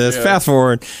care about this. Yeah. Fast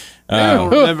forward.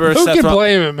 remember Who Seth can Roll-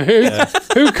 blame him?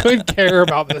 Who could care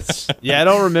about this? Yeah, I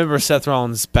don't remember Seth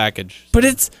Rollins' package. But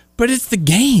it's the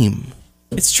game.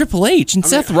 It's Triple H and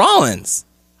Seth Rollins.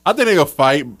 I think they're going to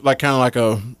fight, like kind of like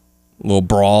a Little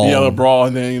brawl. yellow brawl,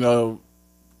 and then,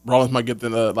 Rollins might get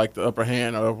the upper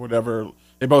hand or whatever.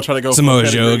 They both try to go. Samoa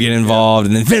for Joe pedigree. get involved,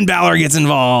 and then Finn Balor gets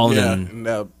involved. Yeah. And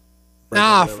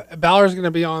Balor's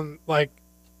gonna be on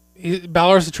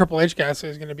Balor's the Triple H guy, so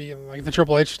he's gonna be in like the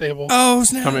Triple H stable. oh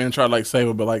snap! come in and try to save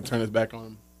him, but turn his back on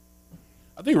him.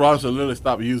 I think Rollins should literally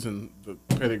stop using the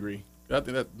pedigree. I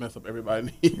think that messed up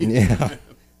everybody. Yeah,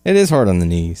 it is hard on the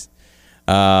knees.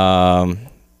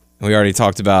 We already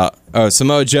talked about. Oh,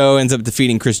 Samoa Joe ends up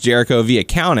defeating Chris Jericho via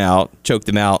count out, choked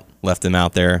him out, left him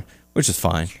out there, which is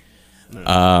fine.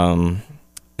 And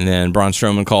then Braun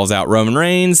Strowman calls out Roman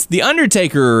Reigns. The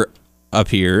Undertaker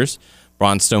appears.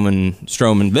 Braun Strowman,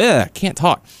 bleh, can't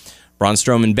talk. Braun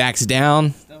Strowman backs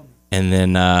down and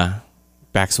then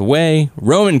backs away.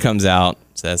 Roman comes out,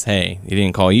 says, hey, he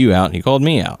didn't call you out, he called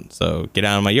me out, so get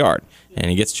out of my yard. And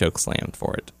he gets chokeslammed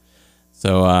for it.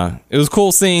 So it was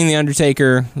cool seeing The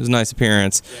Undertaker. It was a nice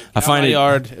appearance. I find my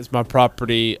yard is my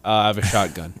property. I have a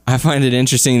shotgun. I find it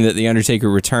interesting that The Undertaker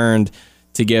returned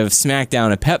to give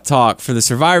SmackDown a pep talk for the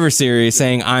Survivor Series,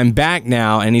 saying, I'm back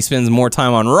now, and he spends more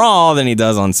time on Raw than he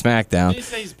does on SmackDown. Did he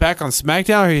say he's back on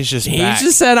SmackDown, or he's just back? He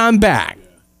just said, I'm back.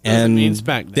 Doesn't mean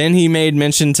SmackDown. Then he made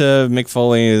mention to Mick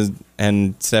Foley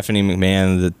and Stephanie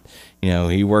McMahon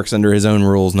that, he works under his own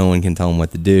rules. No one can tell him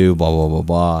what to do, blah, blah, blah,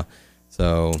 blah.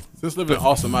 So, since living in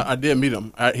Austin, I did meet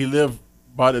him. He lived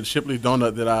by the Shipley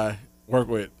Donut that I work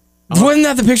with. Wasn't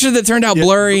that the picture that turned out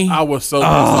blurry? I was so pissed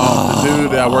off. The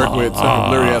dude that I work with took a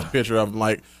blurry ass picture of him.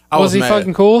 Like, was he mad.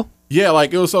 fucking cool? Yeah,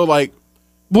 like it was so like.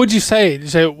 What'd you say? Did you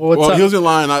say what's up? He was in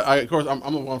line. Of course, I'm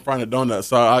the one frying the donuts.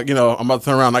 So I'm about to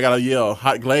turn around. I gotta yell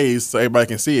hot glaze so everybody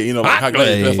can see it. Like hot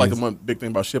glaze. That's like the one big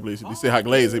thing about Shipley. You see hot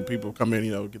glaze, and people come in,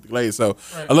 get the glaze. So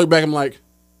I look back, I'm like,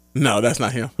 no, that's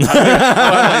not him.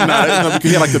 That's not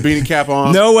because he had like the beanie cap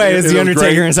on. No way, it's The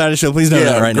Undertaker inside the show. Please don't know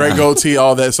that right now. Great goatee,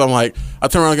 all that. So I'm like, I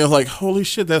turn around and I was like, holy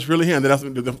shit, that's really him. Then that's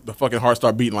when the fucking heart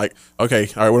start beating. Like, okay,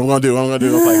 all right, what am I gonna do? I was like,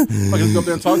 let's go up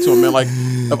there and talk to him, man. Like,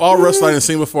 of all wrestlers I didn't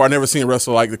seen before, I never seen a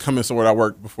wrestler like to come in somewhere I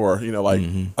worked before.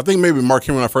 I think maybe Mark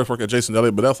Henry when I first worked at Jason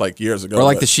Deli, but that's like years ago. Or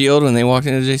like the Shield when they walked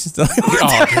into Jason's Deli.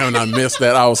 Oh damn, I missed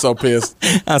that. I was so pissed.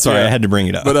 I'm sorry, I had to bring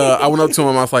it up. But I went up to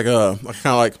him. I was like, kind of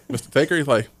like, Mr. Taker. He's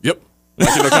like, yep. Like,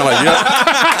 kind of like, yep.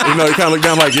 He kind of looked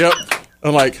down like, yep.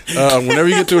 I'm like, whenever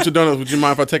you get through with your donuts, would you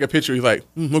mind if I take a picture? He's like,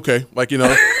 okay. Like, and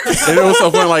it was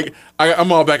so fun. Like,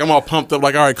 I'm all back. I'm all pumped up.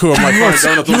 Like, all right, cool. I'm like,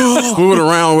 frying donuts, moving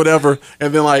around, whatever.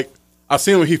 And then, like, I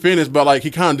seen when he finished, but, like,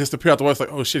 he kind of disappeared out the way. It's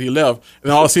like, oh, shit, he left. And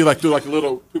then all I see, like, through, like, the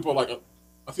little people, like,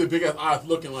 I see a big-ass eyes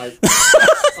looking like.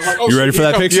 I'm like, oh, you ready for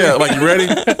that picture? Yeah, like, you ready?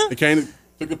 He came,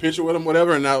 took the picture with him,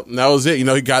 whatever, and that was it.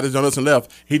 He got his donuts and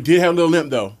left. He did have a little limp,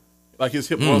 though. Like his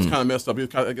hip was kind of messed up. He was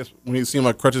kind of, I guess when he seen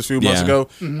like crutches a few months ago,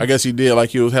 I guess he did.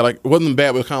 Like it wasn't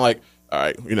bad, but it was kind of like, all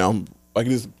right, like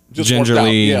he just gingerly, worked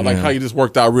out. Yeah, like how you just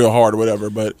worked out real hard or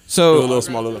whatever. But so it was a little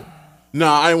smaller. No,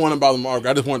 I didn't want to bother Mark.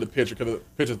 I just wanted the picture because the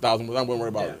picture's 1,000. I wasn't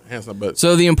worried about Hanson. But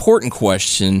so the important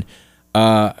question: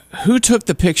 who took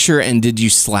the picture and did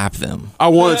you slap them? I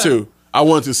wanted to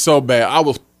so bad. I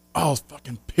was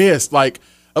fucking pissed. Like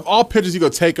of all pictures you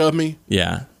could take of me,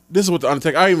 yeah. This is what the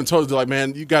Undertaker. I even told you, like,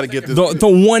 man, you got to get this. The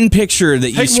one picture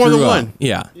that you screw more than up. one.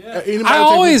 Yeah. I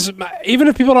always, even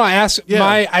if people don't ask,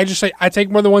 I just say I take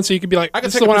more than one, so you could be like, I can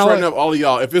this take is the a one picture I right like. now of all of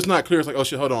y'all. If it's not clear, it's like, oh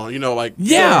shit, hold on. Like,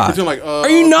 yeah. Like, are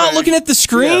you not okay. looking at the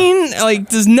screen? Yeah. Like,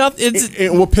 there's nothing.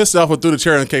 And what pissed off with threw the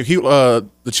cherry on the cake.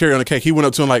 The cherry on the cake. He went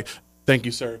up to him like, "Thank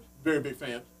you, sir. Very big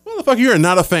fan." Motherfucker, you're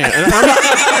not a fan.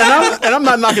 And I'm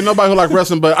not knocking nobody who like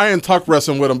wrestling, but I ain't talked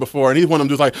wrestling with him before. And he's one of them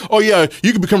dudes like, oh, yeah,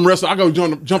 you can become a wrestler. I go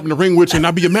jump in the ring with you and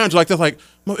I'll be your manager. Like, that's like,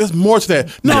 there's more to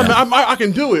that. No, man, I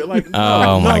can do it. Like,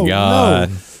 my God.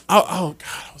 No. Oh,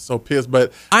 God, I was so pissed.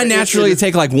 But I naturally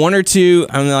take like one or two.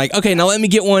 I'm like, okay, now let me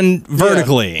get one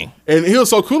vertically. Yeah. And he was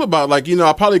so cool about it. Like,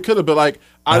 I probably could have, but like,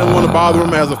 I didn't want to bother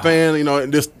him as a fan,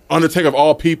 and this Undertaker of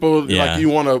all people. Yeah. Like, you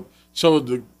want to show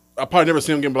I probably never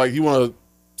see him again, but like, you want to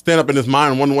stand up in his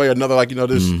mind one way or another, like,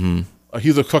 this.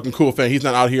 He's a fucking cool fan. He's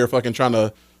not out here fucking trying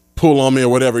to pull on me or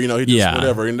whatever. He just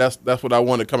whatever, and that's what I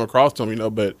wanted to come across to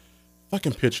him. But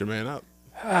fucking picture, man.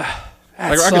 I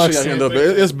can show you a little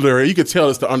bit. It's blurry. You can tell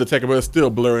it's the Undertaker, but it's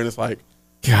still blurry, and it's like,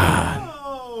 God.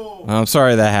 Well, I'm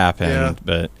sorry that happened,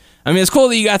 but I mean, it's cool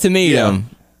that you got to meet him.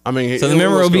 I mean, so the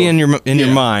memory will be in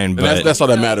your mind, but that's all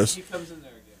that matters. He comes in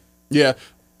there again. Yeah.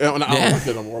 I don't like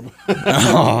that no more.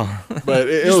 But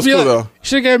it was cool, though. You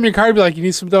should have gave him your card and be like, you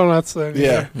need some donuts. Then,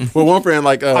 yeah. Well, one friend,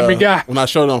 like, I'm your guy. when I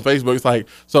showed it on Facebook, it's like,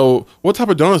 so what type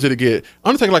of donuts did he get? I'm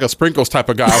Undertaker like a sprinkles type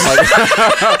of guy.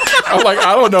 I was like,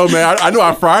 I don't know, man. I know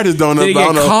I fried his donuts. Did he but I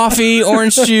get don't know. coffee,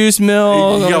 orange juice,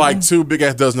 milk? He got like 2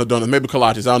 big-ass dozen of donuts. Maybe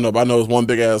kolaches. I don't know, but I know it's 1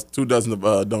 big-ass 2 dozen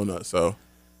of donuts. So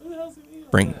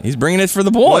He's bringing it for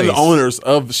the boys. one of the owners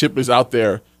of Shipley's out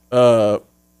there,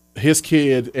 his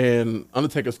kid and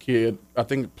Undertaker's kid, I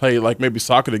think, played like maybe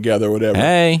soccer together or whatever.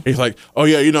 Hey. He's like, oh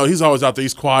yeah, he's always out there.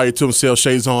 He's quiet to himself,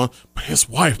 shades on. But his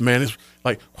wife, man, is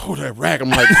like, oh, that rack. I'm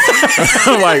like,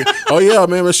 oh yeah,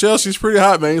 man, Michelle, she's pretty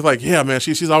hot, man. He's like, yeah, man,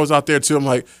 she's always out there too. I'm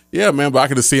like, yeah, man, but I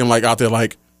could just see him like out there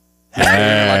like, hey,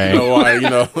 hey.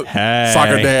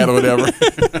 Soccer dad or whatever.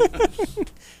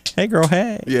 Hey, girl,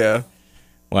 hey. Yeah.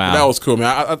 Wow. But that was cool,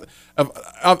 man.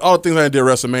 All the things I did at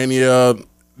WrestleMania,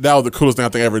 that was the coolest thing I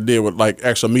think I ever did with like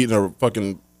actually meeting a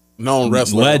fucking known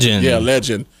wrestler. Legend. Yeah,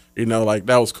 legend. Like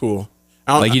that was cool.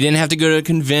 Like, you didn't have to go to a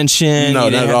convention. No,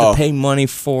 you didn't not at have all. to pay money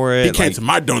for it. He came to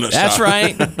my donut That's shop.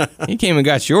 right. He came and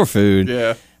got your food.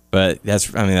 Yeah. But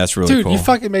that's really Dude, cool. you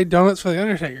fucking made donuts for the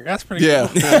Undertaker. That's pretty Yeah.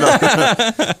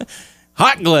 cool.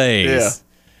 Hot glaze. Yeah.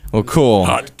 Well, cool.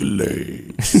 Hot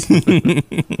glaze.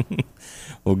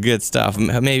 Well, good stuff.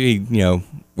 Maybe,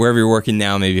 wherever you're working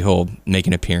now, maybe he'll make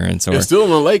an appearance. Or It's still in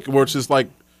the lake, which is like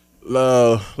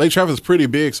Lake Travis is pretty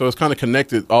big, so it's kind of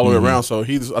connected all the way around. So I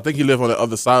think he lived on the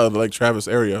other side of the Lake Travis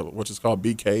area, which is called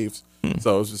Bee Caves.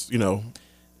 So it's just one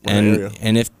area.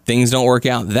 and if things don't work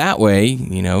out that way,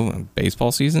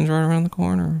 baseball season's right around the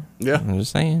corner. Yeah. I'm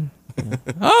just saying.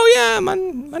 Oh yeah, my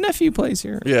nephew plays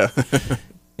here. Yeah.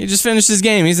 He just finished his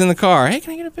game. He's in the car. Hey,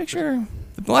 can I get a picture?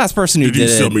 The last person who Did you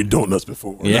did sell it. me donuts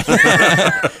before? Yeah.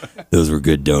 Those were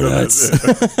good donuts.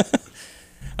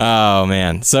 Oh,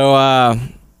 man. So,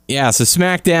 so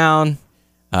SmackDown,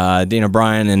 Dana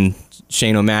Bryan and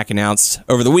Shane O'Mac announced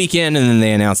over the weekend, and then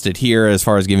they announced it here as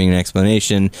far as giving an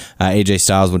explanation. AJ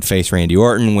Styles would face Randy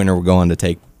Orton. Winner would go on to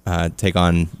take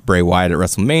on Bray Wyatt at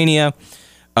WrestleMania.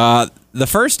 The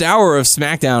first hour of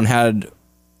SmackDown had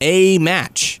a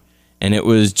match. And it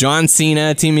was John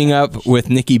Cena teaming up with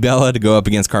Nikki Bella to go up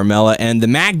against Carmella and the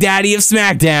Mac Daddy of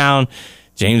SmackDown,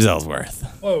 James Ellsworth.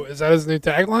 Whoa, is that his new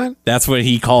tagline? That's what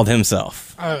he called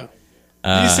himself. Oh. Do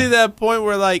you see that point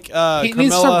where like He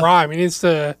needs to Carmella? rhyme. He needs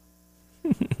to.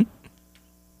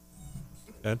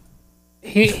 Good.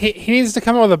 He needs to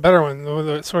come up with a better one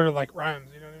that sort of like rhymes.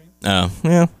 You know what I mean? Oh,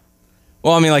 yeah.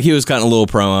 Well, I mean, like, he was cutting a little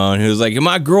promo, and he was like,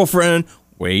 my girlfriend,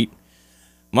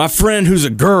 my friend who's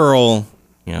a girl,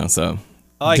 so.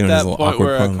 I like doing that his little point awkward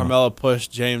where promo. Carmella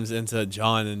pushed James into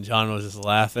John, and John was just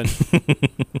laughing.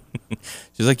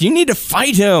 She's like, you need to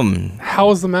fight him. How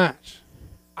was the match?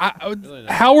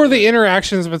 How were the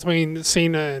interactions between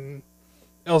Cena and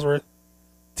Ellsworth?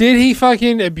 Did he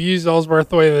fucking abuse Ellsworth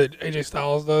the way that AJ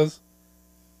Styles does?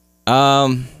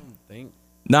 Think.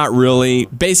 Not really.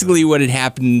 Basically, what had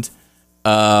happened,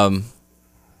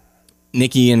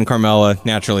 Nikki and Carmella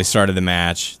naturally started the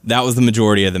match. That was the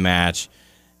majority of the match.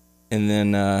 And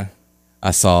then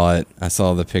I saw it. I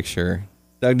saw the picture.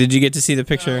 Doug, did you get to see the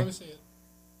picture? Let me see it.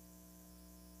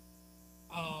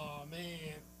 Oh,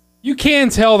 man. You can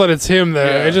tell that it's him, though.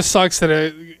 Yeah. It just sucks that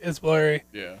it's blurry.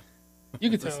 Yeah. You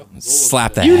can tell.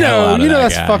 Slap the You hell out know of that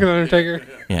that's guy. fucking Undertaker.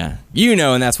 Yeah,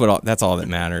 and that's all that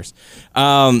matters.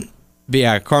 But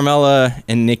yeah, Carmella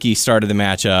and Nikki started the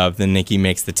match up. Then Nikki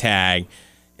makes the tag,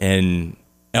 and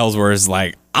Ellsworth's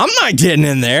like, "I'm not getting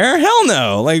in there. Hell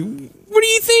no! Like, what are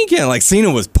you thinking?" Like,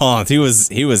 Cena was pumped. He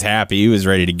was happy. He was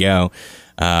ready to go.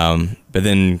 But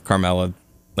then Carmella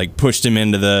pushed him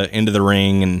into the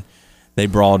ring, and they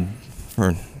brawled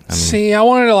for. See, I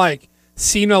wanted to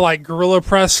Cena gorilla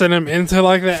pressing him into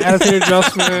the attitude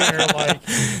adjustment or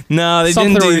No, they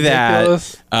something didn't do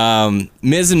ridiculous. that.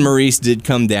 Miz and Maurice did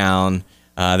come down.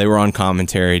 They were on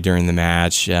commentary during the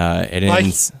match. It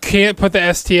ends. Can't put the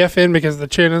STF in because the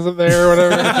chin isn't there or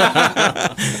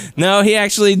whatever. No, he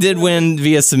actually did win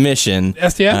via submission.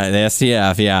 STF? The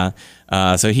STF,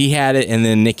 yeah. So he had it, and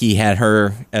then Nikki had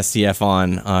her STF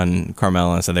on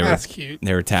Carmella. So That's cute.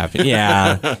 They were tapping.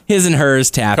 Yeah, his and hers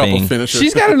Couple tapping. finishers.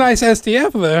 She's got a nice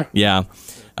STF there. Yeah.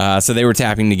 So they were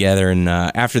tapping together, and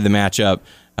after the matchup,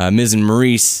 Miz and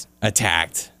Maurice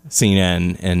attacked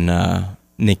Cena and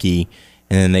Nikki,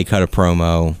 and then they cut a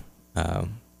promo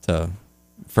to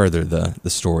further the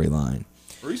storyline.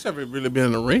 Reese haven't really been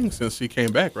in the ring since she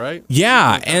came back, right?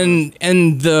 Yeah, and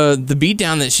the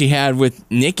beatdown that she had with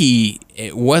Nikki,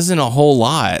 it wasn't a whole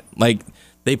lot.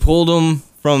 They pulled him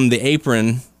from the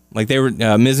apron. They were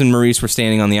Miz and Maurice were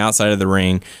standing on the outside of the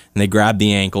ring, and they grabbed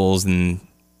the ankles, and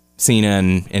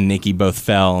Cena and Nikki both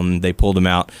fell, and they pulled him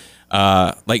out.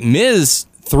 Miz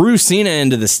threw Cena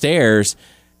into the stairs.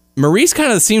 Maurice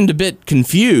kind of seemed a bit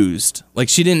confused.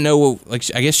 She didn't know, I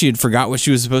guess she had forgot what she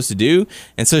was supposed to do.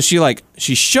 And so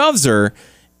she shoves her,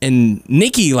 and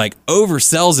Nikki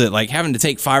oversells it, having to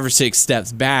take 5 or 6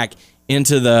 steps back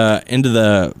into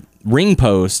the ring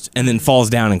post, and then falls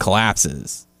down and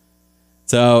collapses.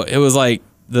 So it was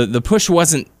the push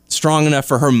wasn't strong enough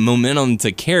for her momentum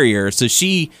to carry her. So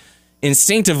she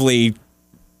instinctively,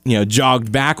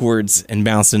 jogged backwards and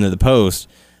bounced into the post.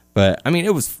 But I mean,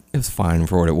 it was fine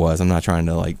for what it was. I'm not trying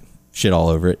to shit all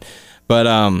over it, but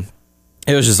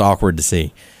it was just awkward to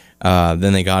see.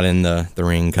 Then they got in the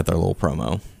ring, cut their little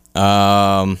promo.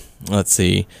 Let's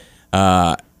see.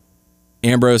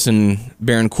 Ambrose and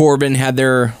Baron Corbin had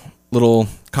their little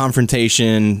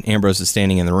confrontation. Ambrose is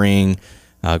standing in the ring.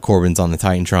 Corbin's on the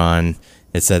Titantron.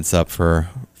 It sets up for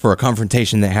a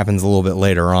confrontation that happens a little bit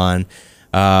later on.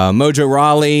 Mojo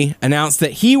Rawley announced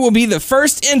that he will be the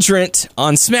first entrant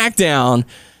on SmackDown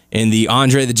in the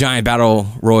Andre the Giant Battle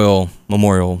Royal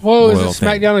Memorial. Whoa, is Royal it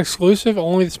SmackDown exclusive?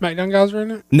 Only the SmackDown guys are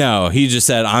in it? No, he just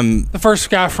said I'm the first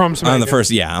guy from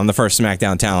SmackDown. I'm the first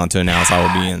SmackDown talent to announce I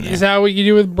will be in there. Is that what you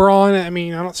do with Braun? I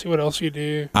mean, I don't see what else you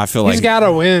do. I feel he's got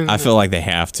to win. I feel like they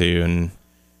have to, and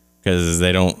because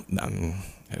they don't.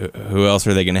 Who else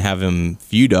are they going to have him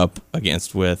feud up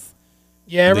against with?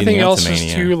 Yeah, everything else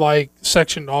is too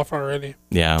sectioned off already.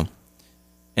 Yeah.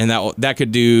 And that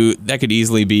could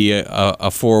easily be a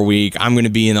 4-week. I'm going to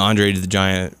be in the Andre the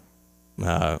Giant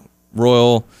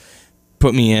Royal.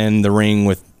 Put me in the ring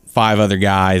with 5 other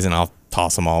guys, and I'll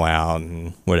toss them all out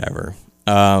and whatever.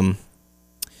 So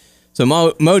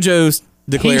Mojo's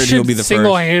declared he'll be the first.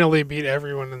 Single-handedly beat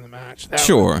everyone in the match. That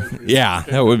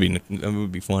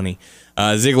would be funny.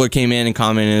 Ziggler came in and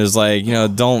commented, it was like,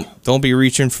 don't be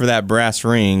reaching for that brass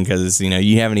ring because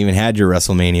you haven't even had your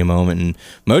WrestleMania moment. And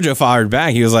Mojo fired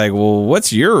back. He was like, well,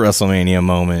 what's your WrestleMania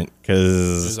moment?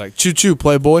 Because he's like, choo choo,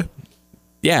 Playboy.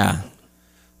 Yeah.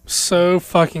 So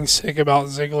fucking sick about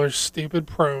Ziggler's stupid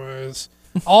promos.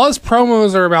 All his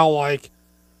promos are about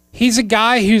he's a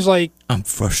guy who's like, I'm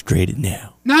frustrated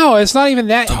now. No, it's not even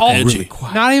that. Really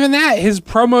quiet. Not even that. His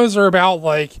promos are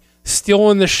about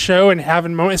stealing the show and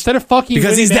having moments instead of fucking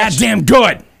because he's that damn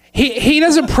good. He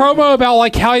doesn't promo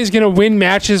about how he's gonna win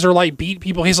matches or beat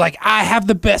people. He's like, I have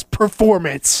the best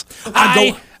performance.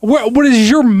 What is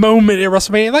your moment at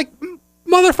WrestleMania?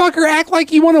 Motherfucker, act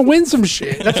like you want to win some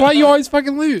shit. That's why you always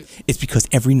fucking lose. It's because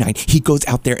every night he goes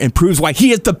out there and proves why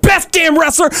he is the best damn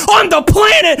wrestler on the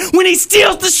planet when he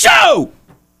steals the show.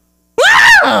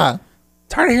 Ah!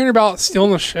 Tired of hearing about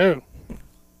stealing the show.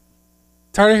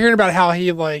 Tired of hearing about how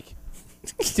he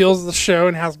steals the show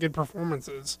and has good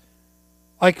performances.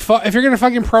 If you're gonna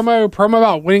fucking promo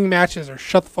about winning matches or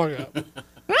shut the fuck up.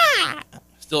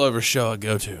 Still every show I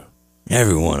go to.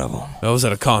 Every one of them. I was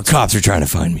at a concert. Cops are trying to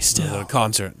find me still. I was at a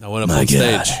concert. I went up on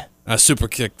stage. I super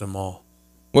kicked them all.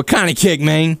 What kind of kick,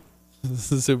 man?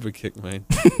 Super kick, man.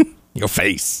 Your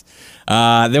face.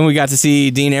 Then we got to see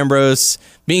Dean Ambrose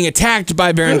being attacked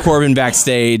by Baron Corbin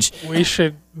backstage. We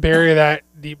should bury that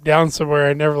deep down somewhere.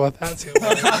 I never let that seal.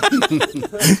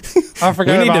 I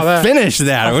forgot we need about that. to finish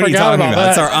that. What are you talking about?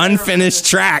 It's our unfinished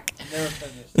track. Never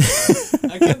finished.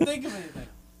 I couldn't think of anything.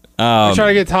 I'm trying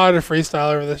to get Todd to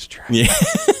freestyle over this track. Yeah.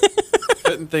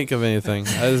 Couldn't think of anything.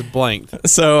 I just blanked.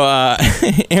 So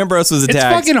Ambrose was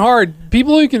attacked. It's fucking hard.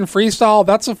 People who can freestyle,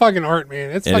 that's a fucking art, man.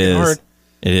 It's fucking hard.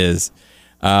 It is.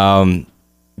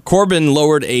 Corbin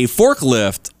lowered a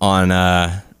forklift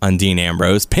on Dean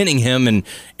Ambrose, pinning him and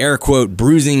air quote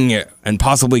bruising and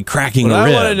possibly cracking a rib. What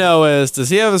I want to know is, does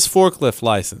he have his forklift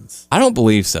license? I don't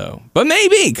believe so, but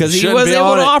maybe because he was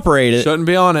able to operate it. Shouldn't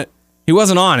be on it. He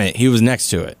wasn't on it. He was next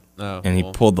to it, and he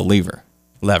well. pulled the lever.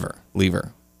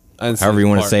 However you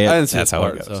want to say it, that's how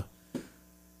it goes. So.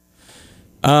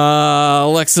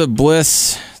 Alexa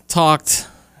Bliss talked,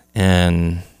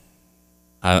 and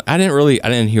I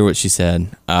didn't hear what she said.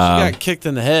 She got kicked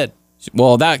in the head.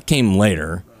 Well, that came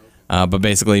later, but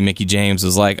basically Mickie James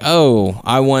was like, "Oh,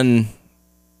 I won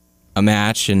a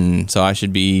match, and so I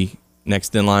should be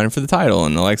next in line for the title."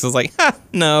 And Alexa's like, "Ha,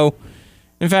 no.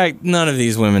 In fact, none of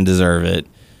these women deserve it."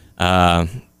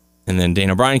 And then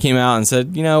Daniel Bryan came out and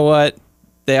said, "You know what?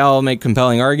 They all make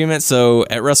compelling arguments. So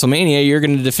at WrestleMania, you're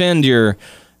going to defend your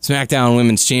SmackDown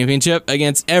Women's Championship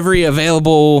against every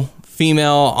available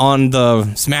female on the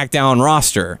SmackDown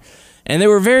roster." And they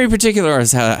were very particular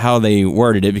as how they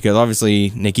worded it, because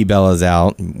obviously Nikki Bella's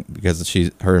out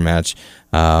because her match.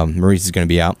 Maurice is going to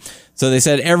be out. So they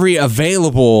said every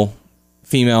available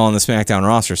female on the SmackDown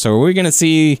roster. So are we going to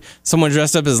see someone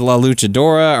dressed up as La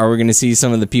Luchadora? Are we going to see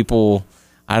some of the people?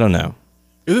 I don't know.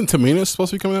 Isn't Tamina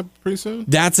supposed to be coming up pretty soon?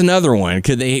 That's another one.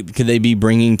 Could they be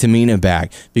bringing Tamina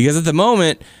back? Because at the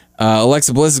moment,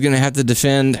 Alexa Bliss is going to have to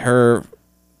defend her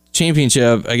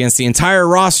championship against the entire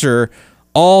roster,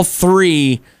 all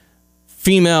 3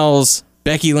 females,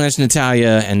 Becky Lynch,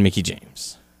 Natalya, and Mickie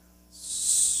James.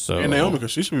 So, and Naomi,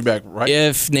 because she should be back, right?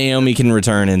 If Naomi can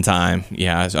return in time.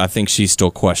 Yeah, I think she's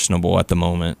still questionable at the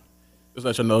moment. Just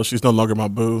let you know, she's no longer my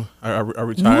boo. I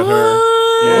retired her.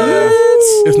 Yeah.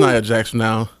 It's Nia Jax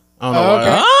now. I don't know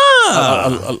why.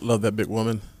 I love that big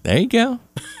woman. There you go.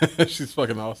 She's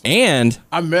fucking awesome. And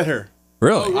I met her.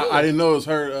 Really? I didn't know it was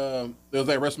her. It was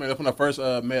at WrestleMania. That's when I first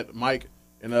met Mike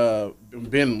and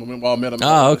Ben while I met him.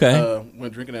 Oh, okay.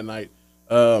 Went drinking that night.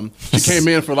 She came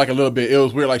in for like a little bit. It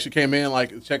was weird. Like she came in,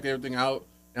 like checked everything out,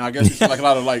 And I guess she's like a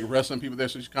lot of like wrestling people there,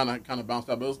 so she kind of bounced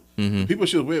out. But the people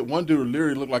she was with, one dude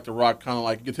literally looked like The Rock, kind of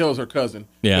like you could tell it was her cousin.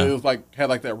 Yeah, it was like had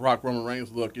like that Rock Roman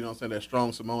Reigns look, you know what I'm saying? That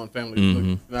strong Samoan family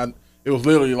look. And it was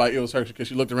literally like it was her because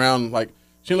she looked around like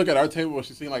she didn't look at our table where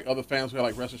she seen like other fans who had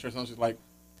like wrestling shirts on. She's like,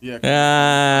 yeah,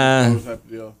 that was that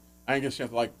deal. I didn't get a chance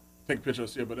to like take a picture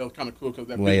of her, but it was kind of cool because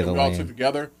that picture we all took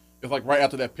together. It's like right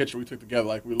after that picture we took together,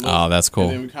 like we looked. Oh, that's cool.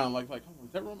 And then we kind of like, oh,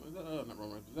 is that Roman? Is that not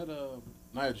Roman? Is that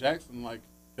Nia Jackson? Like,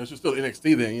 because she's still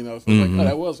NXT then, you know. So it's like, oh,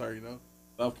 that was her, you know.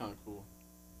 That was kind of cool.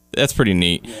 That's pretty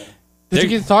neat. Yeah. Did you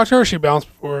get to talk to her? Or she bounced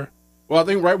before. Well, I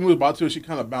think right when we was about to, she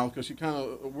kind of bounced because she kind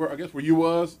of, I guess where you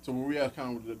was, to where we had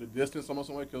kind of the distance almost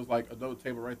in a way, because like another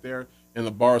table right there, and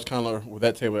the bar is kind of with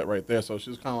that table right there. So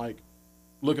she was kind of like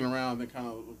looking around and kind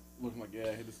of looking like, yeah,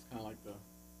 this is kind of like the.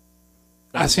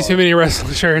 I see too many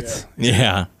wrestling shirts.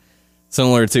 Yeah.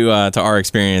 Similar to our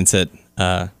experience at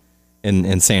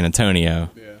in San Antonio.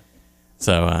 Yeah.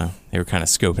 So they were kind of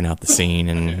scoping out the scene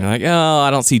and they're like, oh,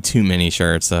 I don't see too many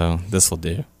shirts, so this will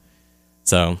do.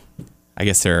 So I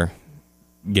guess they're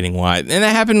getting wide. And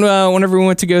that happened whenever we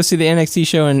went to go see the NXT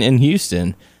show in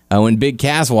Houston. When Big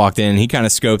Cass walked in, he kind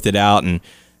of scoped it out, and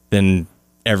then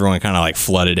everyone kind of like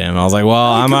flooded him. I was like, well,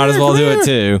 I might as well do it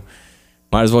too.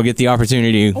 Might as well get the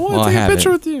opportunity while I have it. I want to take a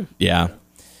picture with you. Yeah.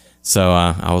 So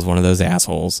I was one of those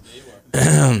assholes.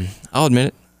 I'll admit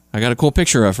it. I got a cool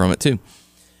picture from it too.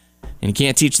 And you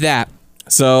can't teach that.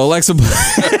 So Alexa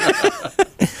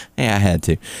yeah, I had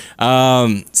to.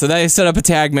 So they set up a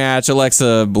tag match.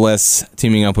 Alexa Bliss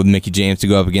teaming up with Mickie James to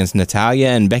go up against Natalya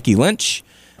and Becky Lynch.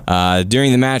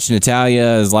 During the match,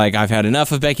 Natalya is like, I've had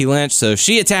enough of Becky Lynch. So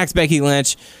she attacks Becky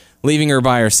Lynch, leaving her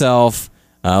by herself.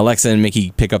 Alexa and Mickie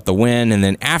pick up the win. And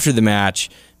then after the match,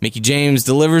 Mickie James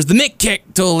delivers the Mick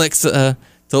kick to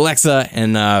Alexa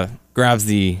and grabs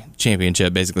the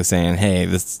championship, basically saying, hey,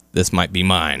 this might be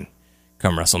mine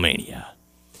come WrestleMania.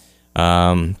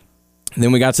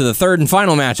 Then we got to the third and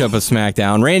final matchup of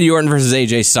SmackDown. Randy Orton versus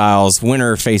AJ Styles.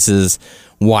 Winner faces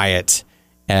Wyatt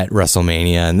at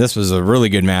WrestleMania. And this was a really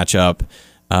good matchup.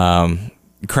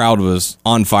 The crowd was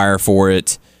on fire for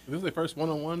it. This was their first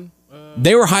one-on-one?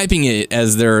 They were hyping it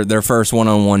as their first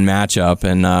one-on-one matchup.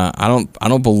 And I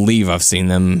don't believe I've seen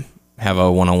them have a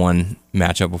one-on-one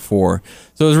matchup before.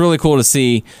 So it was really cool to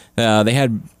see. They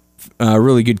had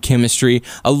really good chemistry.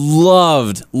 I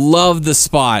loved the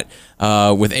spot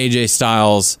with AJ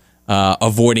Styles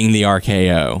avoiding the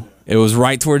RKO. It was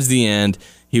right towards the end.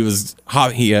 He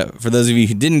for those of you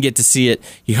who didn't get to see it,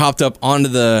 he hopped up onto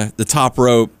the top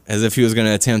rope as if he was going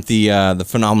to attempt the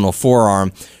phenomenal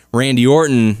forearm. Randy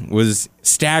Orton was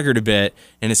staggered a bit,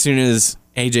 and as soon as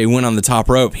AJ went on the top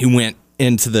rope, he went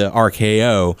into the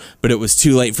RKO, but it was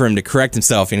too late for him to correct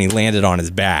himself, and he landed on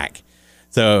his back.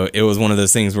 So it was one of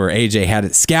those things where AJ had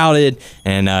it scouted,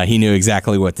 and he knew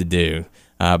exactly what to do.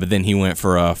 But then he went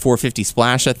for a 450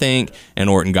 splash, I think, and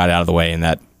Orton got out of the way, and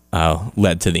that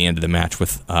led to the end of the match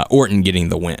with Orton getting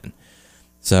the win.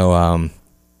 So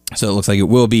it looks like it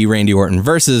will be Randy Orton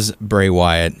versus Bray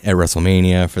Wyatt at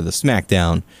WrestleMania for the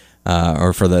SmackDown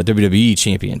or for the WWE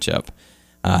Championship.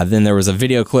 Then there was a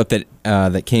video clip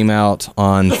that came out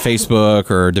on Facebook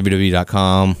or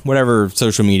WWE.com, whatever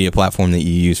social media platform that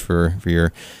you use for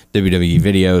your WWE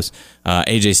videos.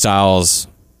 AJ Styles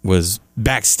was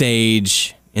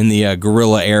backstage in the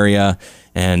gorilla area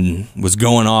and was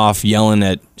going off yelling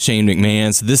at Shane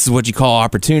McMahon. So this is what you call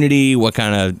opportunity. What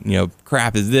kind of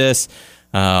crap is this?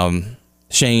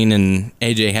 Shane and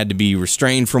AJ had to be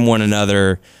restrained from one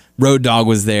another. Road Dogg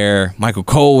was there. Michael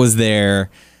Cole was there.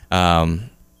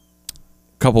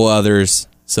 Couple others.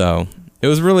 So it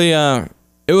was really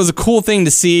it was a cool thing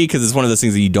to see because it's one of those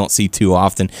things that you don't see too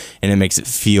often, and it makes it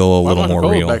feel a little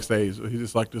more real. Backstage, he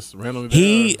just like this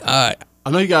randomly. I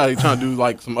know you got trying to do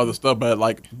like some other stuff, but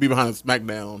like be behind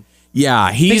SmackDown. Yeah,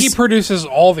 I think he produces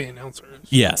all the announcers.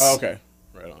 Yes. Oh, okay.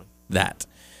 Right on. That.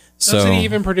 Doesn't he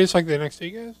even produce like the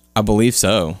NXT guys? I believe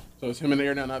so. So it's him in the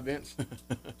air now, not Vince.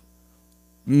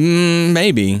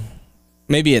 Maybe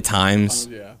at times.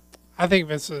 Yeah. I think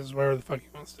Vince is whatever the fuck he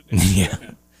wants to do. Yeah.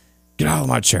 Get out of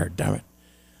my chair, damn it.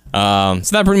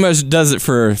 So that pretty much does it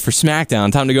for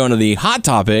SmackDown. Time to go into the hot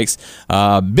topics.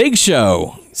 Big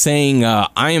Show saying,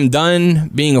 I am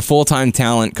done being a full-time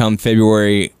talent come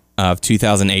February of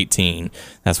 2018.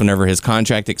 That's whenever his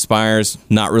contract expires.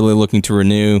 Not really looking to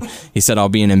renew. He said, I'll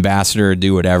be an ambassador,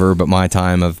 do whatever, but my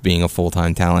time of being a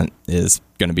full-time talent is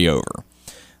going to be over.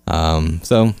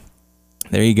 So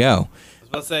there you go. I was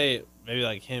about to say, maybe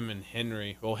like him and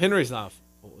Henry. Well, Henry's not.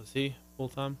 Is he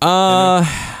full-time?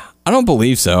 I don't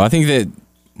believe so. I think that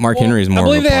Mark Henry is more. I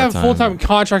believe of a they have part-time. full-time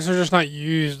contracts. They're just not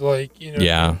used.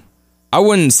 Yeah. I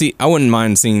wouldn't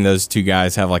mind seeing those two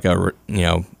guys have like a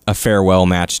farewell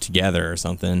match together or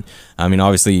something. I mean,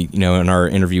 obviously, in our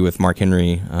interview with Mark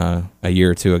Henry a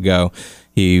year or two ago,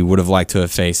 he would have liked to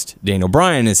have faced Daniel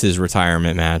Bryan as his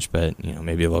retirement match, but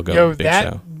maybe they'll go Big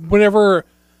Show. Whenever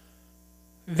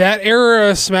that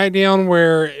era of SmackDown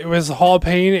where it was the Hall of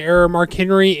Pain era, Mark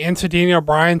Henry into Daniel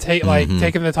Bryan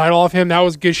taking the title off him, that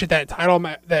was good shit. That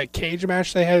that cage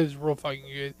match they had was real fucking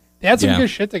good. They had some good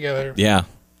shit together. Yeah.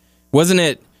 Wasn't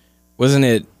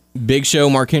it Big Show,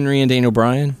 Mark Henry, and Daniel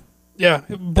Bryan? Yeah.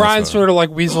 Bryan sort of like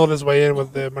weaseled his way in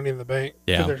with the Money in the Bank.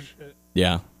 Yeah.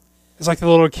 Yeah. It's like the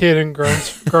little kid in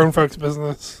grown folks'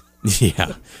 business.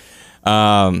 Yeah.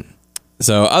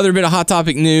 So other bit of Hot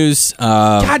Topic news.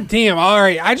 God damn. All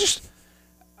right.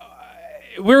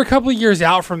 We're a couple of years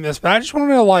out from this, but I just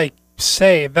wanted to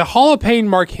say the Hall of Pain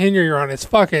Mark Henry run is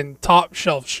fucking top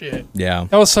shelf shit. Yeah.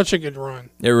 That was such a good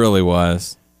run. It really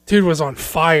was. Dude was on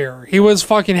fire. He was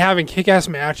fucking having kick-ass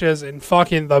matches and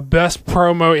fucking the best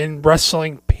promo in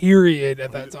wrestling, period,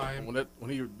 at that time.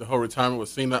 When the whole retirement was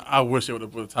Cena, I wish they would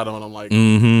have put a title on him. Like,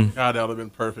 God, that would have been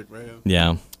perfect, man.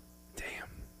 Yeah. Damn.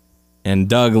 And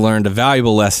Doug learned a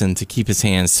valuable lesson to keep his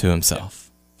hands to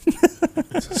himself.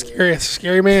 It's a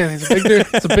scary man. He's a big dude.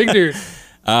 It's a big dude.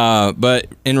 But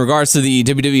in regards to the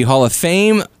WWE Hall of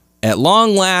Fame, at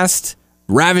long last,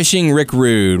 ravishing Rick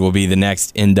Rude will be the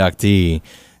next inductee.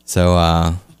 So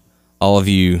all of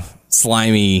you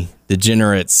slimy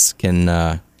degenerates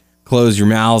can close your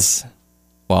mouths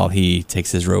while he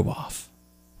takes his robe off.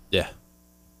 Yeah.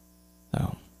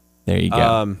 So there you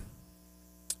go.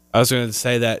 I was going to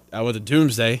say that I went to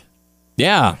Doomsday.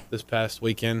 Yeah. This past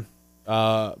weekend.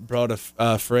 Brought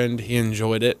a friend. He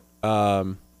enjoyed it.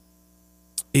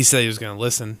 He said he was going to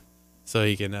listen so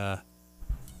he can...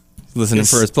 listening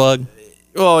for his plug?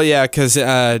 Well, yeah, because...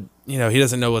 he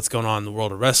doesn't know what's going on in the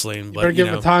world of wrestling. You but better give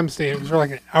him a timestamp. It's for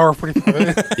like an hour 45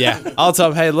 minutes. Yeah, I'll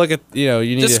tell him, hey, look at you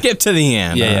need just skip to the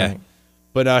end. Yeah, right.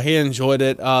 But he enjoyed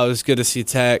it. It was good to see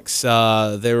Tex.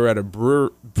 They were at a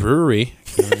brewery.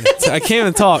 I can't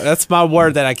even talk. That's my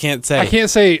word that I can't say. I can't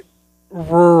say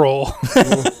rural.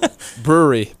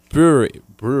 brewery.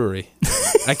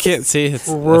 I can't see it's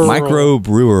micro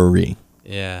brewery.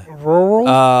 Yeah, rural.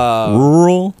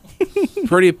 Rural.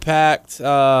 Pretty packed.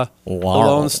 The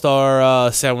Lone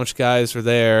Star sandwich guys were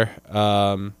there.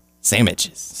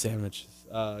 Sandwiches.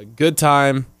 Good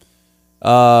time.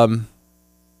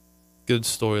 Good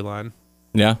storyline.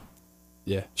 Yeah.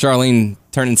 Yeah. Charlene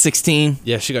turning 16.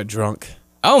 Yeah, she got drunk.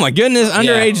 Oh my goodness,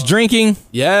 underage drinking.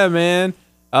 Yeah, man.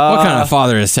 What kind of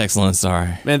father is Tex Lone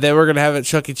Star? Man, they were gonna have it at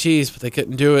Chuck E. Cheese, but they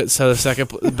couldn't do it. So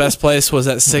the best place was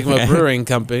at Sigma Brewing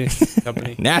Company.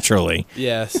 Naturally.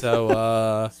 Yeah.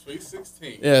 So. Sweet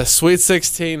 16. Yeah, Sweet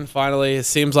 16. Finally, it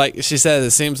seems like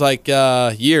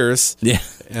years.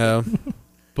 Yeah.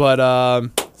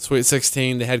 But Sweet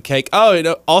 16. They had cake.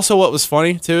 Oh, also what was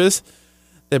funny too is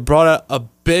they brought a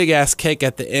big ass cake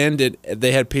at the end, and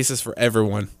they had pieces for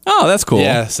everyone. Oh, that's cool.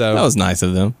 Yeah. So that was nice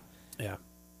of them. Yeah.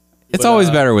 It's always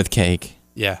better with cake.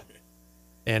 Yeah.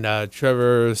 And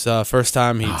Trevor's first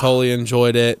time, he totally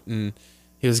enjoyed it, and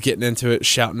he was getting into it,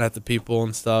 shouting at the people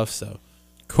and stuff. So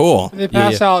cool. Did they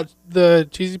pass out the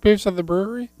cheesy poofs at the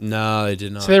brewery? No, they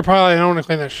did not. So they probably don't want to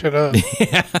clean that shit up.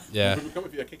 Yeah.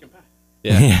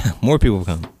 Yeah, more people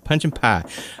come. Punch and pie.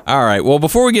 All right. Well,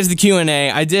 before we get to the Q&A,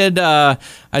 I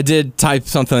did type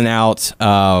something out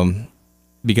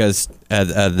because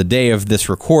the day of this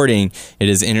recording, it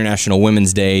is International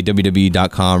Women's Day.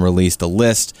 WWE.com released a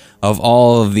list of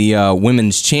all of the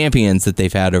women's champions that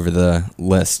they've had over the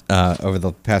list over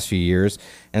the past few years,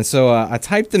 and so I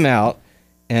typed them out,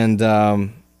 and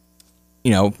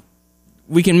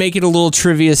we can make it a little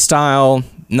trivia style.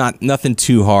 Nothing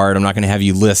too hard. I'm not going to have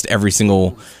you list every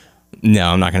single. No,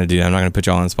 I'm not going to do that. I'm not going to put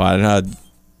you all on the spot.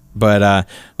 But I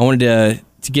wanted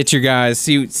to get your guys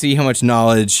see how much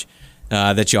knowledge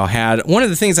that y'all had. One of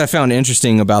the things I found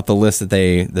interesting about the list that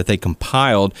they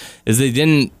compiled is they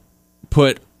didn't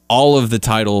put all of the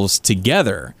titles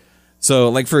together. So,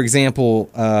 like for example,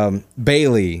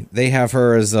 Bayley, they have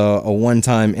her as a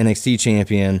one-time NXT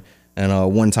champion and a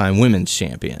one-time women's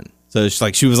champion. So it's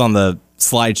like she was on the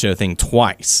slideshow thing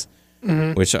twice,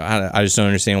 which I just don't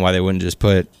understand why they wouldn't just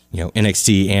put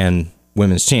NXT and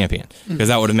women's champion, because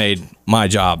that would have made my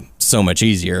job so much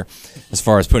easier as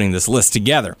far as putting this list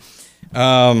together.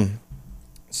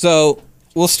 So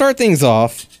we'll start things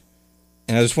off,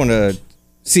 and I just want to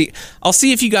see. I'll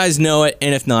see if you guys know it,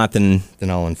 and if not, then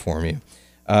I'll inform you.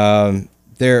 Fun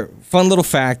little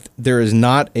fact: there is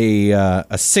not a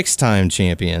six-time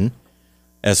champion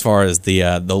as far as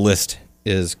the list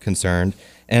is concerned.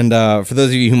 And for those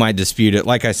of you who might dispute it,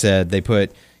 like I said, they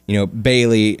put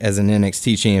Bayley as an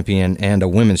NXT champion and a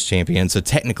women's champion. So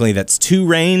technically that's 2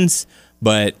 reigns,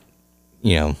 but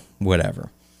whatever.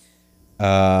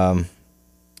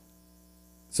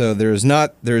 So there's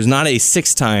not a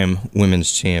 6-time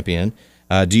women's champion.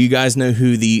 Do you guys know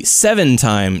who the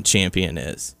 7-time champion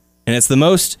is? And it's the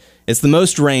most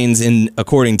reigns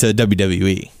according to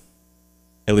WWE,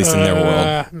 at least in their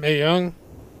world. Mae Young?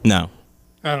 No.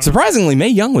 I don't know. Surprisingly, Mae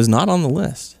Young was not on the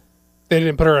list. They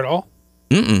didn't put her at all?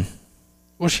 Mm-mm.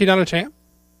 Was she not a champ?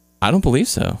 I don't believe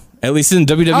so. At least in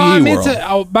WWE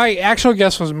world. My actual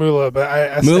guess was Moolah,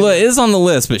 but Moolah is on the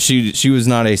list, but she was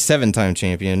not a 7-time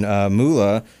champion.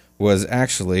 Moolah was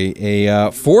actually a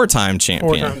 4-time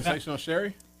champion. Sensational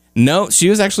Sherry? No, she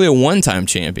was actually a 1-time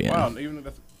champion. Wow, even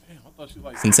that's I thought she was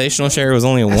like Sensational Sherry was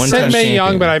only a 1-time I said champion. Mae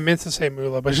Young, but I meant to say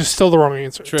Moolah, but it's still the wrong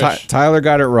answer. Tyler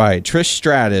got it right. Trish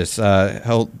Stratus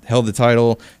held the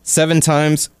title 7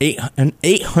 times,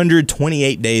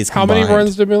 828 days combined. How many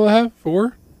runs did Moolah have?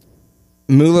 4?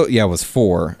 Moolah, was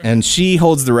 4. And she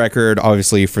holds the record,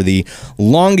 obviously, for the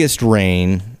longest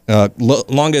reign,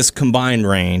 longest combined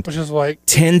reign. Which is like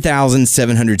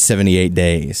 10,778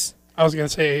 days. I was going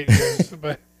to say 8 years,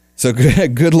 but... So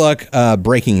good luck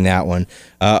breaking that one.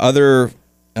 Other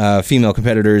female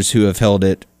competitors who have held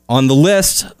it on the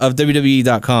list of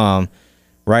WWE.com,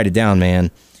 write it down,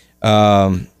 man.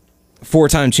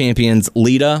 4-time champions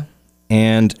Lita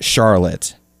and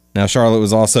Charlotte. Now, Charlotte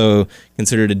was also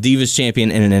considered a Divas champion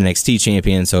and an NXT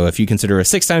champion, so if you consider a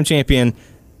 6-time champion,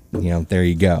 there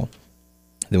you go.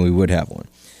 Then we would have one.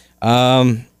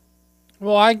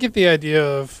 Well, I get the idea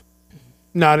of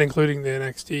not including the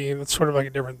NXT. That's sort of like a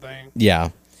different thing.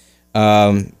 Yeah.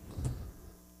 Do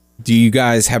you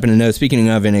guys happen to know, speaking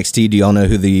of NXT, do y'all know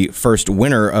who the first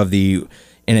winner of the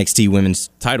NXT women's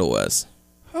title was?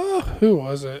 Oh, who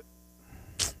was it?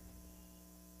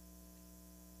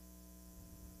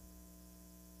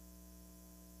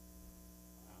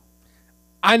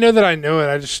 I know that I know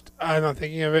it. I'm not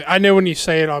thinking of it. I know when you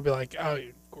say it, I'll be like, oh,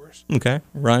 of course. Okay.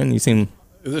 Ryan, you seem...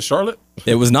 Is it Charlotte?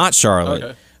 It was not Charlotte.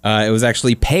 Okay. It was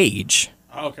actually Paige.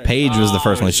 Okay. Paige was the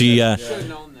first one. She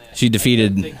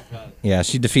defeated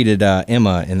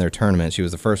Emma in their tournament. She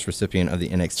was the first recipient of the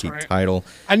NXT title.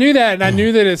 I knew that, and I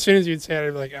knew that as soon as you'd say it,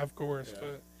 I'd be like, of course.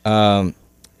 But.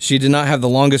 She did not have the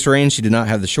longest reign. She did not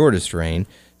have the shortest reign.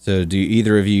 So do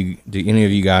any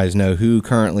of you guys know who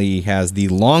currently has the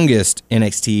longest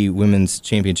NXT Women's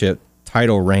Championship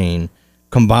title reign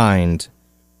combined,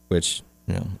 which,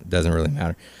 doesn't really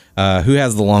matter. Who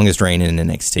has the longest reign in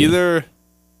NXT? Either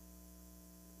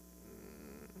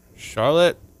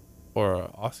Charlotte or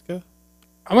Asuka?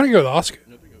 I'm going to go with Asuka.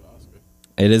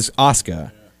 It is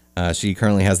Asuka. She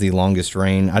currently has the longest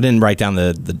reign. I didn't write down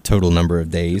the total number of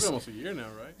days. It's almost a year now, right?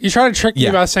 You tried to trick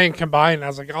me by saying combined. I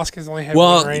was like, Asuka's only had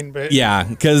 1 reign. But yeah,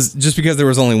 because there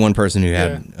was only one person who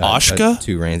had Asuka?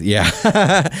 2 reigns. Yeah.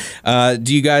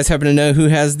 Do you guys happen to know who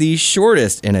has the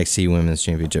shortest NXT Women's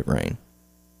Championship reign?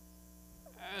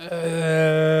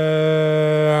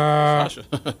 Sasha.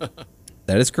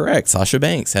 That is correct. Sasha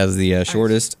Banks has the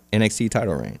shortest NXT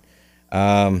title reign.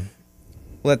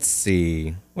 Let's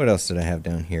see. What else did I have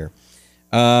down here?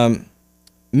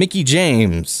 Mickie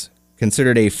James,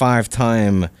 considered a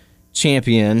 5-time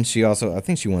champion. She also, I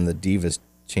think she won the Divas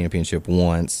Championship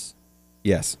once.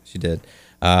 Yes, she did.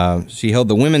 She held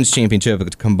the Women's Championship a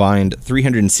combined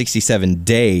 367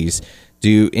 days.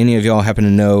 Do any of y'all happen to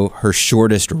know her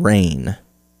shortest reign?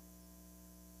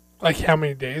 Like how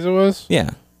many days it was?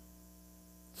 Yeah.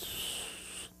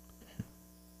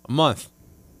 A month.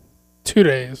 2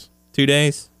 days. 2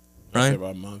 days? Right?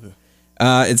 About a month.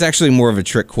 It's actually more of a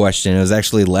trick question. It was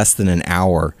actually less than an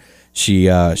hour. She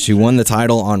won the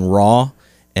title on Raw,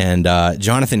 and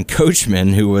Jonathan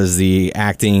Coachman, who was the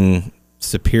acting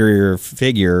superior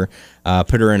figure,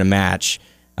 put her in a match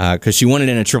because she won it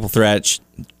in a triple threat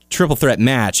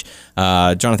match.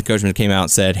 Jonathan Coachman came out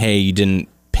and said, "Hey, you didn't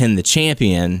pin the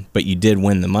champion, but you did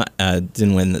win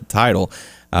the title.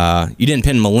 You didn't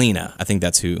pin Melina. I think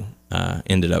that's who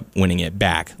ended up winning it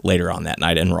back later on that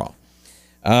night in Raw."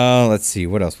 Let's see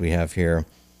what else we have here.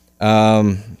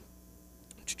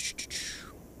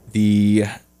 The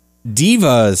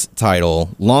Divas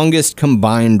title, longest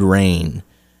combined reign.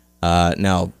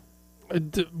 Now,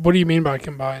 what do you mean by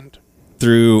combined?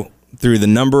 Through the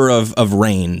number of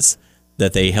reigns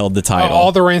that they held the title.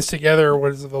 All the reigns together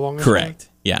was the longest. Correct.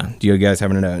 Yeah. Do you guys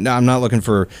happen to know? No, I'm not looking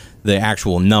for the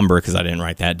actual number because I didn't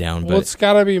write that down. Well, it's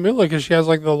got to be Mila because she has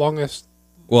like the longest.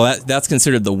 Well, that's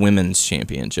considered the women's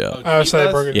championship. Oh, so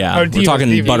they broke it. Yeah, we're talking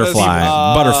Divas.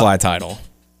 butterfly title.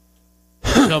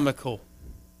 Michelle McCool.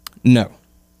 No.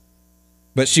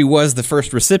 But she was the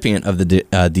first recipient of the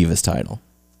Divas title.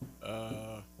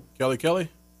 Kelly Kelly?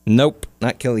 Nope,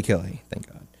 not Kelly Kelly. Thank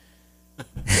God.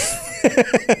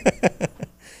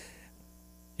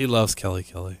 He loves Kelly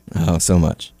Kelly. Oh, so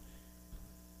much.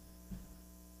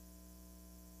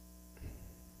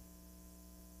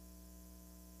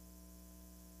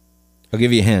 I'll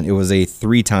give you a hint. It was a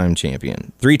 3-time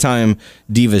champion. 3-time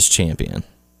Divas champion.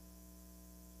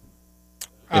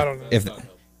 I don't know.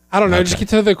 I don't know. Okay. Just get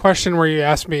to the question where you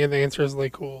asked me and the answer is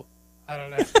like cool. I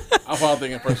don't know. I'm probably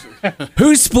thinking first.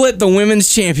 Who split the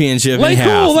women's championship in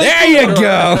half? There you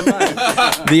go.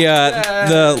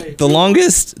 The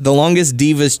longest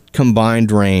Divas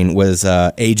combined reign was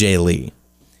AJ Lee.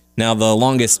 Now the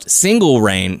longest single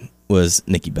reign was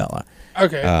Nikki Bella.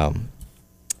 Okay.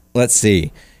 Let's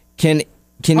see. Can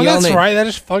y'all that's name? right. That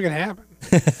just fucking happened.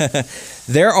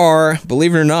 There are,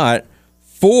 believe it or not,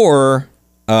 4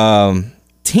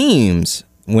 teams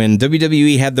when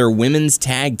WWE had their women's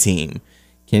tag team.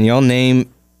 Can y'all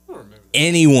name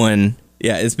anyone?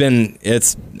 Yeah, this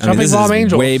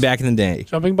is way back in the day.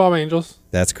 Jumping Bomb Angels.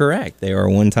 That's correct. They are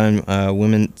one-time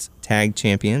women's tag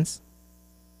champions.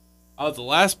 Oh, the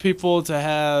last people to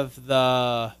have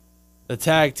the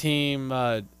tag team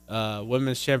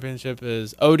women's championship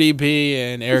is ODB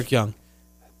and Eric Young.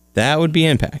 That would be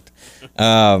Impact.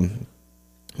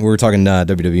 We're talking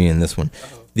WWE in this one.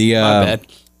 My bad.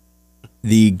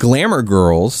 The Glamour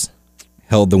Girls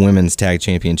held the women's tag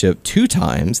championship 2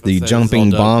 times. The Let's say Jumping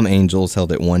it's all done. Bomb Angels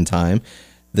held it 1 time.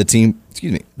 The team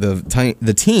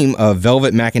of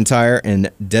Velvet McIntyre and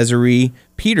Desiree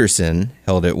Peterson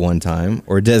held it 1 time,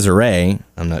 or Desiree,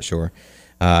 I'm not sure.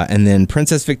 And then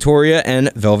Princess Victoria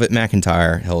and Velvet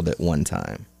McIntyre held it 1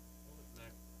 time.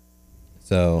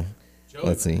 So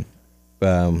let's see.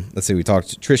 We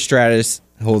talked. Trish Stratus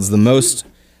holds the most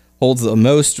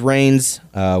reigns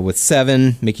with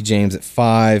 7. Mickey James at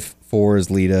 5. 4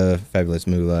 is Lita, Fabulous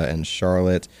Moolah, and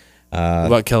Charlotte. What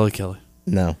about Kelly Kelly?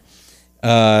 No.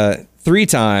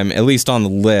 3-time, at least on the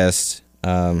list,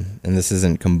 and this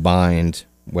isn't combined,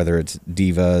 whether it's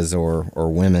divas or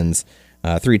women's.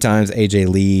 3 times AJ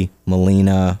Lee,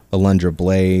 Melina, Alundra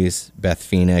Blaze, Beth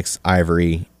Phoenix,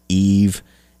 Ivory, Eve,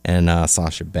 and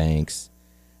Sasha Banks.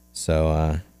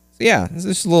 So yeah, it's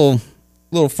just a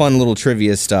little fun, little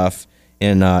trivia stuff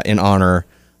in honor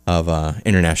of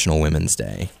International Women's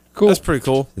Day. Cool. That's pretty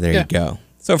cool. There you go.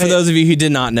 So for those of you who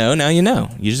did not know, now you know.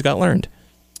 You just got learned.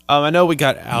 I know we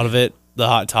got out of it, the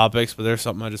hot topics, but there's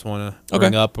something I just want to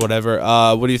bring up, whatever.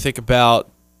 What do you think about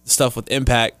stuff with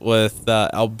Impact with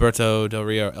Alberto Del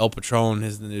Rio, El Patron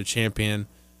is the new champion,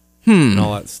 and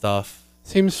all that stuff?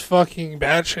 Seems fucking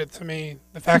batshit to me.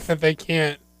 The fact that they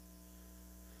can't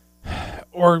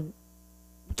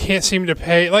seem to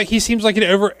pay. Like, he seems like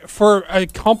for a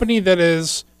company that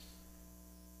is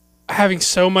having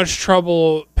so much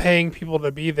trouble paying people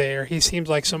to be there, he seems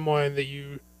like someone that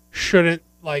you shouldn't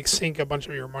like sink a bunch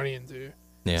of your money into.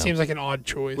 Yeah. Seems like an odd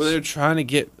choice. Well, they were trying to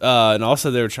get, and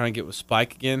also they were trying to get with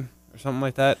Spike again or something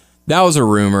like that. That was a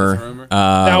rumor.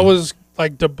 That was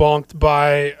like debunked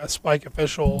by a Spike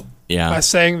official. Yeah. By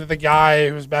saying that the guy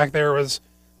who was back there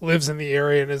lives in the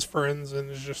area and is friends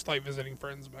and is just like visiting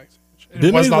friends backstage. And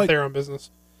Didn't was they, not like- there on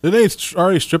business. Did they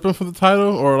already strip him for the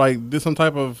title, or like did some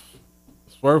type of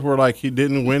swerve where like he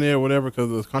didn't win it or whatever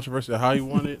because of the controversy of how he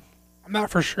won it? I'm not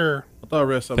for sure. I thought I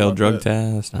read something. Failed drug about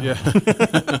that. test. No.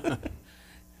 Yeah.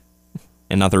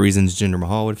 And not the reasons Jinder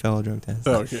Mahal would fail a drug test.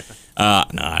 Oh yeah.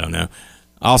 No, I don't know.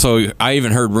 Also, I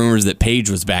even heard rumors that Paige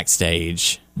was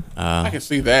backstage I can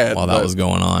see that. while that was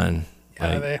going on. Yeah,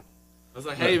 Like, they, I was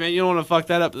like, hey, man, you don't want to fuck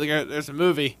that up. There's a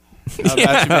movie. About you,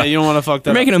 man. You don't want to fuck that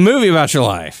they're up. making a movie about your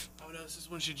life. Oh, no, this is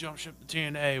when she jumped ship to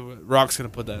TNA. Rock's going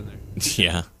to put that in there.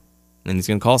 Yeah. And he's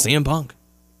going to call CM Punk.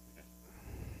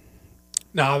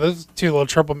 nah, those 2 little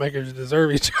troublemakers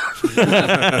deserve each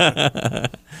other.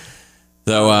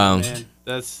 So, Man,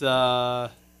 that's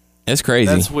it's crazy.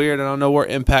 that's weird. I don't know where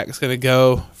Impact's going to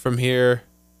go from here.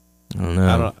 I don't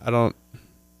know.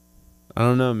 I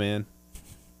don't know, man.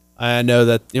 I know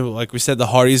that, like we said, the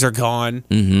Hardys are gone.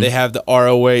 Mhm. They have the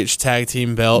ROH tag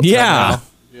team belt. Yeah.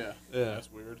 Yeah.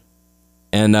 That's weird.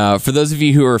 And for those of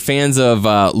you who are fans of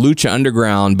Lucha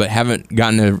Underground but haven't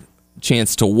gotten a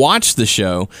chance to watch the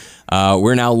show,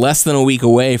 we're now less than a week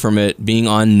away from it being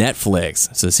on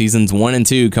Netflix. So seasons 1 and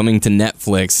 2 coming to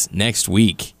Netflix next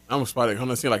week. I'm excited. I'm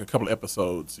gonna see like a couple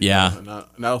episodes. you Yeah. know,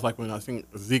 and that was like when I think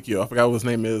Ezekiel. I forgot what his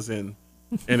name is in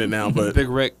it now, but Big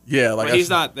Rick. yeah, like But he's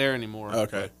that's- not there anymore.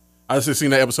 Okay. I just seen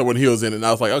that episode when he was in it, and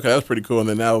I was like, okay, that's pretty cool. And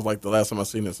then that was like the last time I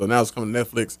seen it. So now it's coming to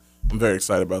Netflix. I'm very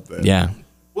excited about that.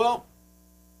 Well,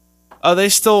 they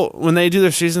still, when they do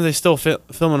their season, they still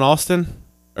film in Austin?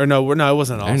 Or no, it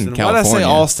wasn't They're in Austin. Why did I say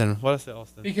California.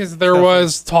 Austin? Because there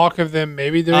was talk of them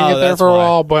maybe doing it there that's for a why.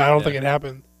 while, but I don't think it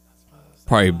happened.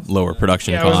 Probably lower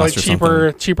production Yeah, it was costs like or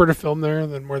something. cheaper to film there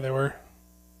than where they were.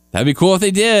 That'd be cool if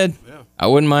they did. Yeah. I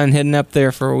wouldn't mind heading up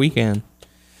there for a weekend.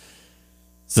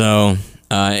 So,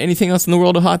 anything else in the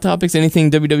world of Hot Topics?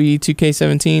 Anything WWE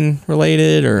 2K17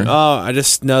 related? Or I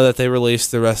just know that they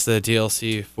released the rest of the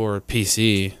DLC for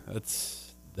PC.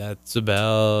 That's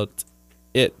about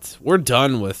it. We're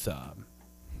done with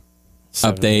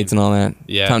updates and all that?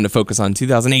 Yeah. Time to focus on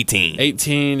 2018.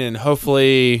 18, and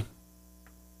hopefully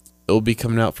it'll be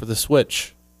coming out for the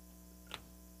Switch.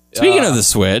 Speaking of the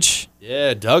Switch,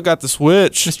 Yeah, Doug got the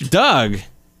Switch. Mr. Doug.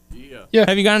 Yeah.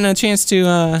 Have you gotten a chance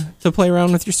to play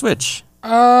around with your Switch?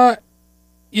 I've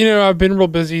been real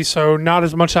busy, so not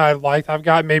as much as I'd liked. I've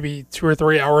got maybe 2 or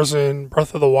 3 hours in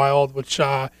Breath of the Wild, which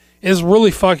is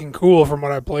really fucking cool from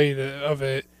what I played of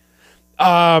it.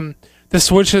 The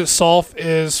Switch itself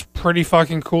is pretty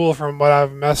fucking cool from what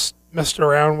I've messed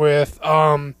around with.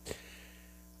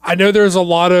 I know there's a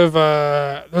lot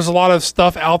of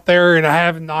stuff out there, and I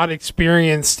have not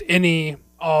experienced any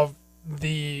of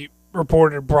the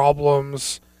reported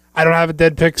problems. I don't have a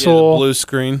dead pixel. The blue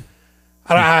screen.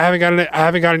 I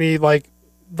haven't got any like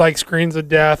screens of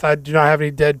death. I do not have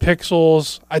any dead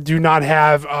pixels. I do not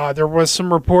have. There was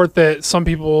some report that some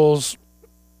people's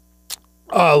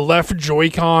left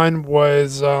Joy-Con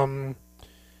was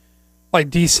like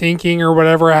desyncing or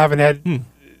whatever. I haven't had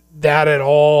that at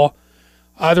all.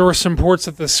 There were some reports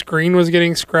that the screen was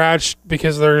getting scratched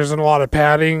because there isn't a lot of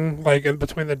padding like in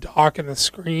between the dock and the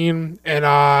screen, and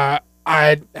I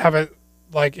haven't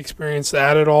like experienced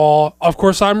that at all. Of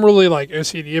course, I'm really like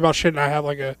OCD about shit, and I have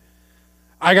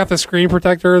I got the screen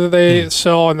protector that they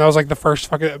sell, and that was like the first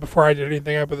fucking before I did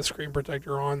anything. I put the screen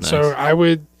protector on, Nice. so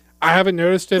I haven't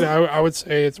noticed it. I would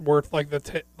say it's worth like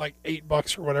like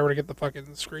 $8 or whatever to get the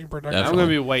fucking screen protector. I'm Definitely.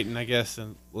 gonna be waiting, I guess,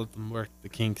 and let them work the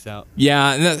kinks out.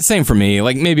 Yeah, and same for me.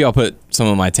 Like maybe I'll put some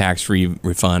of my tax-free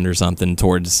refund or something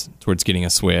towards getting a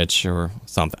Switch or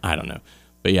something. I don't know,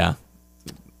 but yeah.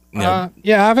 I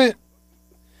haven't.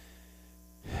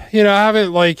 I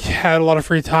haven't like had a lot of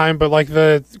free time, but like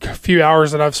the few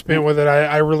hours that I've spent with it,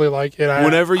 I really like it.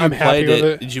 Whenever you I'm happy played with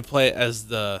it, did you play it as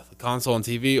the console and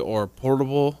TV or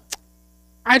portable?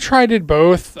 I tried it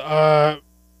both. I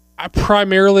want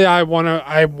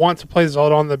to play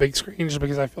Zelda on the big screen just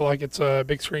because I feel like it's a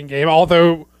big screen game.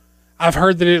 Although I've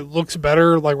heard that it looks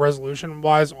better, like resolution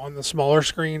wise, on the smaller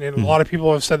screen, and a lot of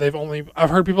people have said I've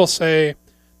heard people say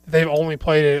that they've only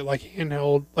played it like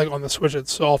handheld, like on the Switch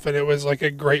itself, and it was like a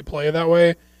great play that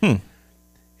way.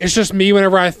 It's just me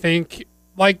whenever I think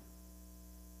like.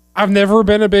 I've never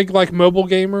been a big like mobile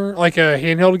gamer, like a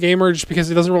handheld gamer, just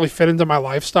because it doesn't really fit into my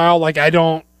lifestyle. Like I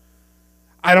don't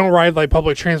ride like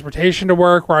public transportation to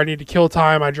work where I need to kill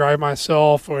time. I drive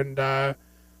myself, and I'm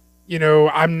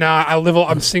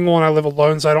single and I live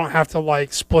alone, so I don't have to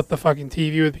like split the fucking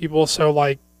TV with people. So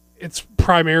like it's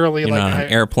primarily You're like not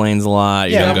on airplanes a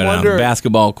lot. You Yeah, don't go down to the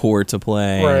basketball court to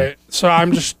play. right. So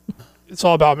I'm just it's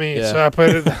all about me. Yeah. So I put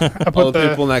All the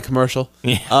people in that commercial.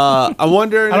 Yeah. I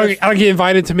wonder. I don't get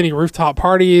invited to many rooftop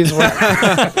parties.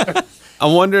 I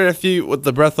wonder if you with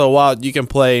the Breath of the Wild you can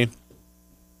play.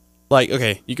 Like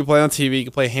you can play on TV, you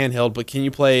can play handheld, but can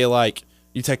you play like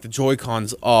you take the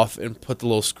Joy-Cons off and put the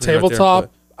little screen right there and Tabletop,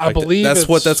 play? I Like, believe that's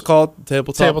what it's that's called.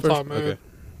 Tabletop tabletop version? mode. Okay.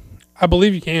 I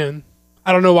believe you can.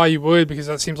 I don't know why you would, because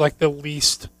that seems like the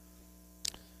least.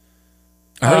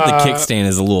 I heard the kickstand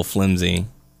is a little flimsy.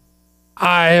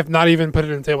 I have not even put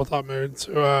it in tabletop mode,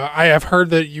 so I have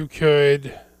heard that you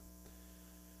could.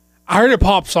 I heard it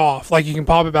pops off, like you can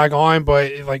pop it back on,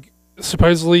 but like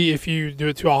supposedly if you do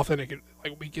it too often, it could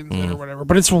like weakens it or whatever.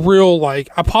 But it's real. Like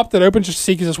I popped it open just to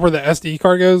see because it's where the SD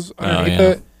card goes underneath yeah.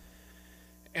 it,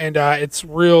 and it's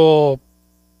real.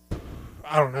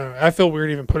 I don't know. I feel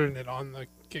weird even putting it on the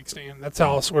kickstand. That's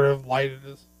how sort of light it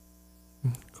is.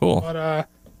 Cool. But I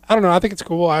don't know. I think it's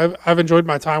cool. I've enjoyed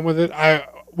my time with it. I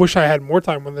wish I had more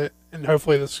time with it, and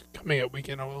hopefully this coming up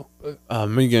weekend I will. But Are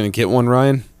you gonna get one,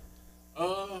 Ryan?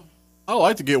 I would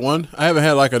like to get one. I haven't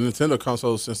had like a Nintendo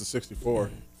console since the 64.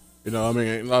 You know, I mean,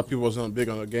 a lot of people wasn't big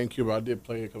on the GameCube. But I did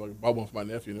play it because I bought one for my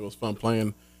nephew, and it was fun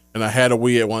playing. And I had a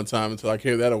Wii at one time until I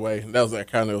gave that away. And that was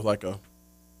like kind of like a,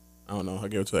 I don't know, I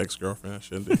gave it to an ex-girlfriend. I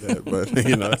shouldn't do that, but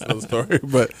that's another story.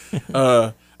 But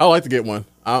I would like to get one.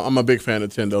 I'm a big fan of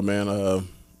Nintendo, man. I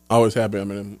always have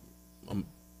been. I mean, I'm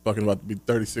fucking about to be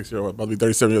 36 years old, about to be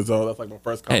 37 years old. That's like my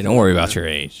first console. Hey, don't worry about your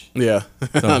age. Yeah.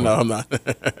 No, I'm not.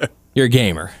 You're a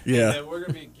gamer. Yeah. we're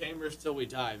gonna be gamers till we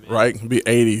die, man. Right? Be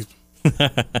 80s.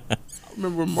 I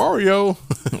remember Mario.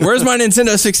 Where's my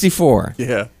Nintendo 64?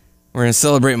 Yeah. We're gonna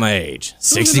celebrate my age,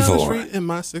 64. In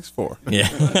my 6'4".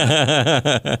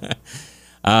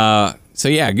 Yeah. So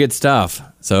yeah, good stuff.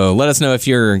 So let us know if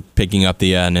you're picking up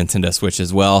the Nintendo Switch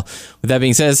as well. With that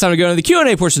being said, it's time to go into the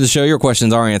Q&A portion of the show. Your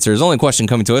questions, our answers. Only question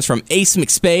coming to us from Ace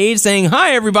McSpade saying,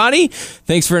 "Hi everybody,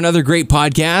 thanks for another great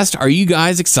podcast. Are you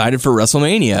guys excited for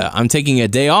WrestleMania? I'm taking a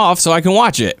day off so I can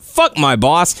watch it. Fuck my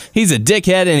boss, he's a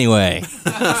dickhead anyway."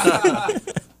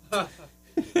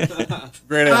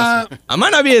 Great answer. I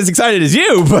might not be as excited as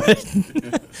you, but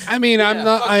I mean,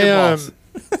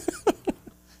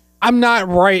 I'm not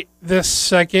right this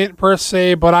second per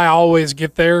se, but I always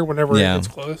get there whenever it gets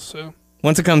close. So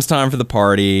once it comes time for the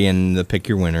party and the pick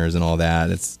your winners and all that,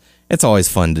 it's always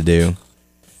fun to do.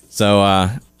 So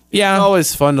yeah, It's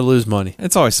always fun to lose money.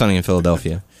 it's always sunny in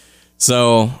Philadelphia.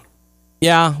 So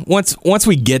yeah, once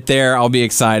we get there, I'll be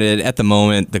excited. At the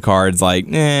moment, the card's like,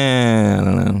 I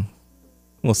don't know.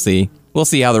 We'll see. We'll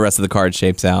see how the rest of the card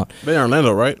shapes out. They're in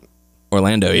Orlando, right?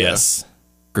 Orlando, yes.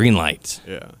 Green light.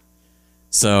 Yeah.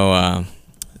 So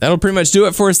that'll pretty much do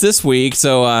it for us this week.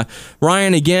 So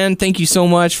Ryan, again, thank you so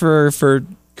much for good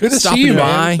to stopping see you,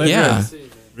 by. man. Yeah.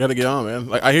 We got to get on, man.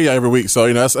 Like I hear you every week,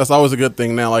 so that's always a good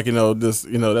thing now. Like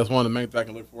just that's one of the main things I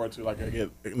can look forward to. Like I get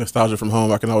nostalgia from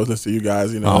home. I can always listen to you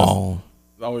guys. Oh.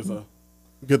 It's always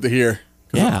good to hear.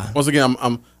 Yeah. Once again,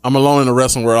 I'm alone in the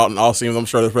wrestling world out in all scenes. I'm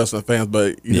sure there's wrestling fans,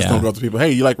 but you just don't go up to people.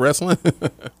 Hey, you like wrestling?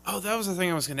 Oh, that was the thing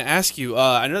I was going to ask you.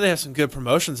 I know they have some good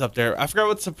promotions up there. I forgot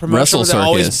what's the promotion Wrestle where they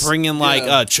always Circus. bring in like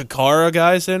Chikara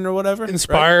guys in or whatever.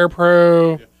 Inspire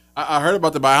Pro. I heard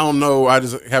about that, but I don't know. I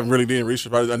just haven't really been research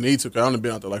about it. I need to, because I've only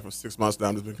been out there like for 6 months now.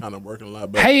 I've just been kind of working a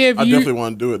lot. But Hey, I definitely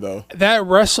want to do it, though. That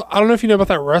I don't know if you know about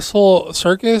that Wrestle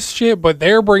Circus shit, but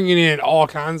they're bringing in all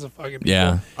kinds of fucking people.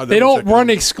 Yeah. They don't run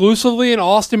exclusively in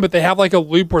Austin, but they have like a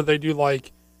loop where they do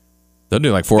like They'll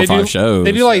do like 4 or 5 shows.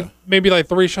 They do like maybe like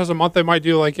 3 shows a month. They might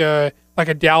do like a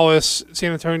Dallas,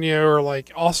 San Antonio, or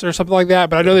like Austin or something like that.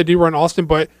 But I know they do run Austin,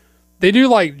 but they do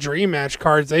like dream match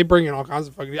cards. They bring in all kinds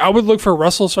of fucking. I would look for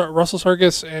Wrestle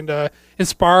Circus and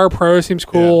Inspire Pro seems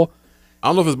cool. I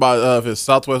don't know if it's by if it's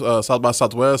South by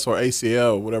Southwest or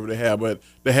ACL, whatever they have, but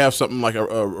they have something like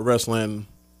a wrestling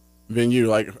venue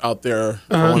like out there.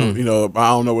 I don't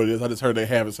know what it is. I just heard they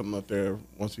have it something up there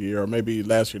once a year, or maybe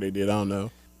last year they did. I don't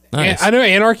know. Nice. I know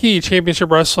Anarchy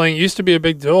Championship Wrestling used to be a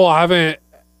big deal. I haven't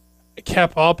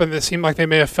kept up, and it seemed like they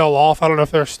may have fell off. I don't know if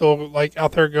they're still like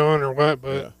out there going or what,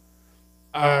 but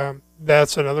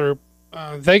that's another.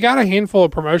 They got a handful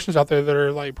of promotions out there that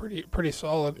are like pretty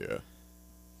solid. Yeah.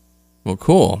 Well,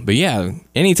 cool. But yeah,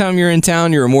 anytime you're in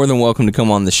town, you're more than welcome to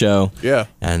come on the show. Yeah.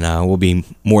 And we'll be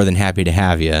more than happy to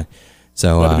have you.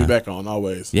 So Glad to be back on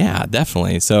always. Yeah,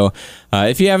 definitely. So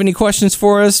if you have any questions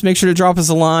for us, make sure to drop us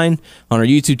a line on our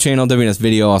YouTube channel, WNS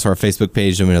Video, also our Facebook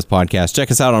page, WNS Podcast.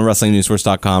 Check us out on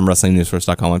WrestlingNewsSource.com,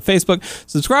 WrestlingNewsSource.com on Facebook.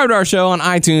 Subscribe to our show on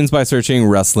iTunes by searching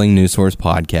Wrestling News Source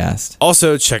Podcast.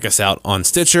 Also, check us out on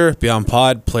Stitcher, Beyond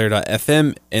Pod,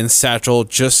 Player.fm, and Satchel.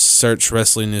 Just search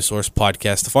Wrestling News Source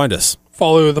Podcast to find us.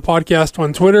 Follow the podcast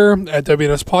on Twitter at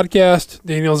WNS Podcast.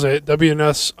 Daniel's at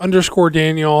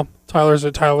WNS_Daniel. Tyler's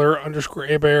at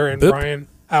Tyler_Abear. And Boop. Brian,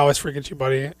 I always forget you,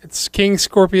 buddy. It's King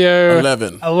Scorpio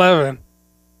 11.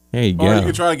 There you Or you go.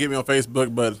 can try to get me on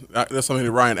Facebook, but there's so many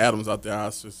Ryan Adams out there.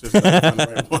 It's just find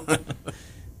the right one.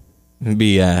 It'd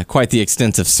be quite the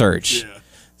extensive search. Yeah.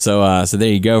 So there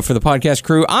you go. For the podcast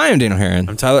crew, I am Daniel Herron,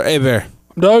 I'm Tyler Abear.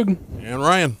 I'm Doug. And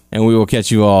Ryan. and we will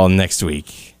catch you all next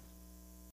week.